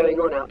something going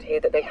on out here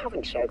that they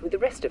haven't shared with the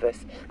rest of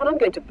us, and I'm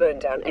going to burn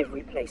down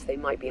every place they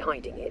might be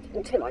hiding it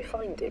until I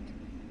find it.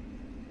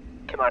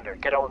 Commander,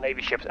 get all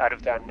Navy ships out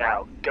of there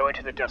now. Go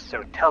into the Dust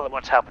Zone, tell them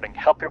what's happening,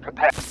 help your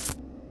prepare.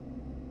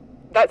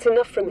 That's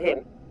enough from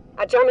him.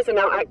 Our jammers are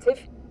now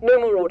active. No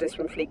more orders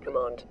from Fleet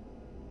Command.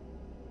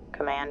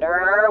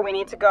 Commander, we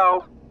need to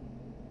go.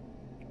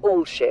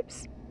 All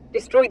ships.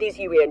 Destroy these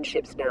UEN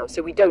ships now,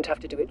 so we don't have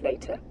to do it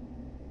later.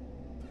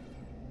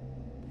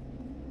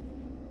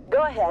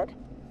 Go ahead.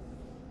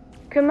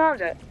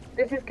 Commander,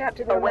 this is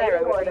Captain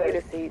Romero of the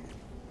Ulysses.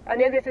 I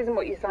know this isn't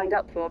what you signed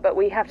up for, but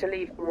we have to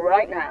leave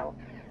right now.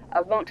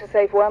 I've marked a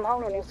safe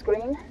wormhole on your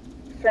screen.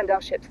 Send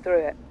our ships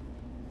through it.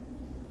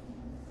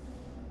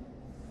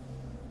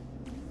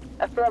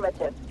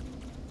 Affirmative.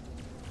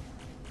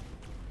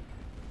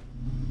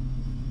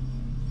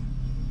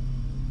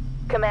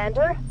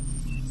 Commander?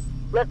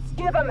 Let's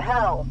give him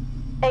hell.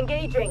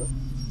 Engaging.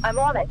 I'm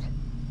on it.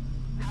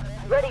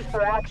 Ready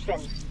for action.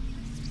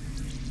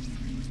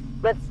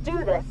 Let's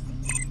do this.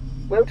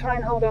 We'll try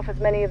and hold off as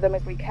many of them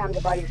as we can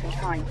to buy you some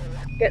time.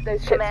 Get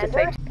those ships Commander?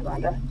 to safety,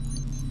 Commander.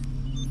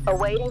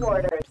 Awaiting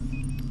orders.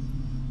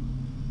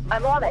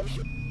 I'm on it.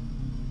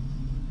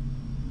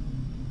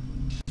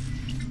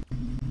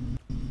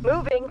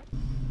 Moving.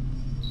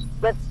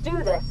 Let's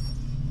do this.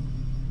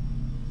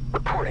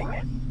 Reporting.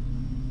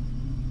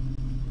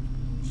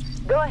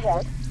 Go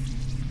ahead.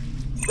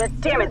 Let's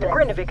Damn do it, the this.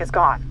 Grindavik is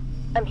gone.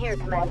 I'm here,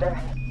 Commander.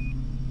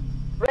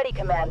 Ready,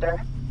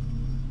 Commander.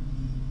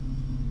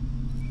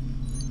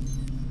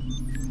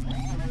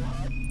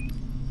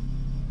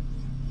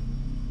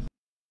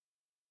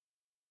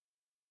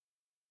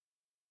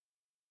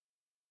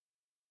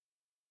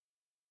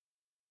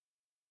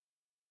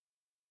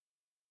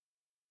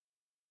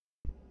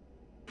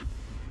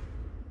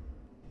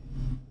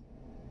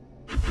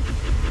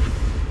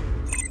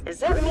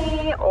 Is it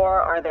me,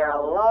 or are there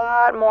a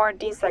lot more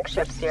DSEC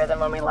ships here than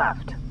when we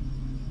left?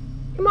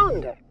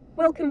 Commander,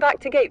 welcome back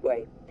to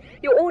Gateway.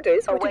 Your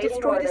orders were to Awaiting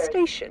destroy the orders.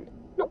 station,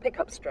 not pick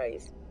up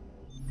strays.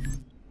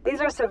 These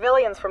are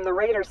civilians from the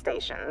Raider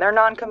station. They're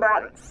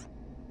non-combatants.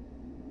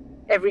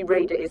 Every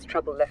raider is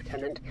trouble,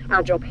 Lieutenant.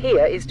 Our job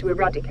here is to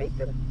eradicate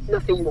them,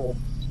 nothing more.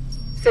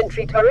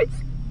 Sentry turrets,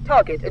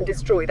 target and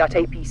destroy that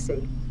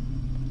APC.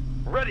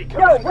 Ready, No,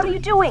 Commander. what are you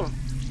doing?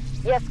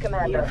 Yes,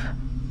 Commander.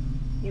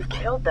 You've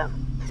killed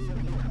them.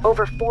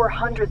 Over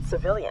 400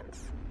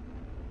 civilians.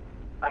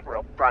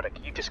 Admiral Braddock,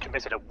 you just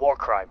committed a war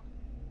crime.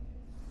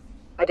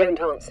 I don't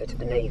answer to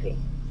the Navy.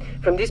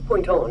 From this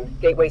point on,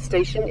 Gateway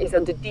Station is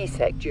under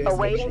DSEC jurisdiction.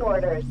 Awaiting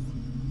orders.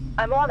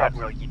 I'm on it.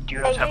 Admiral, you do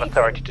not have Engaging.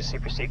 authority to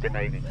supersede the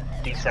Navy.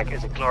 DSEC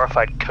is a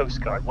glorified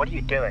Coast Guard. What are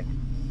you doing?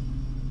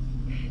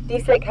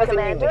 DSEC has a new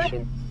Commander?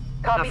 mission.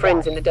 Copy Our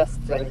friends that. in the Dust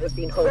Zone have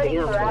been holding Ready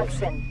out for on us.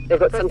 action. They've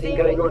got something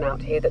Proceeding. going on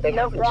out here that they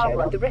No haven't shared problem.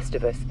 with the rest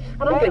of us,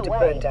 and I'm Right going to away.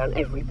 burn down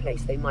every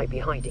place they might be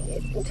hiding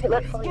it until I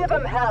Let's find give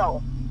them. him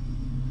hell.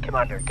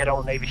 Commander, get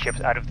all Navy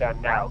ships out of there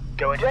now.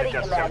 Go into Ready, the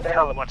Dust Zone, Commander.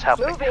 tell them what's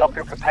happening, Moving. help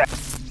them prepare.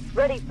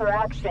 Ready for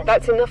action.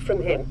 That's enough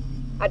from him.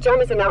 Our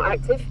jammers are now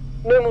active.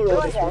 No more Go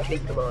orders from ahead.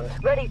 Fleet Command.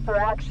 Ready for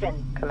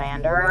action.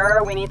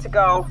 Commander, we need to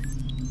go.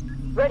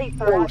 Ready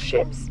for All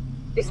action. ships.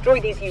 Destroy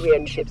these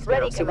UN ships now,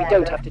 Ready, so we Commander.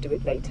 don't have to do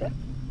it later.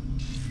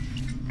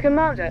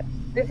 Commander,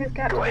 this is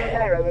Captain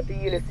Romero of the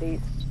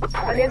Ulysses.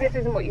 I know this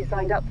isn't what you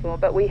signed up for,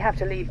 but we have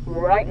to leave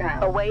right now.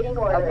 Awaiting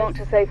A orders. want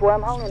to safe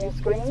wormhole on your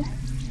screen?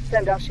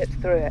 Send our ships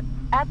through it.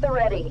 At the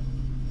ready.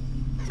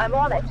 I'm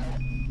on it.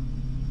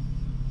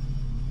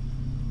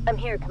 I'm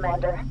here,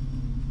 Commander.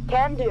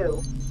 Can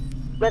do.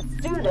 Let's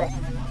do this.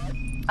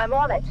 I'm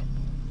on it.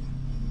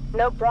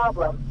 No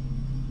problem.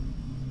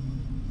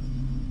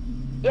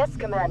 Yes,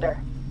 Commander.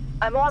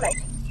 I'm on it.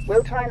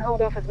 We'll try and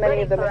hold off as many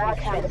Ready of them for as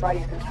we can action. to buy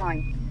you some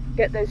time.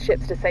 Get those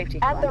ships to safety,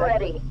 At Commander. the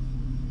ready.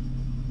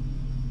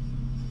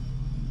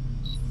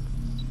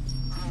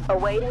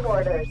 Awaiting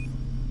orders.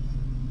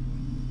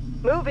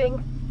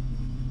 Moving.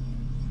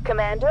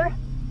 Commander?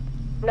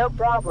 No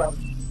problem.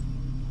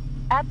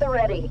 At the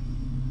ready.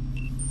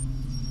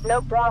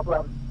 No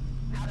problem.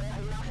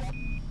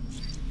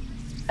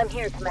 I'm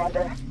here,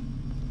 Commander.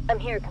 I'm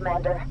here,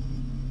 Commander.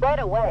 Right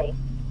away.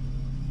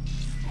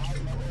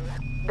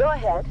 Go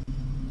ahead.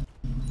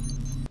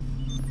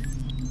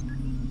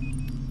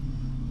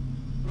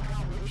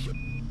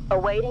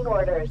 Awaiting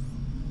orders.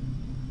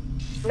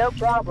 No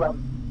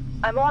problem.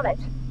 I'm on it.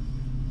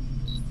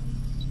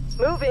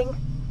 Moving.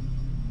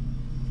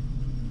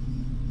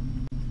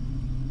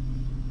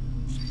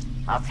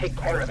 I'll take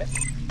care of it.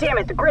 Damn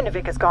it, the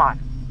Grindavik is gone.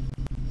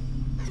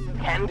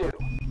 Can do.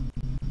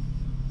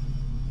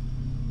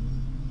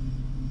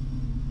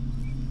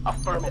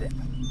 Affirmative.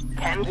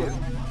 Can do.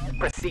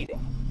 Proceeding.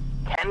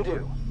 Can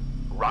do.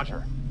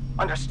 Roger.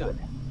 Understood.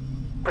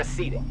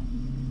 Proceeding.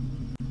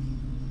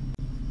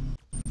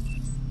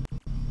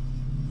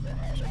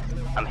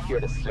 I'm here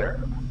to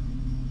serve.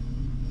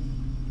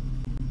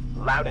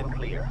 Loud and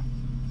clear.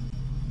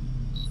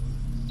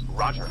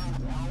 Roger.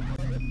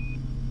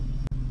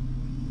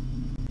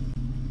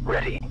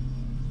 Ready.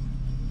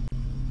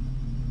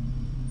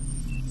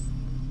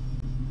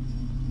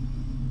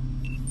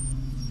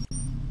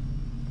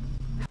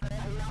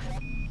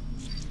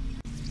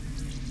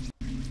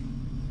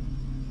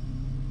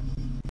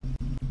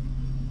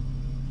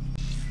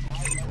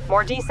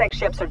 More DSEC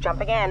ships are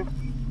jumping in.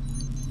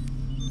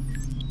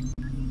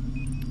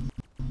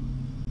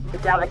 The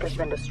Dalek has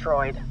been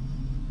destroyed.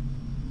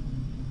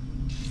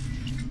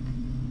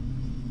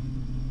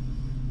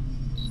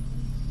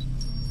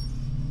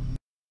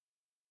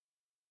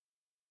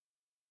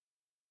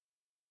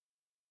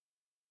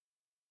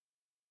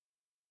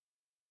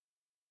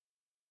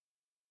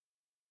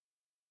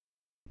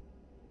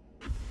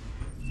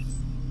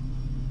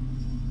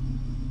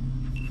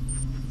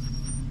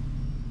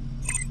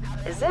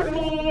 Is it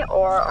me,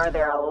 or are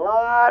there a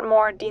lot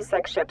more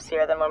DSEC ships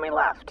here than when we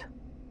left?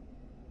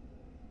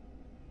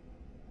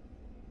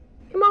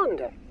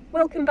 Commander,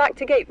 welcome back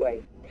to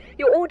Gateway.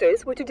 Your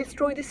orders were to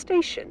destroy the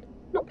station,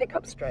 not pick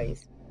up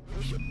strays.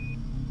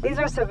 These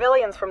are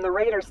civilians from the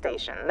Raider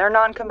station. They're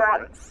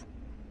non-combatants.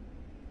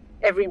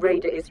 Every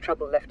raider is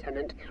trouble,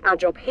 Lieutenant. Our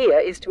job here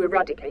is to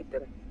eradicate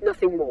them,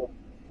 nothing more.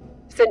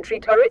 Sentry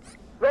turrets,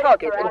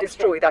 target and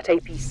destroy that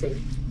APC.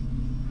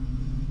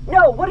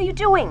 No, what are you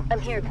doing?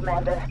 I'm here,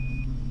 Commander.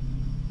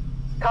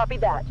 Copy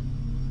that.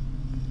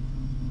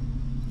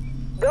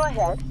 Go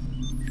ahead.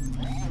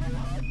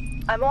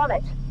 I'm on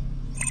it.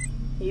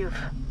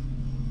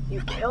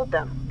 You've killed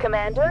them.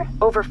 Commander?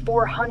 Over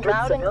 400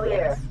 Loud and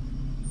civilians. clear.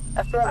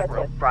 Affirmative.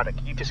 Admiral Braddock,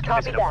 you just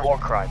committed Copy a that. war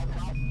crime.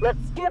 Let's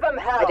give him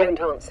hell. I don't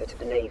answer to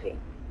the Navy.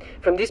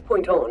 From this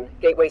point on,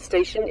 Gateway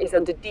Station is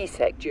under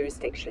DSEC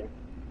jurisdiction.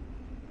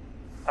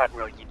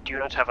 Admiral, you do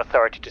not have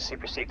authority to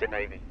supersede the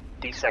Navy.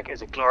 DSEC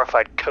is a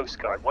glorified Coast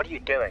Guard. What are you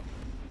doing?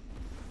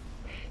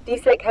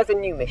 DSEC has a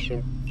new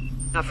mission.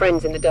 Our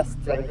friends in the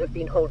Dust Zone have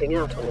been holding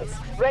out on us.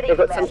 Ready, They've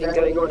got Commander. something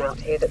going on out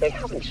here that they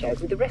haven't shared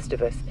with the rest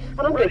of us,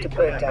 and I'm going to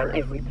burn down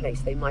every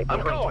place they might be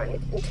hiding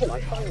it until I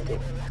find it.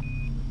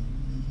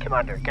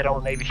 Commander, get all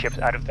Navy ships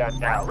out of there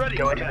now. Ready,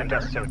 Go into the Commander.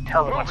 Dust Zone.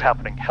 Tell them what's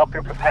happening. Help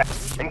your prepare.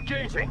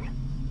 Engaging.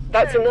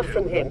 That's enough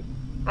from him.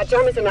 Our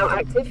jammers are now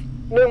active.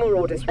 No more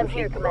orders from I'm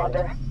here, Fleet Command.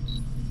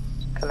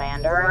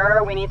 Commander.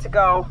 Commander, we need to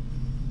go.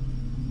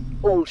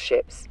 All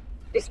ships.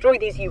 Destroy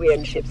these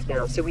UN ships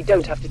now, so we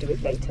don't have to do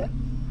it later.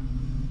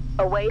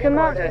 Awaiting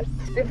Commander,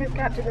 orders. this is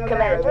Captain Romero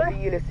Commander? with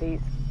the Ulysses.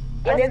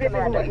 I Yes, know this Commander.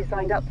 isn't what you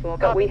signed up for,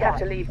 but Copy we have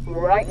that. to leave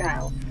right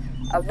now.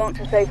 I want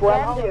to save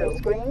wormhole on your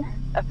screen. Send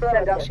our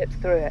Affirmative. ships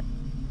through it.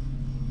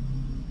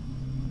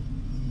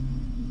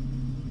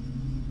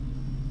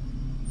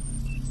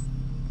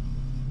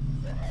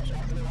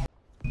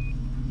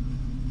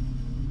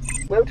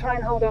 We'll try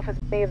and hold off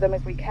as many of them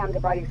as we can to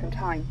buy you some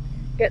time.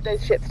 Get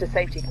those ships to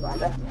safety,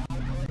 Commander.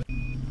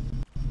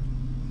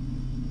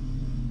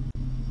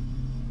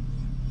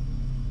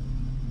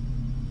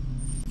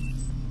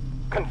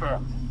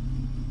 Confirmed.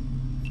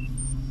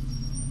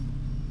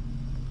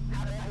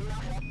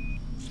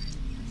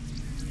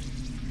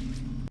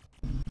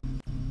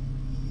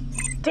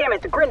 Damn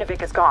it, the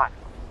Grindavik is gone.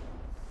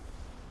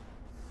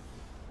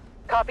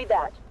 Copy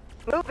that.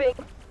 Moving.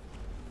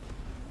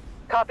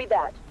 Copy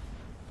that.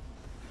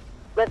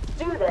 Let's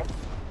do this.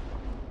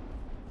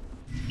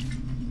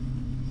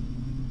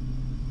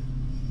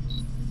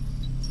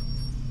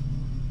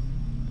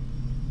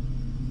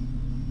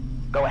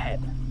 Go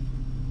ahead.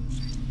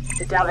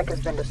 The Dalek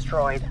has been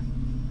destroyed.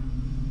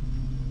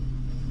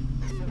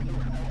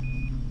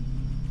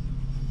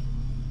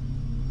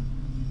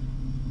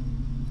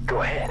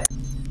 Go ahead.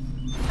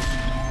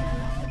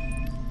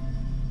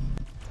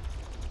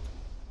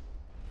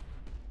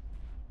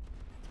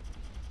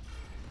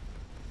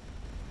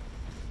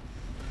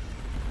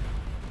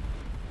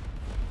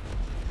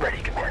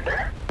 Ready,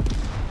 Commander.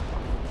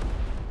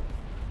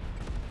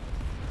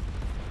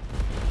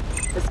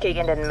 The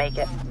Skagan didn't make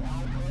it.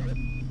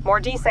 More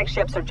DSEC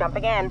ships are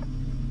jumping in.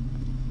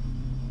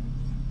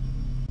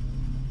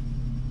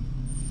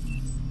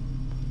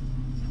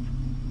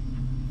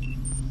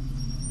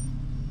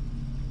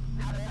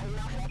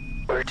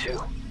 Where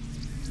to?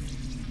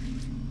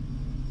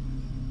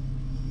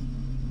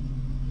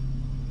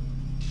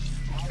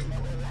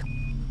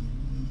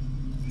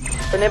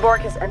 The Niborg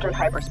has entered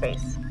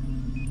hyperspace.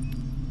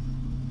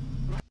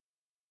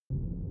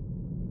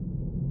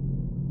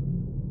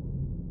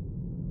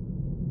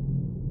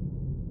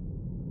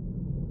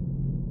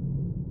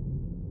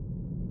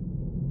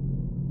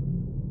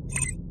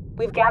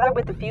 We've gathered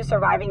with the few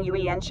surviving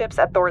UEN ships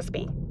at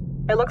Thorsby.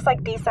 It looks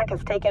like DSEC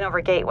has taken over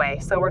Gateway,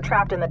 so we're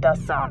trapped in the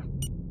Dust Zone.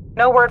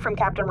 No word from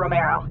Captain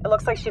Romero. It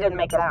looks like she didn't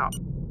make it out.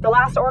 The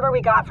last order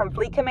we got from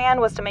Fleet Command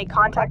was to make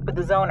contact with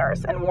the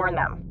Zoners and warn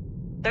them.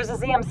 There's a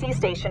ZMC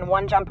station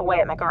one jump away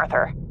at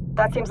MacArthur.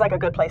 That seems like a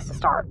good place to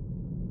start.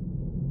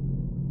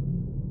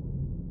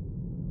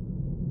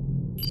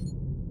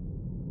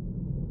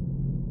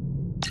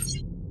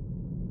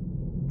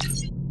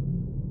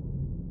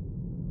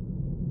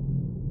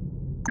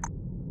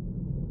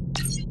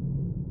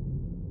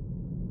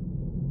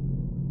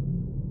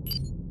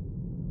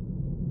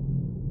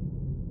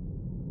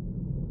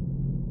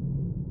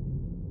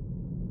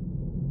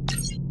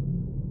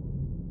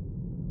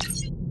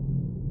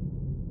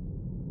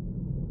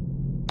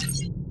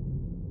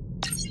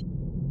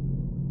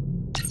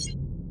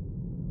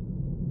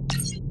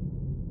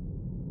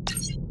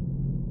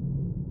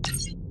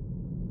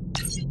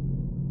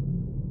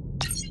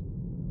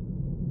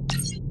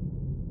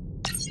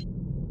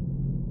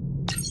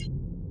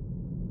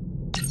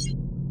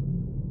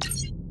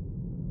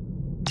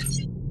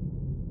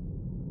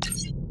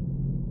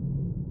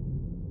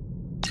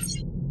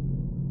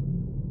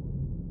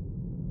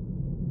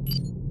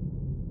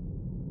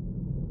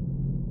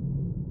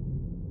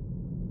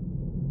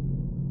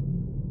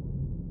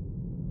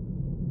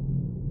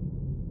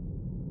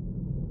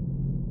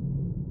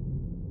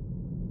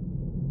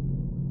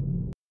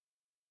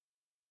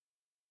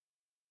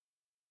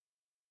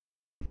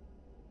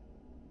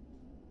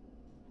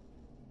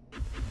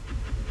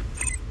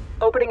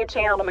 Opening a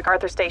channel to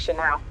MacArthur Station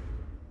now.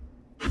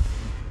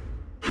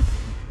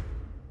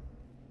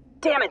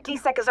 Damn it,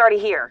 DSEC is already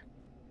here.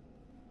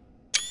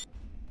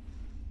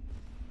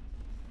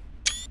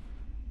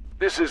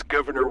 This is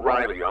Governor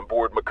Riley on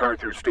board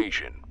MacArthur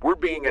Station. We're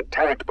being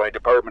attacked by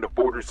Department of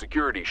Border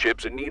Security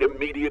ships and need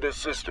immediate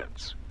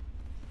assistance.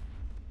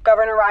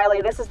 Governor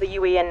Riley, this is the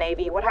UEN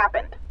Navy. What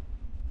happened?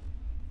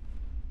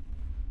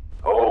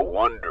 Oh,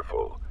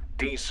 wonderful.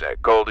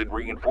 DSEC called in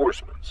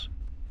reinforcements.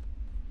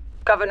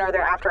 Governor,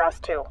 they're after us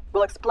too.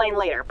 We'll explain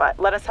later, but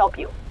let us help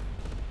you.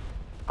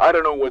 I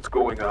don't know what's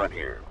going on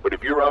here, but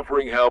if you're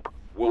offering help,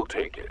 we'll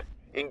take it.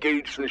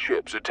 Engage the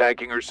ships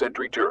attacking our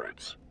sentry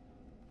turrets.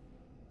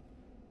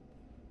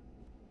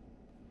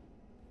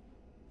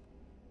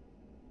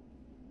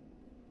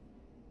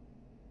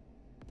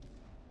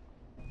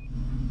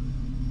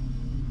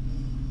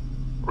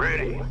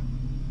 Ready.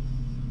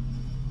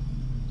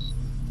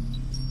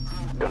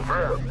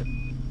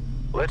 Confirmed.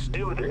 Let's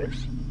do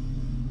this.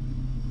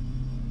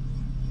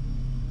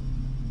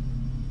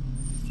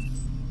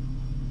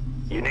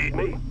 You need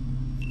me?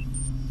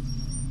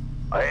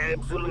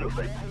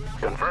 Absolutely.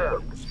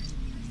 Confirmed.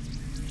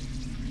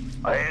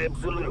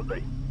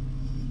 Absolutely.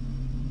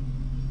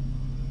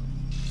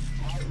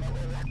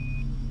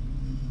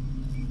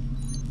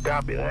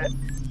 Copy that.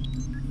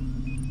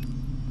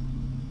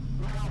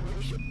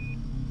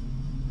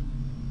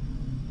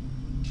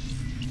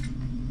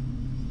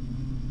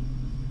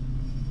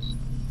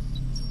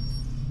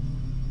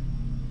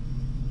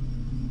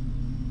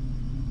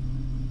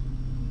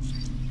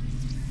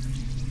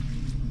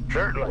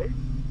 Certainly.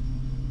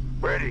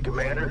 Ready,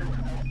 Commander.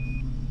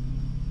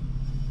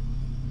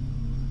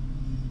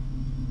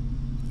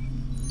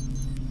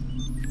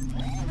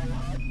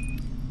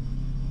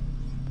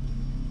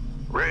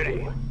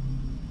 Ready.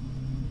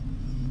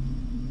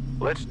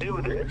 Let's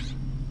do this.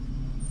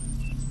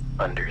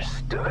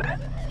 Understood.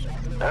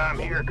 I'm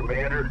here,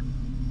 Commander.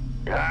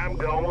 I'm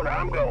going.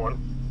 I'm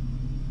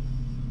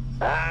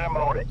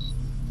on it.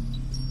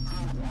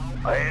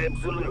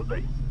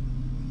 Absolutely.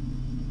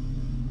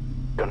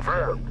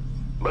 Confirmed.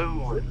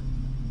 Moving.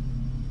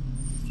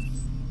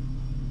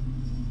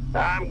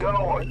 I'm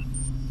going.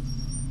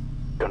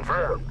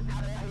 Confirmed.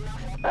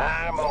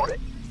 I'm on it.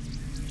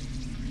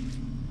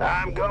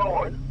 I'm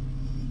going.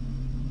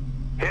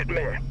 Hit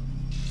me.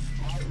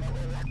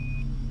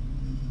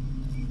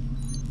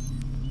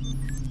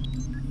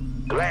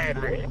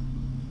 Gladly.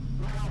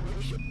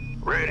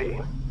 Ready.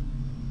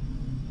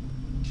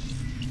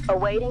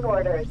 Awaiting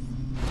orders.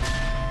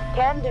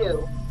 Can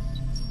do.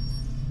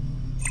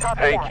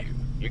 Copy Thank that. you.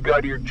 You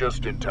got here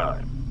just in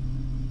time.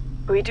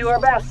 We do our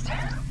best.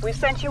 We've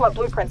sent you what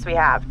blueprints we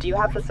have. Do you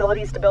have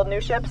facilities to build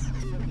new ships?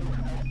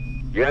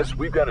 Yes,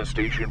 we've got a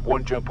station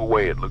one jump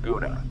away at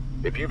Laguna.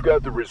 If you've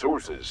got the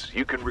resources,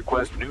 you can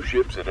request new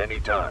ships at any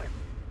time.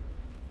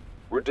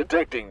 We're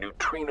detecting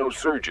neutrino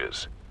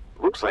surges.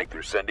 Looks like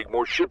they're sending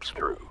more ships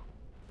through.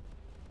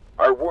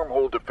 Our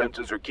wormhole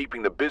defenses are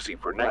keeping them busy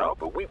for now,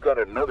 but we've got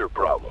another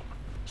problem.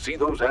 See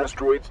those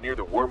asteroids near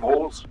the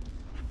wormholes?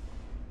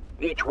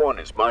 Each one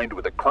is mined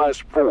with a Class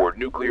 4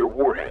 nuclear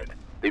warhead.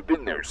 They've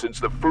been there since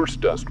the first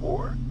Dust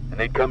War, and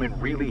they'd come in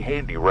really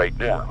handy right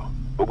now.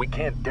 But we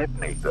can't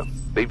detonate them.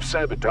 They've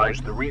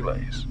sabotaged the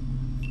relays.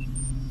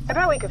 I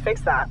bet we could fix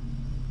that.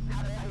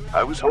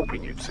 I was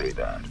hoping you'd say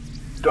that.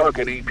 Dock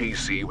an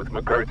APC with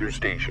MacArthur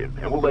Station,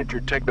 and we'll let your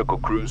technical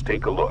crews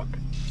take a look.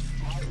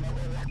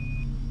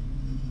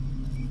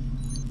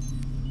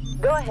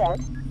 Go ahead.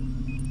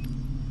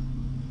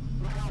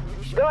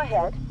 Go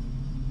ahead.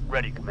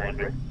 Ready,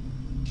 Commander.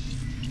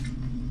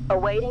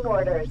 Awaiting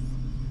orders.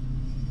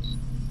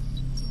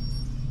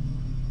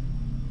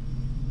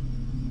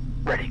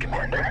 Ready,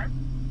 Commander.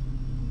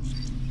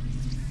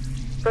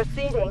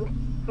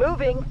 Proceeding.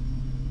 Moving.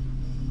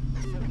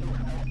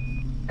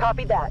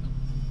 Copy that.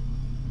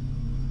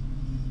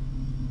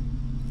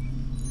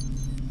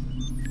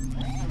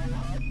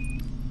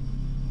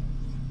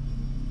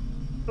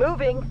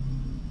 Moving.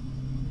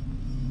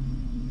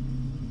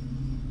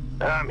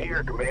 I'm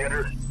here,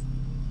 Commander.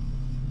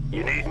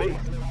 You need me?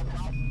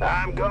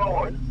 I'm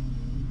going.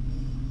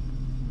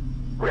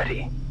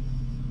 Ready.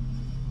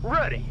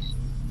 Ready.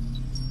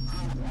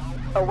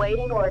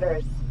 Awaiting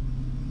orders.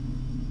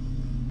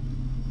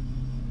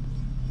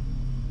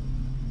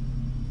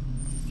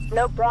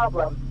 No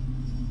problem.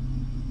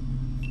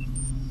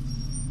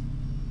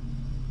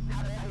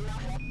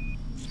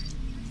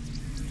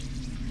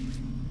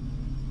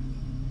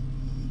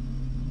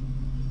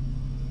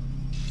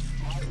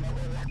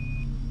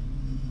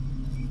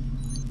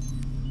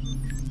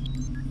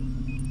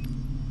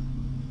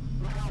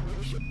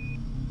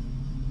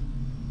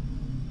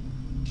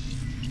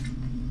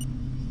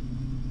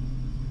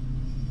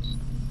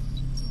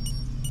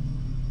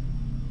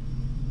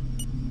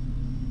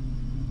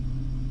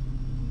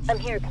 I'm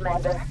here,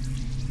 Commander.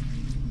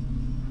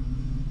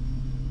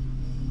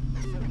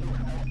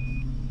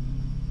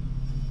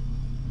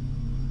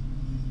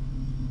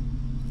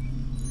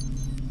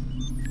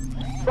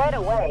 Right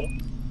away.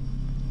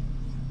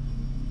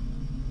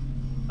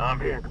 I'm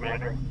here,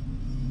 Commander.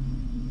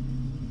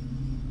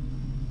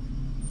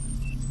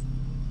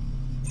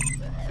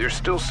 They're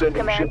still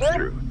sending Commander? ships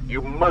through.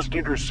 You must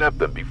intercept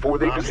them before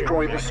they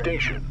destroy the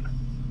station.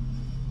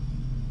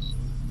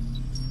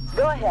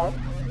 Go ahead.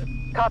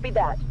 Copy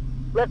that.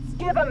 Let's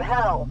give them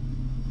hell.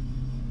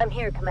 I'm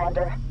here,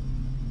 Commander.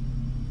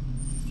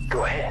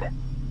 Go ahead.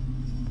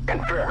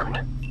 Confirmed.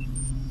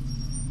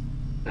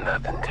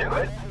 Nothing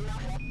to it.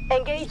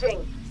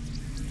 Engaging.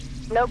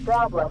 No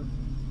problem.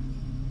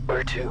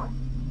 Where to?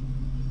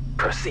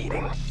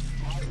 Proceeding.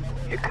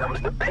 Here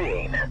comes the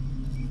pain.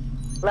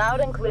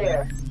 Loud and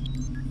clear.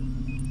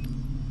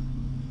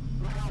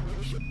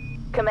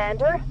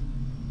 Commander?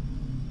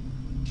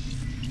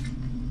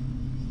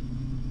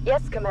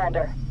 Yes,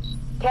 Commander.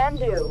 Can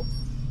do.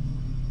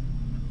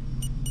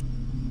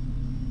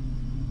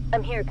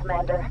 I'm here,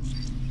 Commander.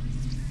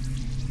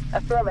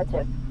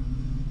 Affirmative.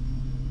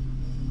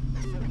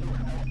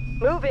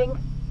 Moving.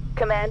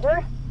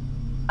 Commander?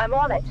 I'm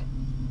on it.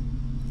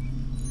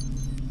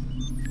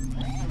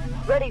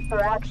 Ready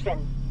for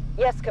action.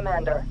 Yes,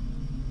 Commander.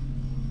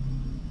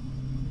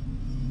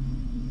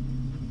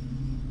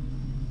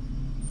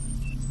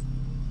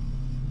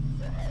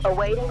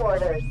 Awaiting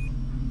orders.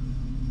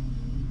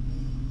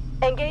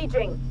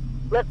 Engaging.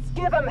 Let's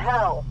give them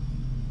hell.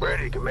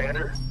 Ready,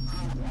 Commander.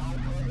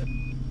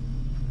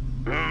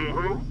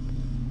 Mm-hmm.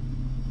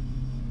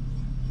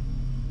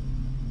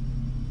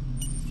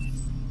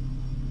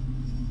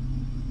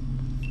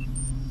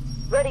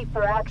 Ready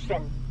for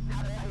action.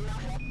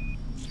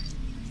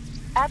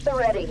 At the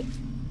ready.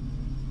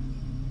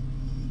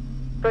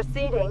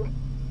 Proceeding.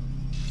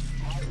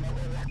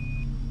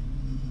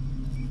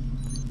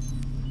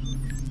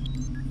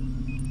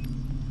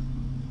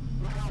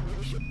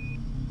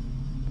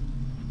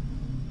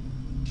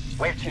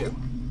 Where to?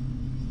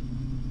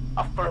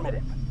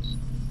 Affirmative.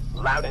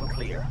 Loud and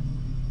clear.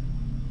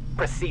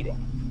 Proceeding.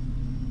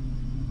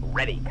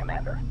 Ready,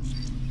 Commander.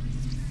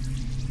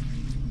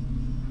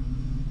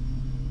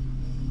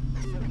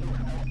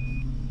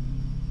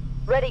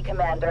 Ready,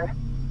 Commander.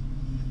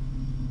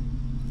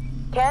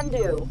 Can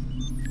do.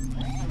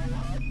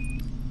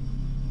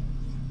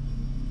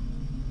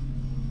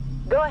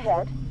 Go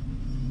ahead.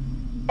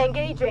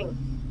 Engaging.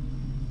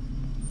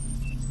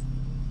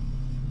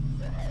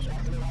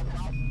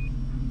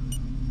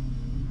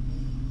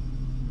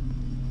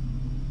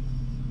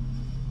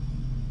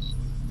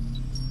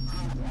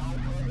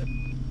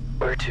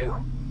 Where to?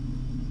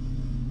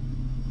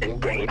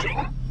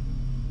 Engaging.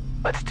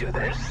 Let's do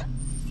this.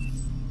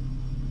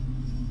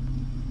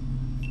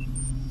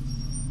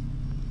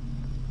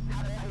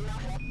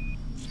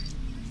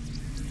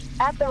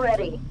 At the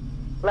ready.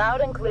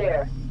 Loud and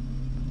clear.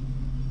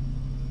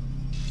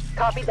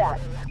 Copy that.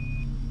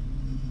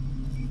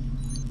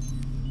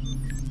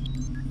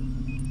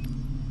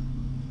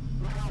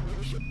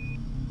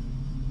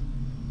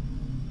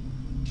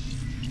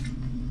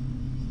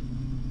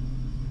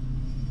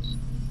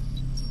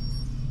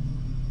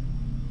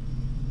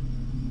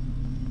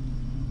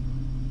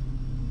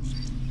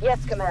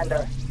 Yes,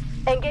 Commander.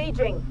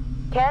 Engaging.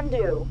 Can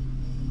do.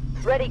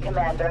 Ready,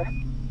 Commander.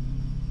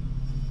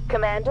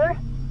 Commander?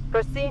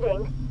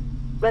 Proceeding.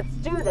 Let's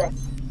do this.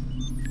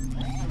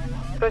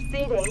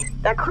 Proceeding.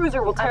 That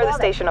cruiser will tear the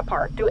station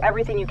apart. Do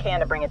everything you can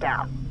to bring it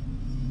down.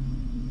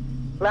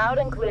 Loud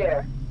and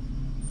clear.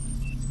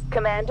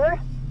 Commander?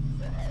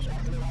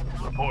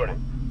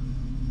 Reporting.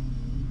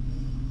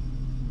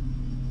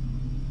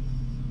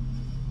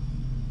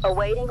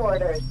 Awaiting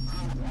orders.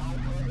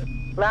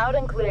 Loud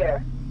and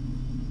clear.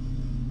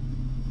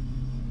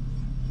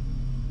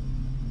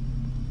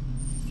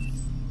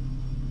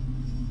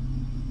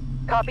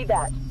 Copy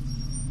that.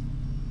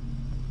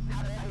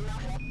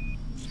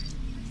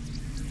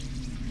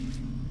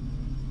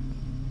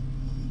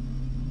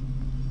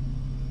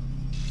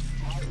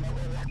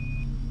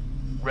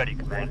 Ready,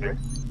 Commander.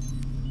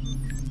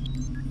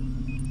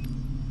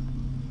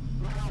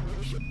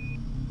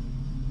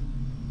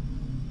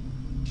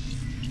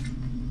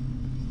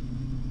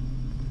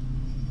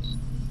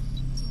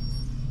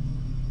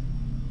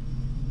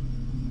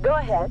 Go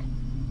ahead.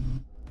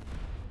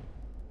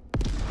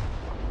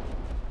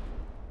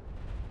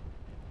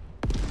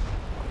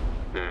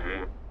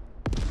 Mm-hmm.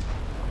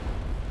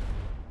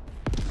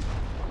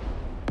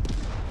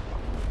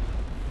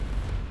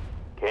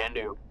 Can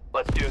do.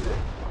 Let's do this.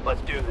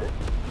 Let's do this.